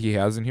outlets that he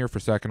has in here for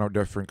sacking out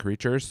different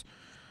creatures,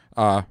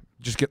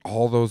 just get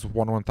all those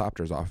 1/1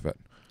 Thopters off of it.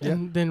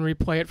 And then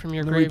replay it from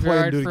your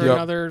graveyard for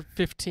another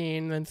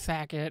 15, then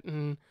sack it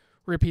and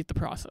repeat the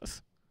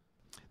process.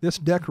 This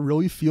deck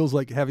really feels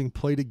like having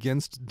played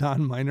against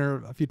Don Miner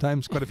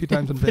quite a few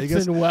times in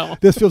Vegas.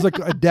 This feels like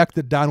a deck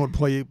that Don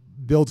would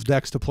builds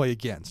decks to play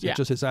against. Yeah. It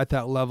just is at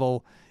that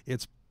level.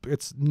 It's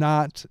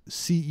not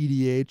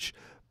CEDH,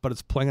 but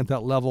it's playing at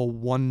that level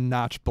one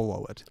notch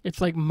below it.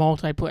 It's like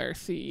multiplayer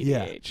CEDH.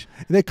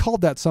 Yeah. They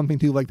called that something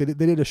too. Like they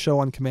did a show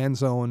on Command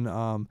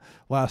Zone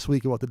last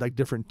week about the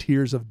different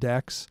tiers of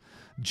decks.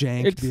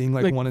 Jank being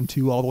like 1 and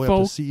 2 all the way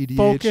up to CEDH.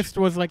 Focused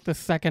was like the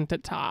second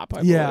at top.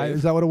 I believe.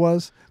 Is that what it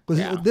was?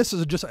 This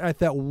is just at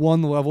that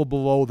one level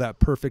below that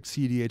perfect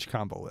CEDH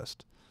combo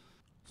list.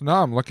 So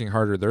now I'm looking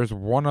harder. There's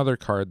one other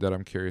card that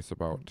I'm curious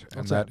about,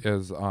 and that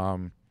is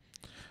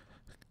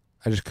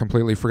I just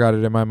completely forgot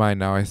it in my mind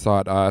now. I saw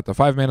it at the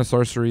 5-mana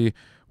sorcery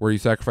where you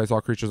sacrifice all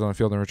creatures on the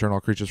field and return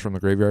all creatures from the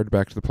graveyard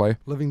back to the play.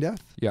 Living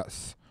Death?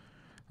 Yes.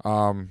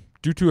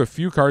 Due to a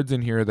few cards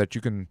in here that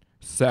you can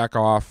sack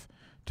off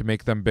to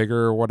make them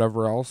bigger or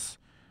whatever else,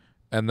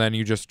 and then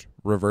you just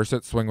reverse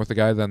it, swing with the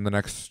guy, then the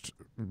next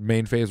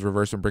main phase,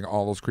 reverse and bring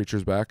all those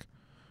creatures back,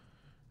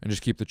 and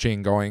just keep the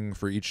chain going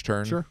for each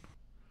turn. Sure.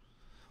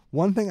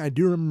 One thing I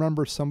do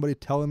remember somebody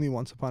telling me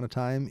once upon a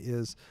time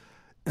is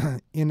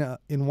in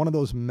one of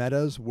those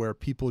metas where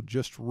people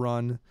just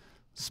run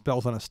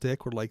spells on a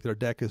stick, where like their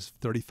deck is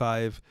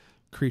 35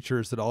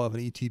 creatures that all have an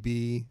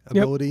ETB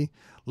ability.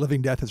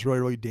 Living Death is really,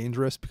 really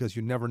dangerous because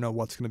you never know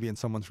what's going to be in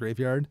someone's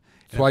graveyard.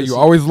 That's why you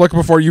always look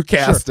before you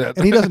cast it.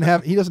 And he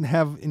doesn't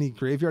have any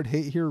graveyard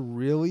hate here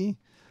really.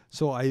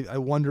 So I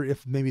wonder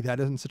if maybe that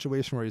isn't a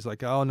situation where he's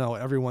like, oh no,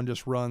 everyone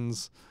just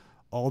runs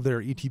all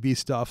their ETB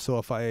stuff. So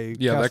if I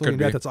cast Living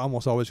Death, it's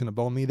almost always going to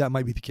bone me. That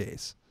might be the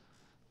case.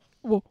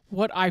 Well,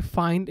 what I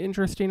find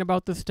interesting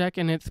about this deck,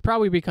 and it's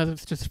probably because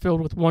it's just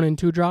filled with 1 and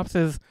 2 drops,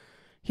 is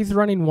he's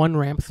running 1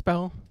 ramp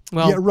spell.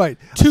 Well, yeah, right.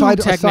 2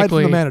 technically. Aside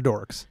from the Mana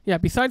Dorks. Yeah,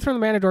 besides from the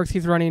Mana Dorks,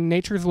 he's running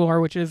Nature's Lore,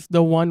 which is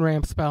the 1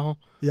 ramp spell.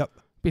 Yep.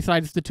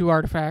 Besides the 2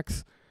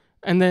 artifacts.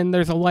 And then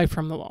there's a Life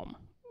from the Loam.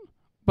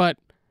 But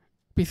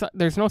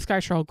there's no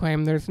Skyshroud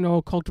Claim, there's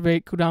no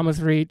Cultivate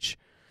Kudama's Reach,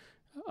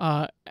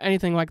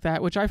 anything like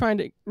that, which I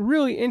find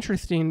really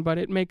interesting, but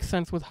it makes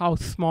sense with how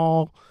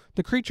small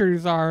the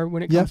creatures are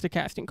when it comes to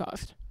casting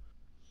cost.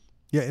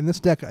 Yeah, in this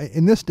deck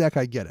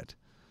I get it.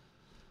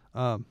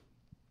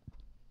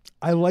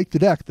 I like the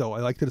deck though.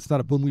 I like that it's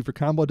not a Boomweaver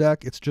combo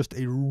deck. It's just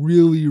a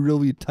really,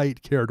 really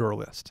tight Carador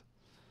list.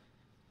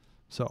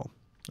 So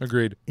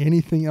agreed.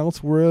 Anything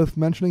else worth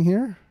mentioning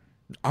here?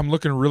 I'm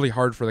looking really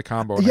hard for the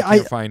combo and I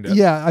can't find it.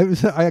 Yeah,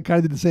 I kind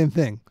of did the same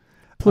thing.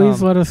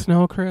 Please let us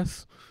know,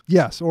 Chris.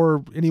 Yes,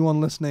 or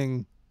anyone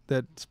listening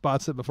that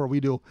spots it before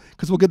we do,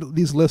 because we'll get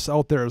these lists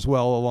out there as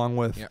well along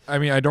with. Yeah, I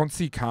mean, I don't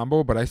see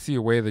combo, but I see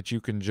a way that you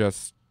can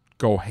just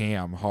go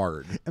ham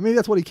hard. And maybe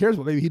that's what he cares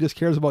about. Maybe he just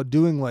cares about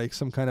doing like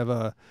some kind of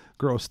a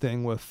gross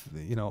thing with,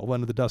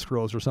 Land of the Dusk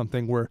Rose or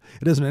something where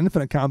it isn't an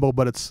infinite combo,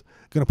 but it's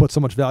going to put so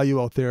much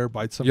value out there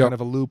by some kind of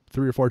a loop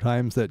 3 or 4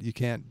 times that you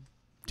can't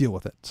deal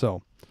with it.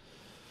 So,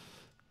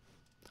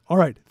 All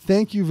right.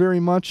 Thank you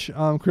very much,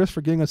 Chris, for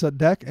getting us that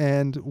deck.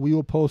 And we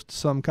will post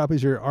some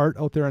copies of your art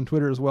out there on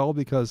Twitter as well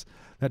because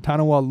that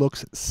Tanawa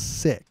looks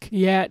sick.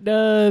 Yeah, it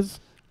does.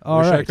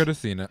 Wish I could have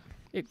seen it.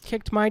 It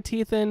kicked my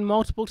teeth in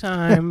multiple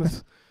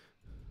times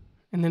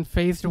and then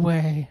phased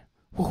away.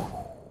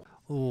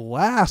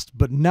 Last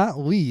but not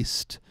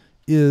least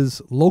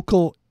is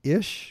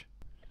local-ish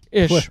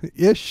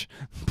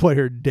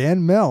player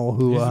Dan Mell,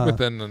 who he's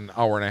within an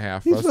hour and a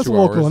half. He's just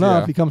local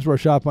enough. Yeah. He comes to our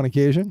shop on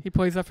occasion. He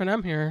plays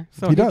F&M here,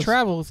 so he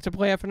travels to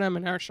play F&M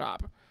in our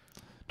shop.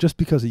 Just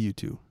because of you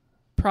two?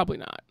 Probably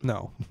not.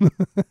 No.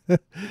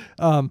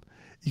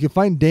 You can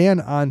find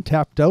Dan on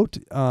Tapped Out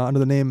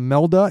under the name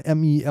Melda,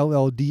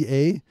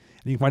 Mellda,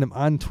 and you can find him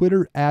on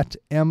Twitter at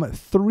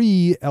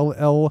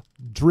M3LL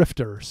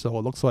Drifter. So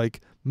it looks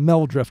like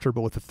Mel Drifter,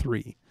 but with a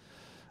 3.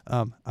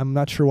 I'm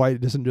not sure why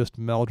it isn't just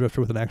Mel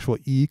Drifter with an actual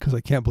E, because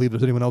I can't believe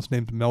there's anyone else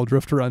named Mel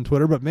Drifter on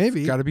Twitter, but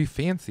maybe. It's got to be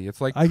fancy.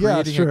 It's like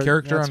creating a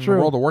character on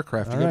World of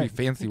Warcraft. You got to be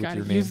fancy with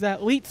your name. Use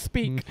that leet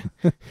speak.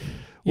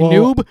 You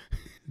noob.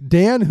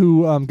 Dan,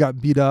 who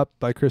got beat up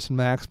by Chris and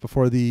Max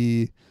before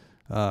the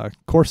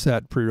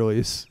Corset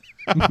pre-release.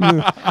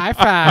 High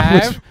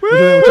five.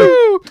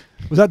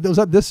 Was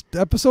that this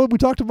episode we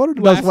talked about it?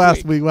 That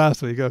was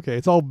last week. Okay.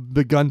 It's all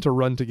begun to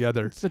run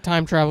together. It's the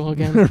time travel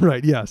again.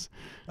 Right, yes.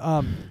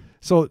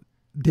 So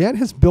Dan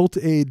has built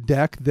a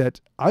deck that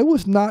I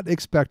was not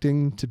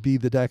expecting to be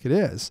the deck it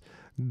is.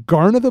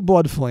 Garna the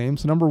Blood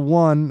Flames, number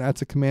 1,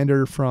 that's a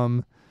commander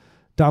from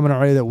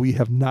Dominaria that we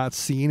have not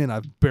seen and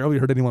I've barely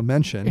heard anyone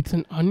mention. It's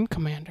an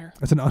uncommander.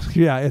 It's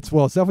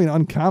definitely an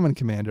uncommon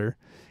commander.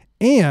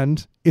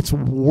 And it's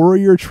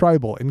warrior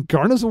tribal, and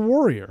Garna's a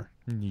warrior.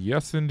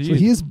 Yes, indeed. So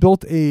he has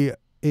built a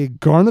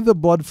Garna the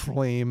Blood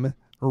Flame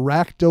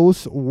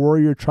Rakdos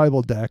warrior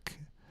tribal deck.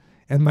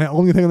 And my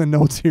only thing on the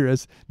notes here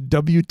is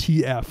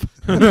WTF.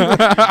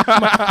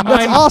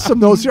 That's awesome,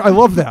 though. I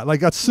love that.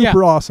 Like, that's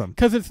super awesome.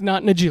 Because it's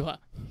not Najila.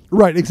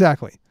 Right,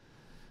 exactly.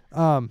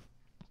 So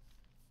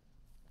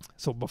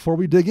before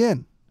we dig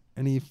in,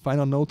 any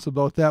final notes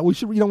about that? We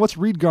should, let's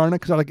read Garna,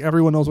 because like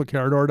everyone knows what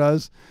Carador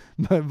does.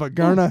 But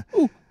Garna,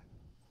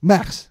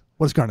 Max,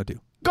 what does Garna do?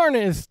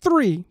 Garna is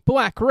 3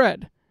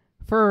 black-red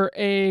for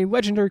a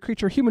legendary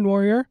creature human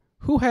warrior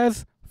who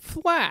has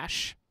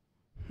Flash.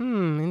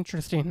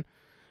 Interesting.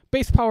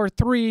 Base power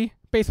 3,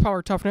 base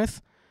power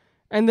toughness.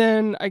 And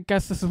then, I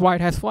guess this is why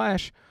it has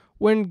Flash.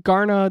 When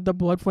Garna the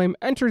Blood Flame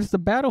enters the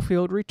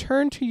battlefield,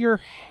 return to your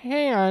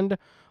hand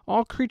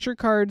all creature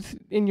cards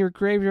in your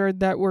graveyard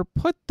that were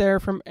put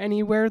there from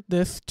anywhere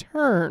this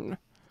turn.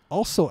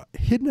 Also,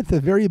 hidden at the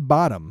very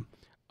bottom.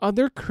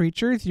 Other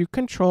creatures you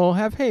control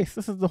have haste.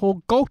 This is the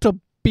whole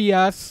Gota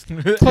BS.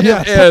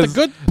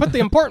 Put the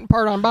important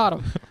part on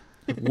bottom.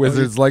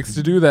 Wizards likes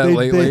to do that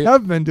lately. They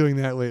have been doing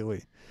that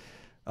lately.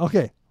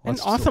 Okay. And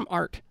awesome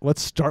art.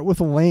 Let's start with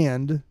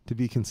land to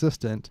be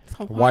consistent.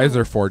 Why is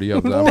there 40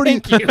 of them?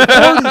 Thank you.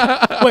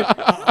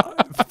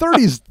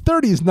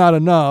 30's not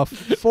enough.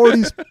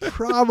 40's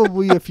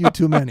probably a few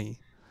too many.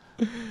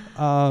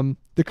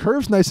 The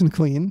curve's nice and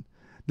clean.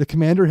 The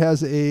commander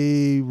has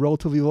a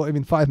relatively low,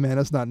 5 mana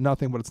is not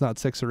nothing, but it's not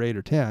 6 or 8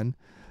 or 10.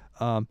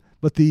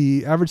 But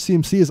the average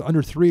CMC is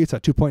under 3. It's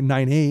at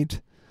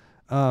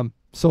 2.98.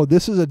 So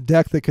this is a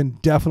deck that can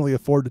definitely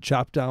afford to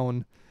chop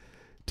down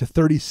to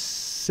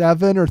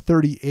 37 or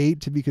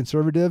 38 to be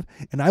conservative,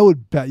 and I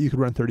would bet you could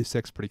run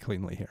 36 pretty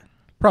cleanly here.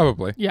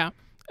 Probably. Yeah.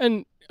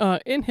 And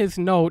in his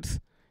notes,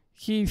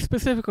 he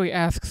specifically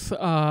asks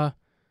what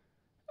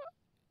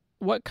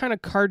kind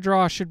of card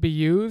draw should be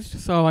used.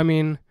 So,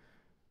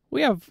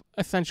 we have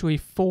essentially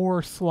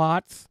 4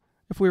 slots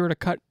if we were to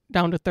cut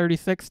down to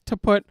 36 to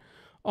put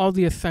all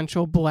the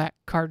essential black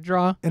card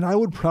draw. And I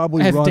would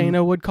probably as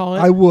Dana would call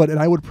it. I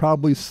would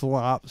probably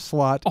slot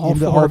all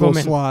into 4 all of those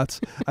them slots.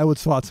 I would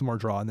slot some more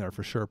draw in there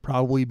for sure.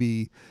 Probably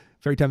be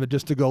very tempted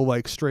just to go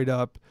like straight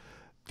up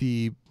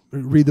the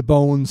Read the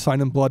Bones,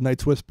 Sign in Blood,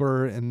 Knight's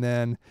Whisper, and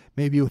then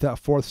maybe with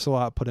that 4th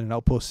slot put in an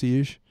Outpost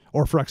Siege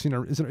or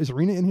Phyrexian. Is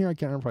Arena in here? I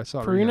can't remember if I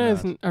saw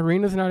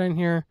Arena's not in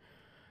here.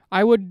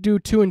 I would do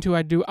 2 and 2.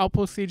 I'd do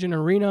Outpost Siege and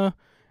Arena,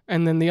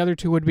 and then the other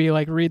 2 would be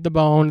like Read the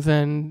Bones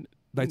and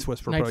Knight's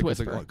Whisper,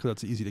 because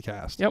that's easy to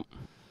cast. Yep.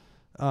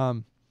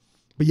 But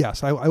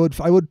yes, I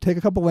would take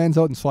a couple lands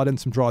out and slot in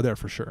some draw there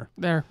for sure.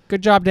 There.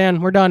 Good job,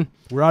 Dan. We're done.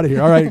 We're out of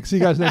here. All right. See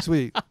you guys next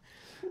week.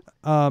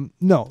 So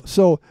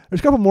there's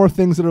a couple more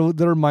things that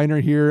are minor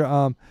here.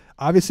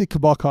 Obviously,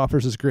 Cabal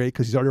Coffers is great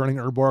because he's already running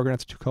Urborg and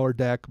it's a 2-color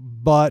deck,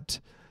 but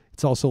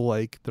it's also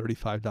like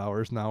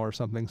 $35 now or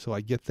something. So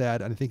I get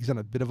that, and I think he's on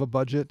a bit of a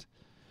budget.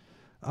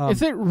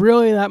 Is it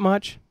really that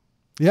much?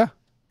 Yeah,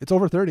 it's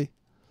over 30.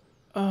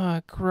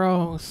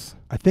 Gross.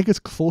 I think it's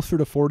closer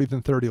to 40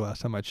 than 30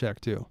 last time I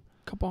checked too.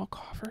 Cabal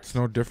Coffers. It's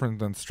no different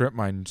than Strip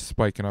Mine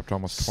spiking up to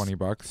almost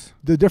 $20.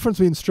 The difference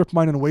between Strip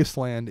Mine and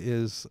Wasteland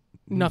is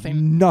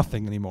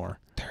nothing anymore.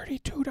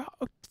 $32,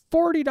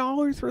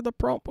 $40 for the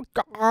pro.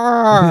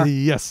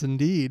 Yes,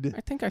 indeed.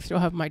 I think I still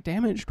have my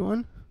damaged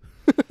one.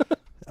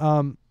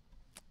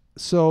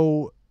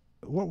 So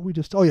what we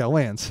just? Oh yeah,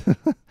 lands.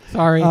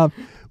 Sorry.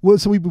 Well,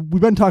 so we've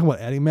been talking about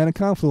adding Mana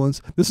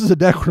Confluence. This is a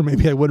deck where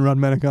maybe I wouldn't run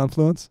Mana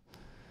Confluence.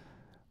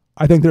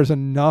 I think there's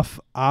enough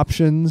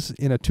options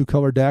in a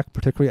 2-color deck,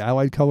 particularly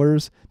allied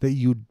colors, that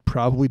you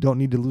probably don't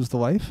need to lose the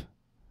life.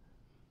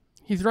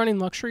 He's running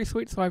Luxury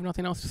Suite, so I have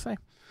nothing else to say.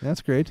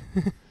 That's great.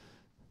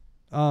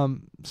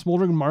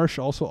 Smoldering Marsh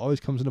also always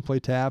comes into play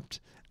tapped.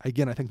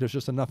 Again, I think there's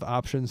just enough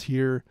options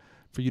here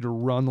for you to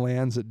run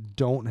lands that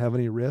don't have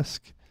any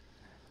risk.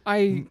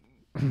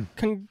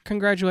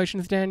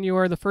 Congratulations, Dan. You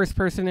are the first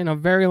person in a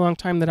very long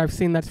time that I've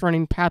seen that's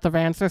running Path of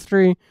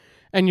Ancestry,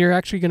 and you're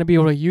actually going to be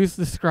able to use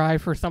the Scry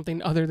for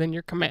something other than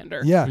your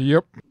commander. Yeah.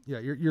 Yep. Yeah,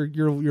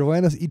 your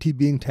land is ET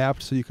being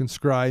tapped, so you can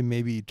Scry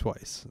maybe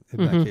twice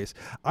in that case.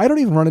 I don't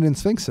even run it in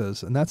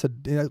Sphinxes, and that's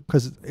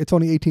because it's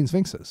only 18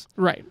 Sphinxes.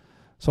 Right.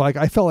 So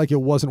I felt like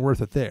it wasn't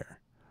worth it there.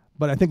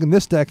 But I think in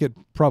this deck it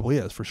probably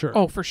is, for sure.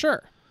 Oh, for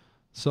sure.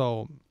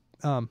 So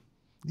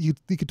you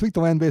could tweak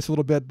the land base a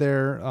little bit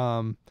there.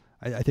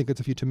 I think it's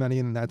a few too many,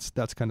 and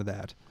that's kind of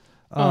that.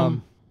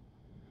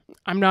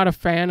 I'm not a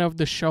fan of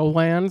the show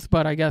lands,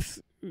 but I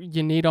guess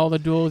you need all the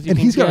duels you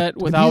can get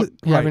without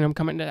having them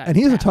come into that. And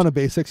he has a ton of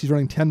basics. He's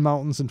running 10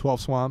 mountains and 12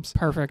 swamps.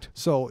 Perfect.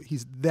 So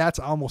that's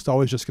almost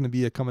always just going to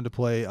be a come into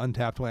play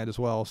untapped land as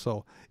well.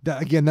 So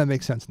that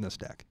makes sense in this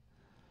deck.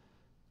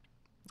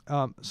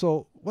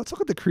 So let's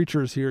look at the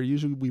creatures here.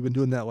 Usually we've been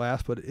doing that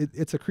last, but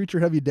it's a creature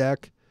heavy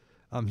deck.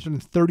 He's running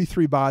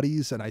 33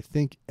 bodies, and I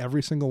think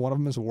every single one of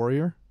them is a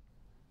warrior.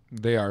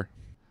 They are.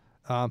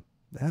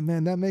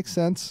 That makes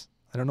sense.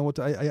 I don't know what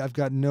I've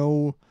got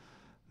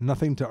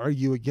nothing to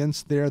argue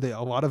against there.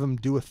 A lot of them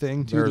do a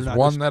thing too. There's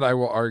one that I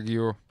will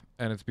argue,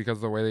 and it's because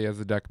of the way he has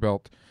the deck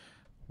built.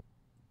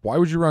 Why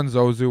would you run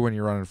Zozu when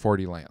you're running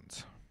 40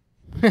 lands?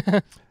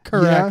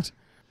 Correct.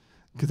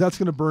 Because that's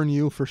going to burn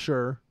you for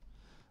sure.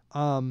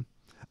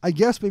 I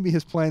guess maybe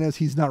his plan is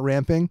he's not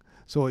ramping,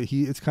 so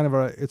it's kind of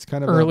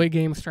early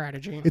game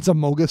strategy. It's a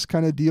Mogus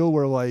kind of deal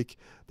where like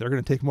they're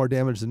going to take more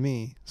damage than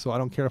me, so I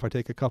don't care if I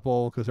take a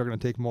couple because they're going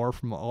to take more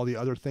from all the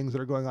other things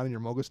that are going on in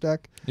your Mogus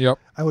deck. Yep.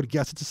 I would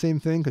guess it's the same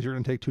thing because you're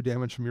going to take 2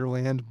 damage from your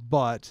land,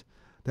 but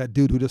that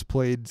dude who just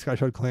played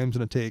Skyshard Claim's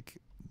going to take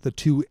the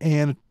 2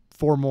 and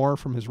 4 more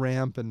from his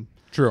ramp, and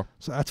true.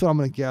 So that's what I'm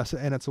going to guess,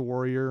 and it's a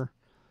warrior.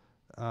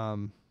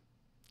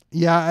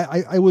 Yeah,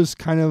 I was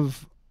kind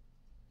of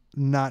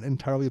not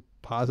entirely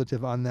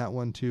positive on that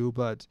one too,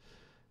 but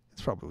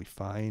it's probably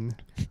fine.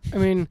 I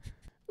mean,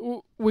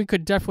 we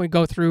could definitely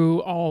go through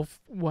all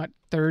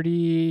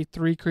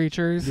 33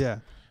 creatures. Yeah,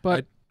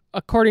 but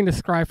according to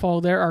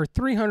Scryfall, there are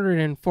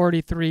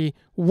 343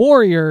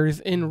 warriors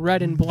in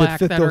red and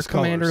black that are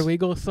commander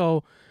legal.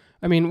 So,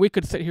 I mean, we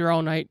could sit here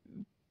all night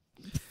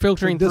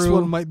filtering this through.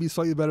 This one might be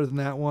slightly better than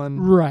that one.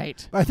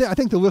 Right. I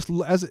think the list,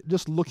 as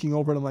just looking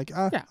over it, I'm like,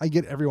 I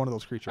get every one of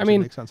those creatures. I mean,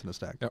 it makes sense in a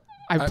stack. Yep.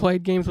 I've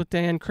played games with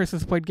Dan. Chris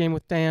has played game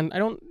with Dan.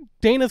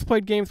 Dana's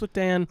played games with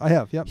Dan. I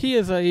have, yep. He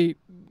is a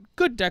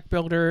good deck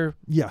builder.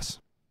 Yes.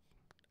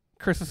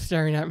 Chris is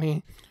staring at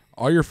me.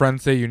 All your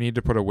friends say you need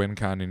to put a win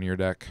con in your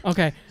deck.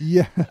 Okay.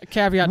 Yeah.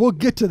 Caveat. We'll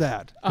get to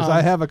that because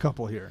I have a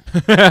couple here.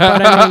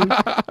 But I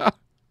mean,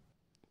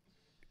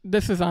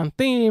 this is on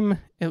theme.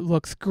 It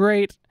looks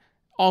great.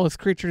 All his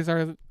creatures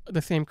are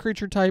the same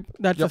creature type.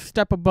 That's a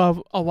step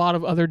above a lot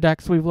of other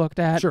decks we've looked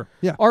at. Sure.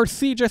 Yeah. Or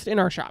see just in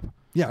our shop.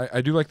 Yeah.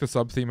 I do like the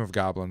sub-theme of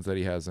goblins that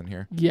he has in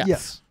here.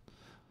 Yes.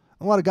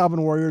 A lot of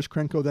Goblin Warriors.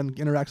 Krenko then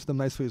interacts with them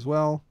nicely as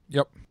well.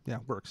 Yep. Yeah,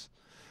 works.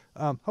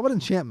 How about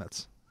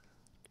enchantments?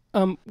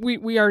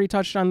 We already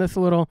touched on this a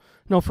little.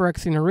 No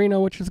Phyrexian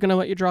Arena, which is going to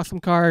let you draw some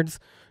cards.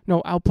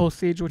 No Outpost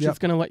Siege, which is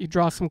going to let you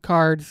draw some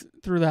cards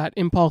through that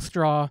impulse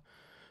draw.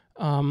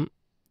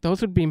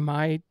 Those would be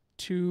my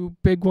 2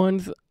 big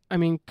ones. I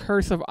mean,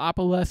 Curse of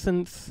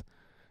Opalescence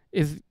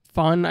is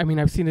fun. I mean,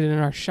 I've seen it in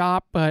our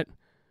shop, but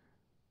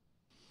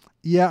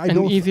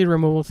an easy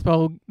removal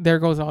spell, there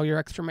goes all your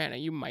extra mana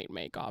you might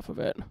make off of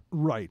it.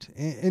 Right.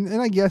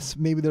 And I guess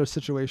maybe there are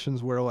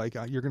situations where like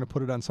you're going to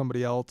put it on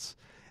somebody else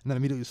and then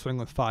immediately swing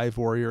with 5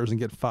 warriors and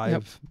get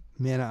 5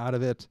 mana out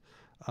of it.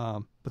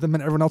 But then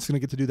everyone else is going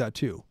to get to do that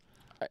too.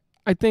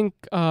 I think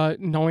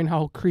knowing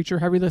how creature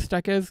heavy this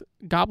deck is,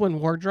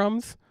 Goblin War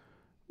Drums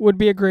would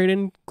be a great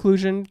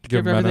inclusion to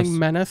give everything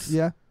menace.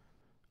 Yeah.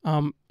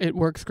 It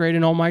works great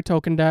in all my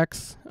token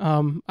decks.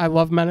 I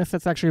love menace.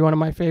 That's actually one of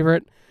my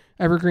favorite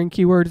evergreen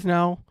keywords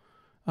now,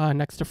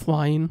 next to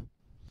flying.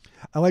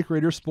 I like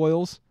Raider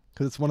Spoils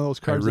because it's one of those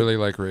cards I really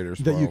like Raider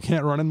Spoils. that you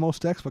can't run in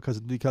most decks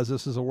because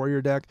this is a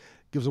warrior deck.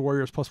 Gives the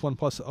warriors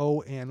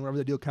 +1/+0, and whenever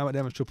they deal combat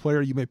damage to a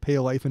player, you may pay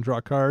a life and draw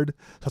a card.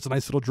 So that's a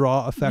nice little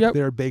draw effect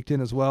there baked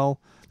in as well.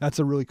 That's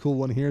a really cool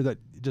one here that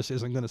just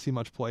isn't going to see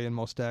much play in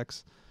most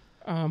decks.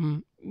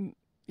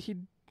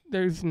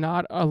 There's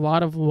not a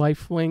lot of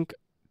lifelink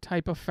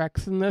type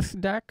effects in this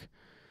deck.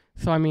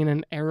 So, I mean,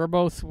 an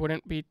Erebos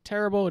wouldn't be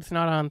terrible. It's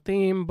not on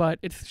theme, but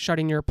it's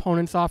shutting your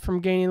opponents off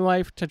from gaining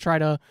life to try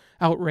to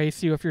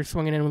outrace you if you're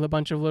swinging in with a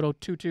bunch of little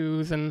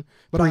 2/2s and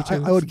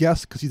 3/2s. I would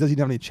guess, because he doesn't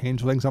have any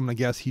changelings, I'm going to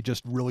guess he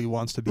just really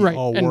wants to be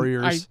all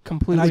warriors. I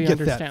completely and I get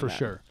understand that for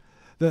sure.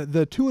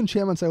 The 2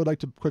 enchantments I would like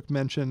to quick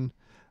mention,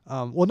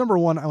 Well, number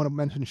one, I want to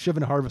mention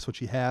Shivan Harvest, which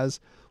he has,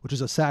 which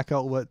is a sack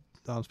outlet.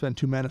 Spend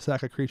 2 mana,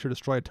 sack a creature,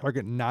 destroy a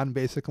target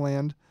non-basic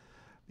land.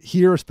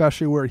 Here,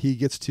 especially where he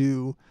gets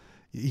to,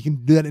 he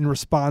can do that in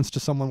response to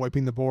someone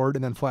wiping the board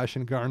and then flash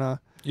in Garna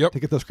to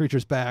get those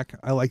creatures back.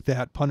 I like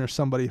that. Punish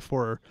somebody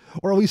for,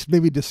 or at least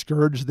maybe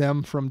discourage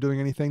them from doing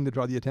anything to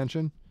draw the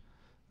attention.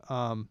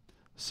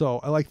 So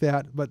I like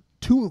that. But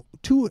two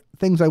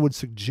things I would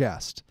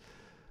suggest.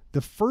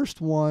 The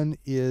first one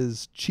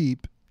is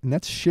cheap, and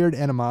that's Shared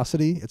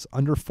Animosity. It's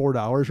under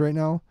 $4 right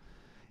now.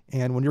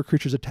 And when your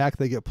creatures attack,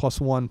 they get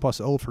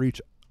 +1/+0 for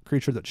each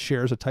creature that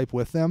shares a type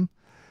with them.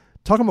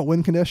 Talking about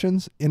win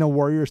conditions, in a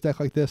Warriors deck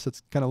like this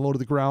that's kind of low to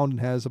the ground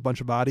and has a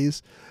bunch of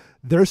bodies,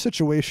 there are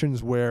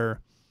situations where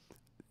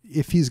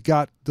if he's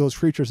got those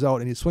creatures out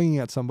and he's swinging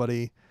at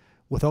somebody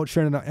without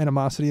sharing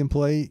animosity in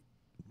play,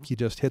 he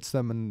just hits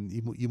them and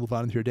you move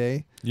on with your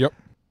day. Yep.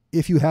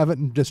 If you have it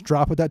and just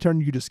drop it that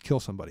turn, you just kill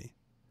somebody.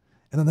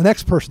 And then the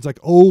next person's like,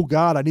 oh,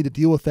 God, I need to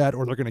deal with that,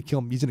 or they're going to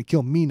kill me. He's going to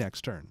kill me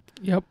next turn.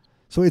 Yep.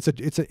 So it's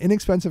an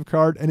inexpensive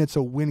card, and it's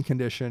a win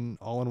condition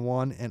all in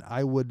one, and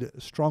I would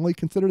strongly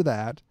consider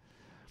that.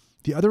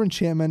 The other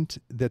enchantment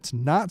that's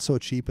not so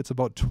cheap, it's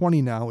about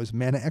 20 now, is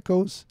Mana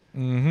Echoes.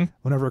 Mm-hmm.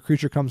 Whenever a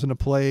creature comes into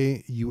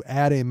play, you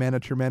add a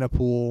mana to your mana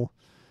pool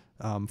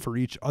for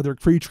each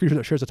creature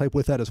that shares a type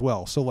with that as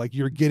well. So like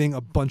you're getting a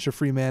bunch of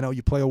free mana.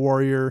 You play a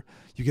warrior,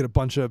 you get a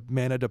bunch of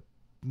mana to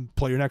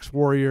play your next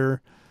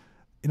warrior.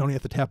 You only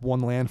have to tap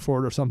 1 land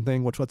for it or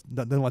something, which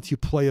then lets you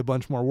play a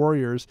bunch more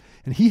warriors.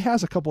 And he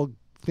has a couple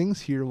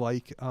things here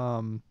like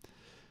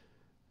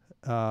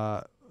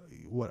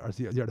what are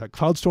the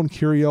Cloudstone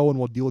Curio, and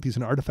we'll deal with these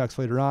in artifacts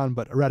later on,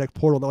 but Erratic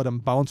Portal that let him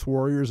bounce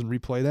warriors and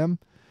replay them.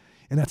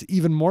 And that's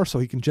even more so.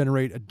 He can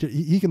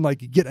he can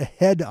like get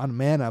ahead on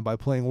mana by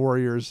playing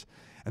warriors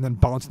and then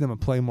bouncing them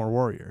and playing more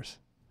warriors.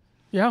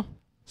 Yeah.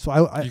 So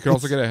you can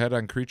also get ahead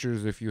on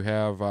creatures if you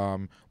have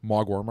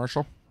Mogg War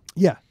Marshal.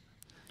 Yeah.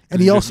 And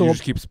he also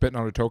just keeps spitting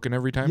out a token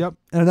every time. Yep.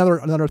 And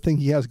another thing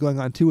he has going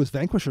on too is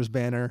Vanquisher's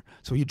Banner.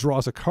 So he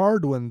draws a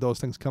card when those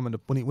things come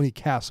into when he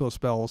casts those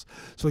spells.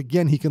 So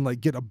again, he can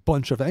like get a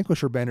bunch of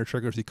Vanquisher Banner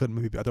triggers he couldn't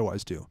maybe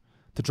otherwise do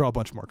to draw a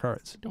bunch more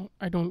cards.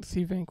 I don't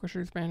see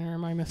Vanquisher's Banner.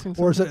 Am I missing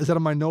something? Or is that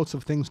in my notes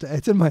of things to add?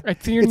 It's in my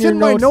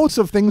my notes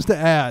of things to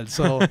add.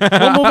 So we'll move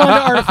on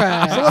to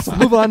artifacts. So let's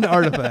move on to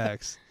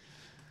artifacts.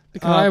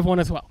 Because I have one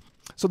as well.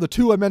 So the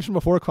two I mentioned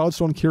before,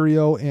 Cloudstone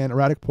Curio and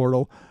Erratic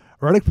Portal.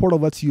 Erratic Portal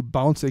lets you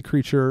bounce a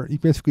creature. You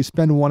basically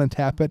spend 1 and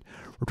tap it.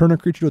 Return a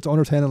creature to its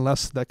owner's hand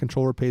unless that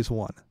controller pays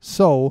 1.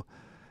 So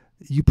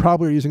you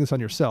probably are using this on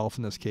yourself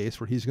in this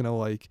case, where he's going to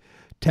like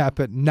tap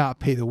it, not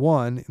pay the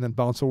 1, and then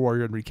bounce a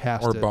warrior and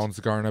recast it. Or bounce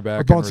Garna back.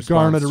 Or bounce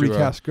Garna to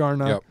recast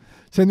Garna. Yep.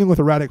 Same thing with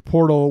Erratic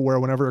Portal, where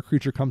whenever a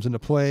creature comes into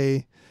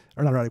play,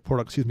 or not Erratic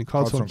Portal, excuse me,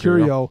 Cloudstone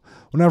Curio,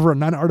 whenever a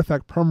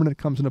non-artifact permanent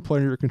comes into play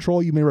under your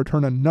control, you may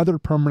return another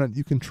permanent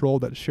you control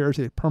that shares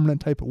a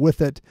permanent type with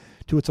it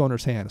to its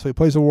owner's hand. So he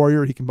plays a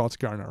warrior, he can bounce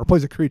Garna, or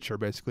plays a creature,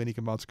 basically, and he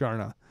can bounce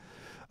Garna.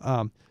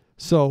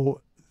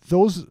 So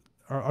those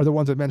are the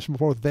ones I mentioned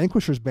before with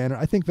Vanquisher's Banner.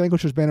 I think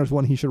Vanquisher's Banner is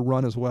one he should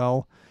run as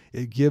well.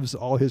 It gives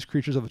all his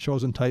creatures of a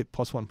chosen type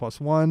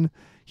 +1/+1.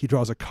 He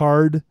draws a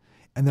card,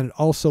 and then it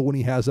also, when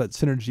he has that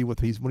synergy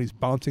with when he's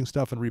bouncing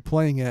stuff and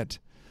replaying it,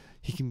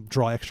 he can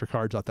draw extra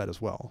cards out that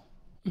as well.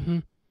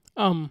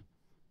 Mm-hmm.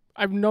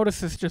 I've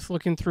noticed this just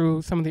looking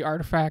through some of the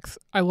artifacts.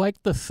 I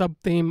like the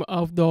sub-theme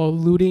of the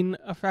looting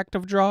effect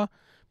of draw,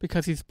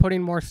 because he's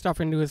putting more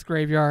stuff into his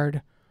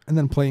graveyard. And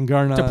then playing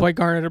Garna. To play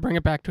Garna to bring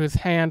it back to his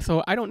hand.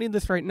 So I don't need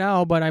this right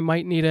now, but I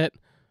might need it,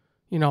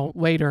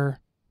 later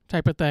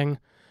type of thing.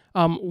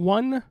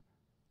 One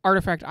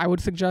artifact I would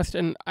suggest,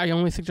 and I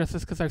only suggest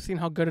this because I've seen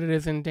how good it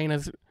is in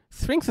Dana's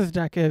Sphinx's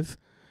deck, is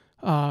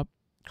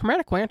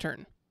Chromatic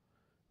Lantern.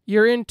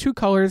 You're in 2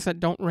 colors that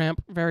don't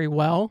ramp very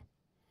well.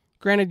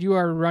 Granted, you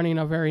are running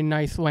a very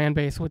nice land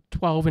base with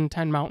 12 and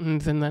 10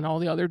 mountains and then all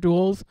the other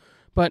duels,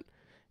 but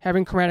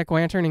having Chromatic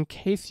Lantern, in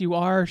case you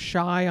are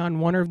shy on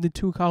one of the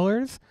 2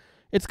 colors,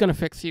 it's going to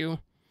fix you.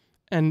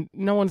 And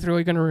no one's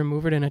really going to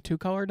remove it in a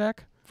 2-color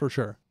deck. For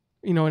sure.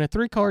 In a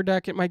 3-color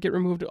deck, it might get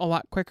removed a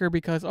lot quicker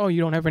because,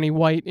 you don't have any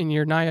white in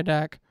your Naya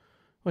deck.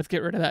 Let's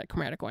get rid of that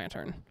Chromatic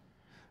Lantern.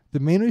 The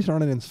main reason I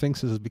run it in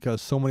Sphinxes is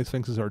because so many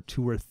Sphinxes are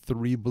 2 or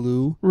 3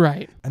 blue.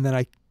 Right. And then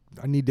I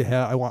need to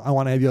have, I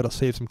want to have you able to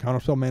save some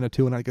counterspell mana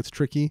too, and that gets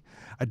tricky.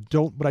 I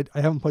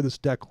haven't played this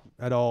deck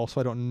at all,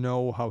 so I don't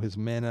know how his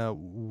mana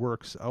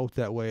works out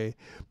that way.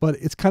 But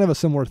it's kind of a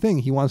similar thing.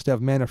 He wants to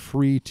have mana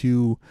free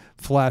to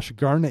flash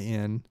Garna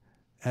in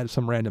at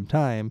some random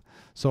time,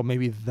 so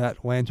maybe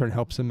that Lantern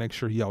helps him make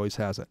sure he always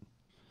has it.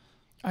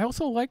 I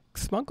also like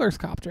Smuggler's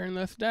Copter in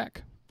this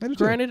deck.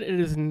 Granted, it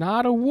is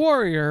not a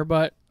warrior,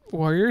 but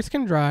warriors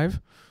can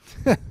drive.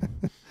 I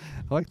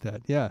like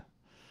that, yeah.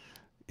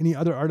 Any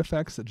other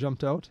artifacts that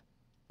jumped out?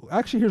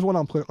 Actually, here's one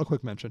I'll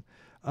quick mention.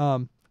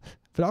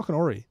 Falcon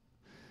Ori.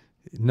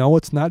 No,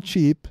 it's not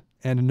cheap.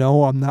 And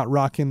no, I'm not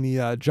rocking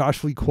the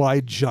Josh Lee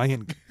Kwai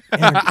giant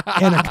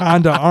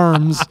anaconda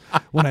arms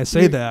when I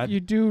say that. You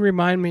do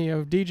remind me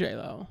of DJ,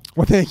 though.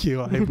 Well, thank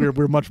you.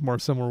 We're much more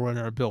similar in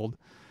our build.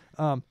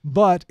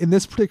 But in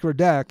this particular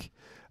deck,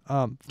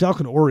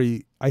 Falcon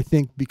Ori, I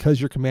think because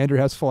your commander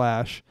has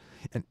flash,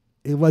 and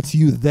it lets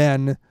you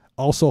then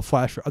also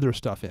flash your other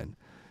stuff in.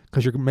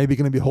 Because you're maybe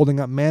going to be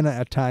holding up mana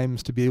at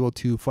times to be able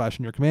to flash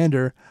in your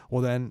commander.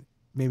 Well, then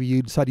maybe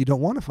you decide you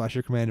don't want to flash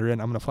your commander in.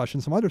 I'm going to flash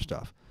in some other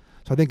stuff.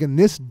 So I think in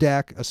this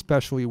deck,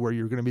 especially where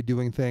you're going to be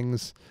doing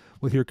things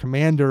with your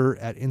commander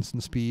at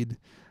instant speed,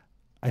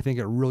 I think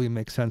it really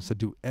makes sense to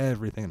do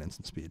everything at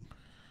instant speed.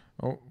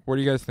 Oh, what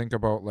do you guys think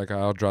about like a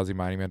Eldrazi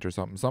Monument or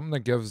something? Something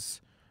that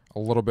gives a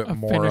little bit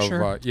more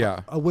finisher.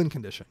 of a win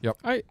condition. Yep.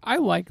 I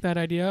like that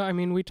idea. I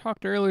mean, we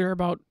talked earlier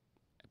about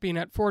being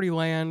at 40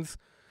 lands.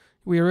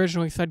 We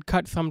originally said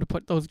cut some to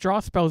put those draw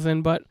spells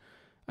in, but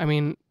I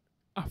mean,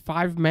 a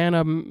 5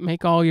 mana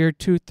make all your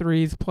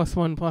 2/3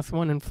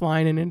 +1/+1 and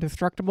flying and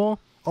indestructible.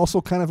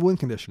 Also, kind of win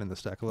condition in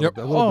this deck a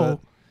little bit.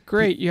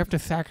 Great! You have to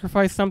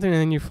sacrifice something and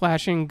then you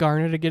flash in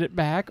Garner to get it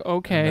back.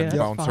 Okay, and then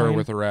bounce her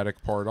with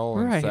Erratic Portal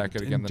and sack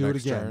it again and the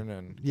next turn.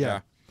 And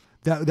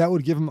that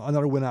would give him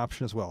another win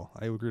option as well.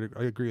 I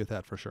agree with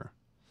that for sure.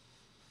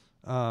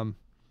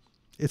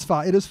 It's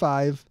 5. It is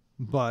 5,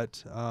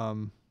 but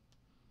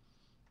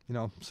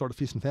Sword of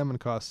Feast and Famine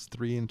costs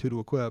 3 and 2 to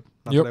equip.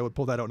 Not that I would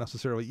pull that out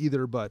necessarily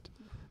either, but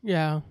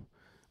yeah.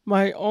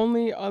 My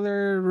only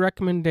other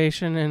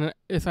recommendation, and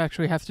this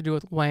actually has to do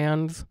with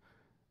lands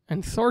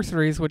and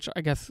sorceries, which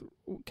I guess,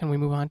 can we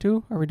move on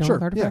to? Are we done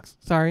with artifacts?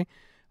 Yeah. Sorry.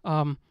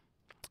 So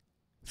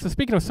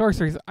speaking of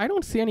sorceries, I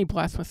don't see any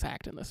Blasphemous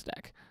Act in this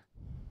deck.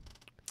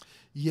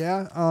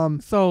 Yeah.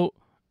 So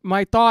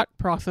my thought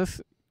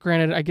process,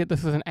 granted, I get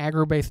this is an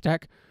aggro-based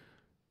deck,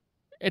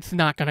 it's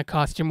not going to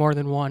cost you more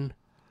than 1.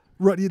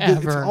 Right,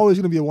 it's always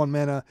going to be a 1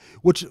 mana,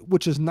 which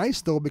is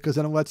nice though, because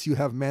then it lets you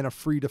have mana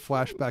free to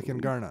flash back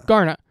in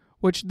Garna.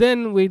 Which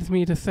then leads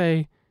me to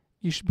say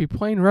you should be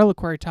playing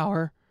Reliquary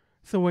Tower,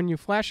 so when you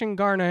flash in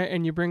Garna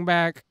and you bring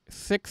back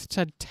 6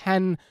 to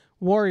 10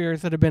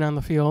 warriors that have been on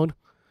the field,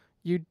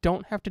 you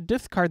don't have to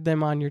discard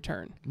them on your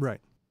turn.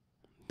 Right.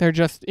 They're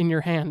just in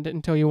your hand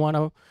until you want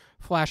to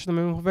flash them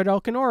in with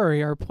Falcon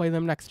Ori or play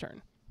them next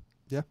turn.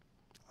 Yeah.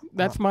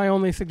 That's my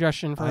only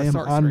suggestion for I am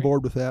on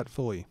board with that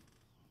fully.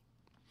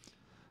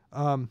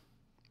 Yeah,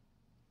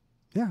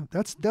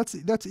 that's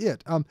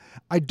it.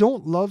 I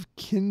don't love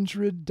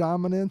Kindred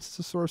Dominance as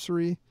a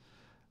sorcery,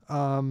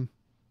 but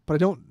I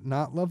don't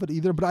not love it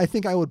either. But I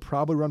think I would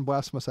probably run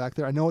Blasphemous Act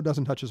there. I know it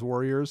doesn't touch his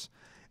warriors,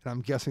 and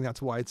I'm guessing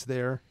that's why it's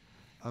there.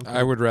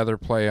 I would rather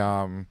play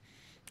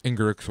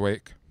Inguruk's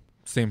Wake,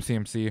 same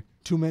CMC.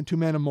 2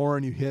 mana more,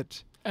 and you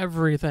hit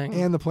everything,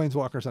 and the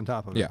Planeswalkers on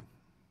top of it.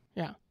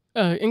 Yeah.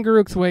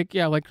 Inguruk's Wake,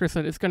 like Chris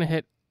said, it's going to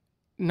hit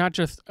not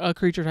just a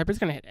creature type, it's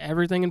going to hit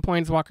everything in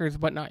Planeswalkers,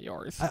 but not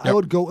yours. I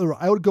would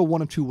go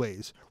one of 2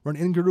 ways. Run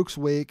Inguruk's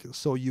Wake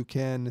so you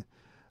can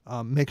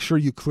make sure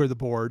you clear the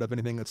board of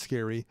anything that's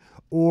scary,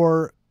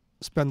 or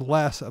spend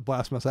less at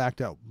Blasphemous Act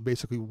out,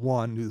 basically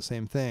 1, do the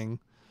same thing.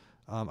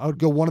 I would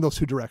go one of those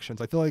 2 directions.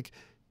 I feel like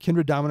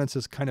Kindred Dominance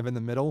is kind of in the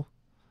middle,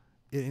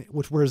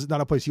 where it's not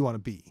a place you want to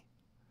be.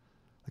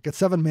 Like at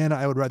 7 mana,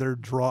 I would rather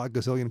draw a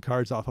gazillion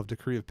cards off of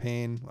Decree of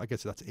Pain. I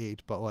guess that's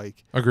 8, but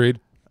like...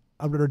 Agreed.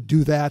 I'd rather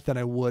do that than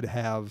I would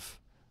have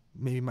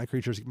maybe my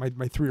creatures, my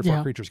 3 or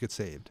 4 creatures get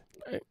saved.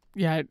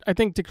 I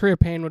think Decree of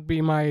Pain would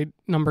be my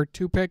number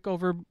 2 pick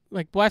over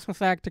like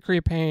Blasphemous Act, Decree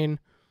of Pain,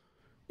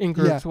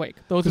 Inguruk's Wake.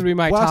 Those would be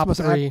my top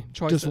 3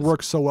 choices. Just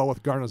works so well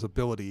with Garna's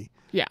ability.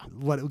 Yeah.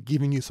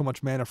 Giving you so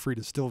much mana free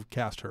to still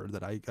cast her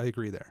that I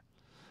agree there.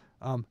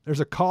 There's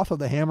a Koth of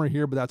the Hammer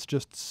here, but that's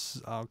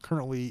just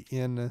currently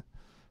in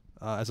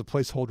as a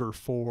placeholder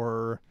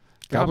for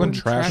Goblin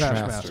Trash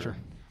Master,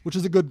 which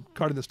is a good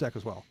card in this deck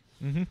as well.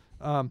 Mm-hmm.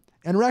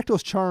 And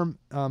Rakdos Charm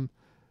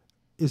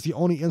is the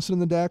only instant in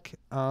the deck.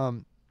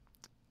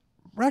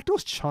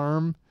 Rakdos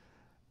Charm,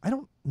 I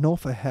don't know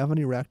if I have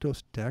any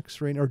Rakdos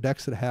decks right now, or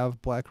decks that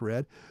have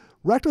black-red.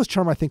 Rakdos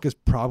Charm, I think, is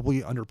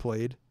probably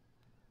underplayed.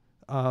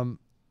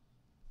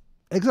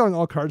 Exiling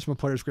all cards from a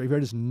player's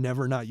graveyard is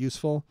never not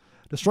useful.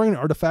 Destroying an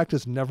artifact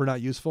is never not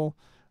useful.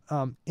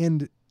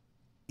 And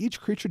each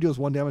creature deals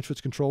 1 damage to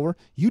its controller.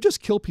 You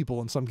just kill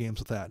people in some games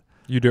with that.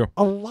 You do.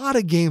 A lot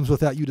of games with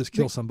that, you just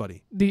kill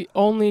somebody. The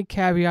only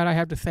caveat I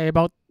have to say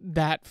about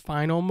that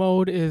final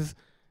mode is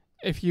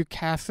if you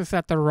cast this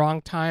at the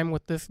wrong time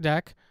with this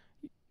deck,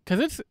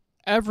 because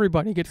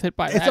everybody gets hit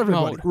by that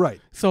mode. Right.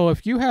 So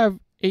if you have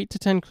 8 to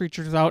 10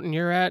 creatures out and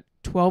you're at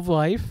 12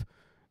 life,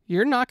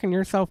 you're knocking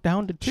yourself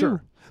down to 2.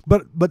 Sure.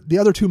 But the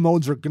other 2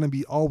 modes are going to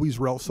be always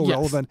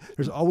relevant.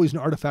 There's always an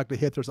artifact to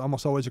hit. There's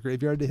almost always a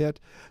graveyard to hit.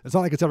 It's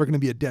not like it's ever going to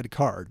be a dead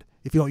card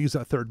if you don't use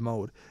that 3rd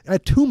mode.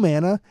 At 2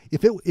 mana,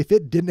 if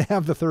it didn't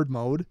have the 3rd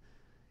mode,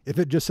 if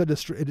it just said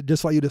it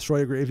just let you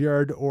destroy a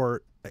graveyard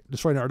or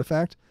destroy an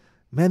artifact,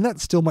 man, that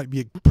still might be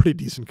a pretty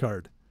decent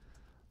card.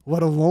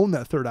 Let alone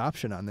that 3rd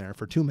option on there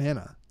for 2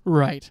 mana.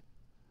 Right.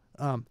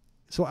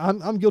 So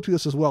I'm guilty of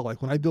this as well.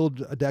 Like when I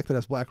build a deck that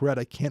has black-red,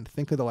 I can't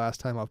think of the last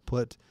time I've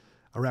put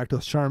a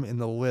Rakdos Charm in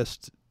the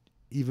list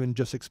even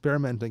just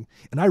experimenting,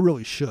 and I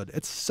really should.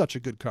 It's such a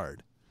good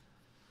card.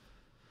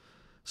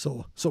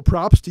 So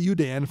props to you,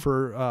 Dan,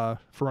 for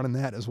running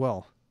that as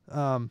well.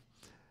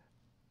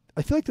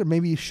 I feel like there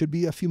maybe should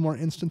be a few more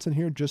instants in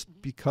here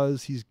just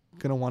because he's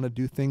going to want to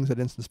do things at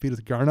instant speed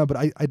with Garna,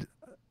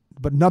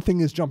 but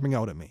nothing is jumping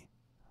out at me.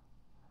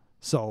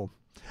 So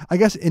I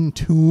guess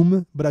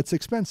Entomb, but it's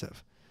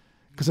expensive.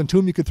 Because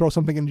Entomb, you could throw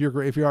something into your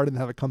graveyard and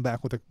have it come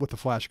back with a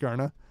flash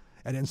Garna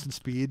at instant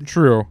speed.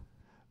 True.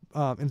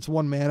 And it's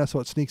 1 mana, so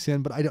it sneaks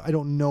in, but I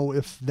don't know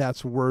if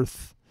that's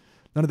worth...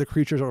 None of the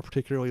creatures are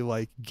particularly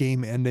like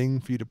game ending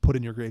for you to put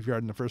in your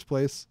graveyard in the first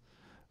place.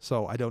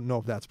 So I don't know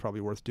if that's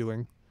probably worth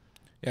doing.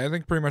 Yeah, I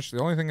think pretty much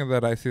the only thing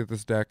that I see that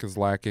this deck is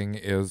lacking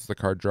is the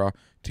card draw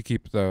to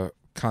keep the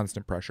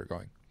constant pressure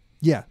going.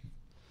 Yeah.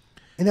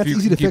 And that's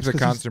easy to fix. If you keep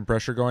the constant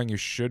pressure going, you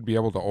should be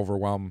able to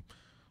overwhelm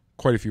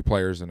quite a few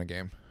players in a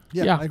game.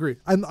 Yeah. I agree.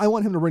 I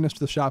want him to bring us to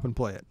the shop and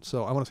play it.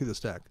 So I want to see this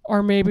deck.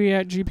 Or maybe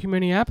at GP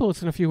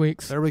Minneapolis in a few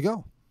weeks. There we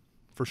go.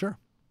 For sure.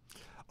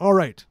 All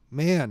right.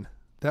 Man,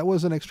 that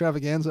was an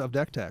extravaganza of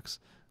deck techs.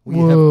 We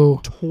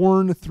have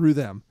torn through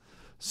them.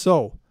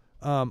 So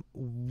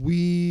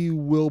we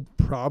will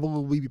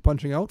probably be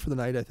punching out for the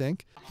night, I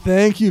think.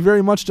 Thank you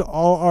very much to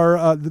all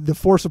our the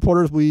 4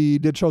 supporters we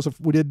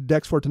did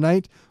decks for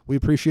tonight. We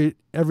appreciate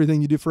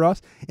everything you do for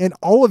us. And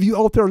all of you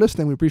out there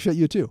listening, we appreciate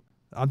you too.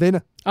 I'm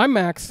Dana. I'm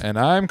Max. And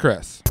I'm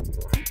Chris.